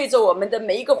人，对着我们的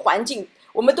每一个环境，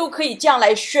我们都可以这样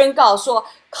来宣告说，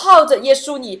靠着耶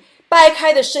稣你掰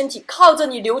开的身体，靠着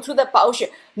你流出的宝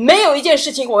血，没有一件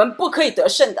事情我们不可以得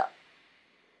胜的。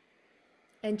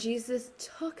And Jesus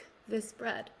took this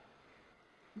bread.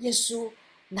 耶稣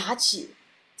拿起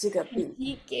这个饼，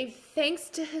 He gave thanks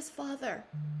to His Father.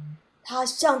 他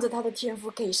向着他的天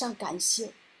父给上感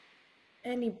谢。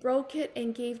And He broke it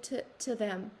and gave to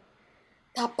them.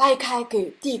 他掰开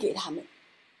递给他们。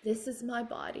This is my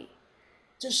body.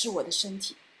 这是我的身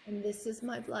体。And this is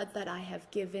my blood that I have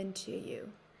given to you.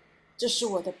 这是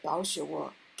我的宝血，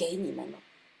我给你们了。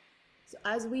So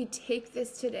as we take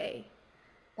this today,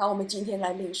 当我们今天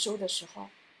来领受的时候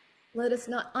let us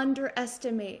not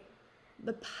underestimate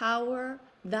the power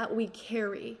that we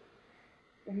carry.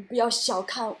 我们不要小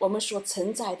看我们所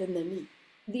承载的能力。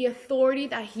The authority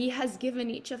that He has given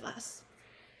each of us.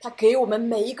 他给我们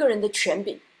每一个人的权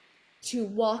柄。To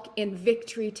walk in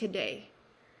victory today.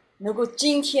 能够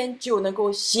今天就能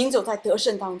够行走在得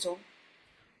胜当中。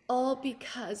All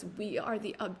because we are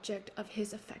the object of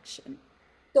His affection.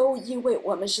 都因为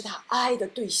我们是他爱的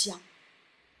对象。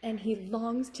And He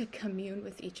longs to commune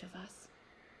with each of us.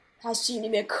 他心里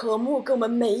面渴慕跟我们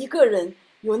每一个人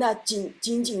有那紧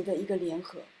紧的一个联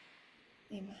合。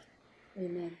Amen.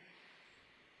 Amen.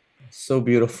 So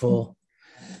beautiful.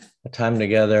 A time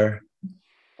together.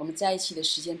 我们在一起的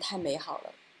时间太美好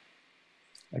了。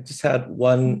I just had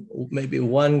maybe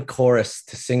one chorus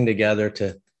to sing together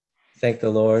to thank the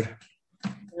Lord.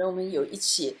 让我们有一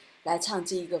起来唱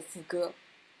这一个副歌，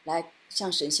来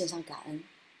向神献上感恩。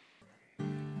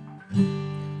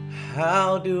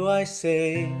How do I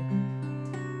say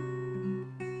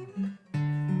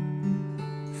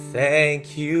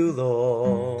thank you,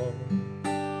 Lord,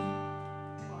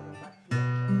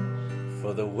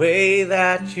 for the way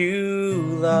that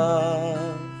you love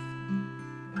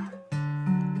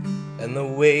and the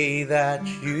way that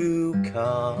you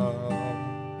come,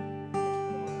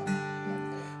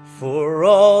 for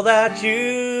all that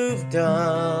you've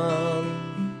done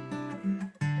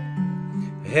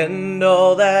and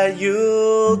all that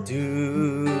you'll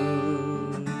do.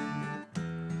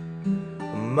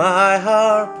 My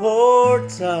heart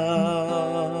pours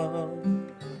out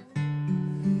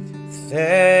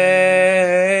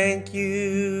thank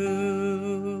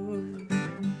you.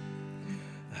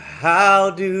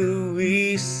 How do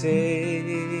we say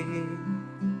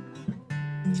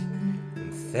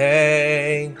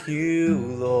thank you,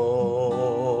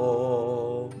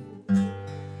 Lord,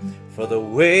 for the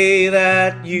way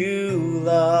that you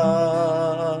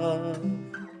love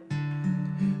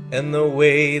and the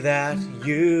way that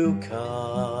you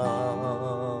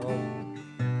come,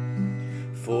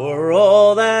 for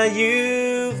all that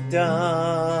you've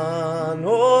done,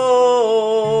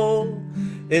 oh,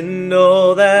 and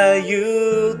all that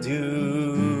you'll do.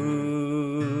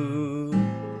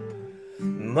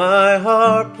 My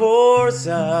heart pours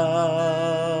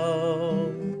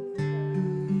out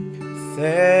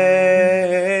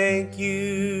thank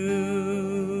you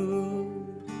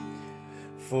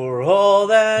for all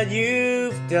that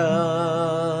you've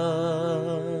done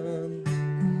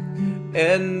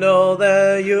and all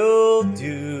that you'll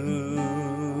do.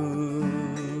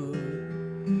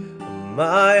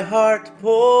 My heart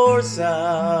pours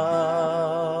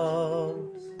out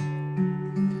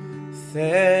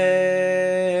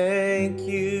thank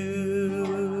you.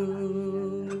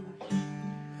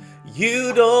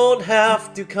 You don't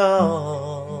have to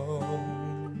come,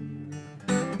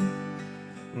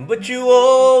 but you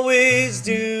always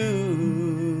do.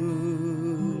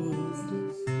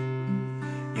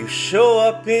 You show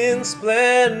up in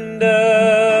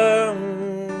splendor,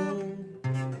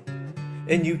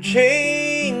 and you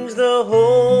change the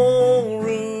whole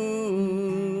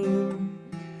room.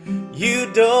 You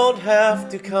don't have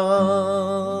to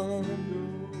come,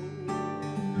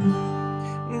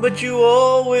 but you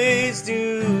always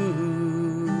do.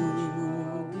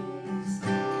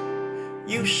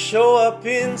 You show up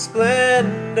in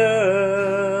splendor,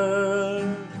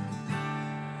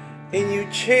 and you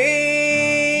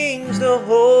change the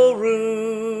whole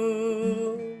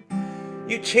room.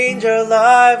 You change our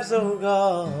lives, oh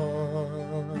God.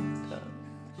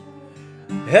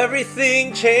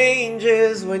 Everything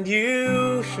changes when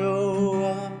you show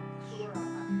up.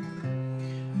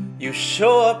 You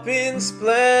show up in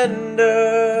splendor,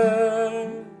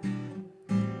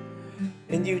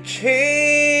 and you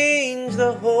change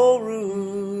the whole room.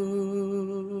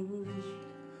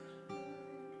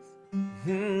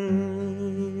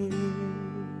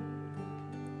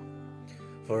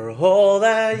 For all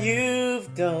that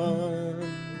you've done,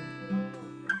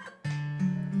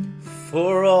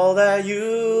 for all that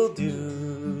you'll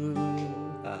do,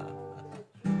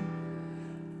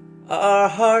 our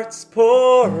hearts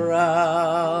pour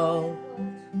out.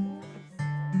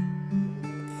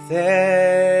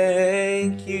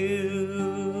 Thank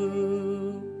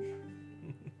you,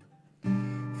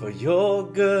 for your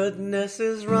goodness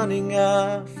is running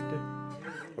after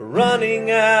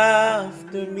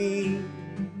me.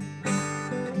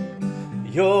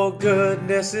 Your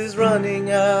goodness is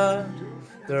running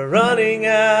after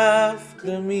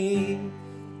me.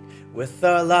 With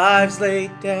our lives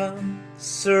laid down,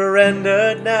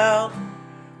 surrendered now,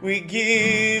 we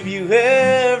give you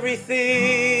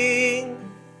everything.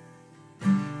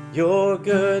 Your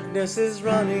goodness is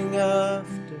running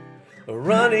after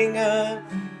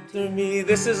me.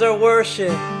 This is our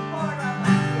worship.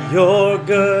 Your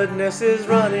goodness is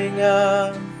running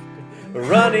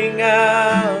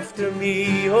after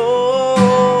me.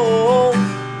 Oh,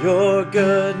 your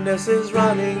goodness is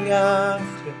running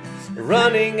after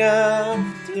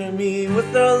me.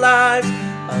 With our lives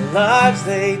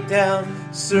laid down,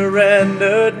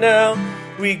 surrendered now,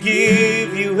 we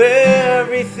give you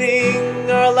everything.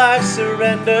 Our lives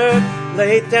surrendered,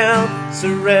 laid down,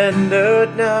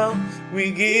 surrendered now,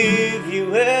 we give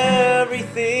you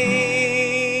everything.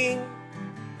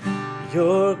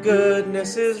 Your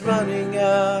goodness is running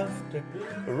after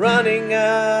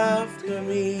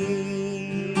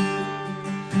me.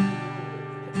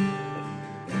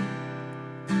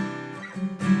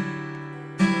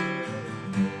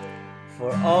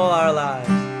 For all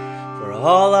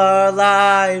our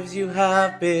lives you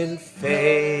have been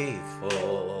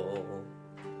faithful,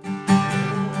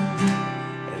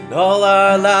 and all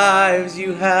our lives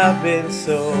you have been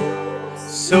so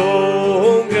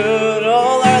good.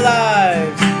 All our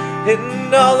lives,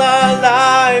 in all our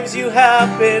lives you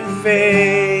have been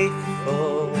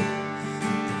faithful.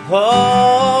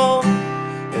 Oh,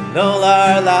 in all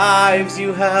our lives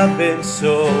you have been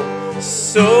so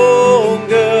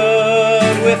good.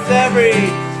 With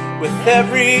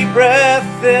every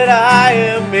breath that I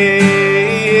am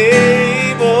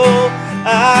able,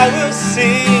 I will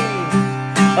sing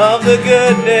of the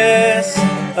goodness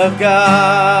of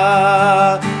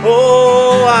God.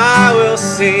 Oh, I will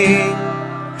sing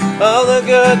of the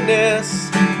goodness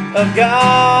of God.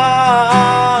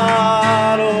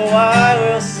 Oh, I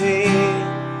will sing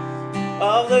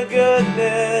of the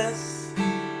goodness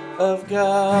of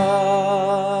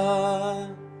God.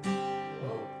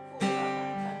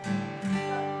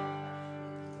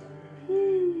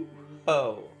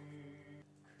 Oh.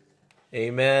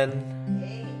 Amen.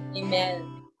 Amen.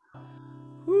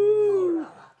 Woo.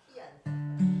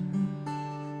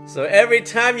 So every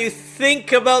time you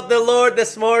think about the Lord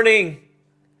this morning,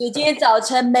 所以今天早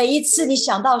晨每一次你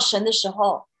想到神的时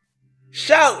候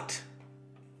shout，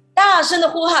 大声的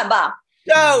呼喊吧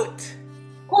shout，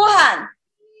 呼喊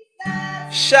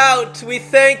shout, we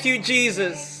thank you,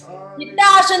 Jesus. 你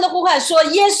大声的呼喊说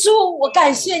耶稣我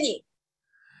感谢你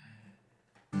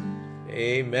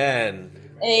Amen.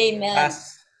 Amen.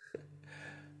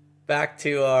 Back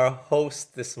to our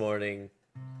host this morning.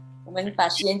 我们把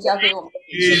时间交给我们的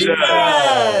主持人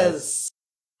Yes.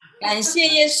 感谢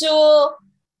耶稣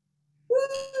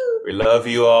We love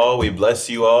you all. We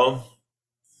bless you all.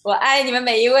 我爱你们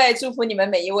每一位祝福你们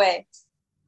每一位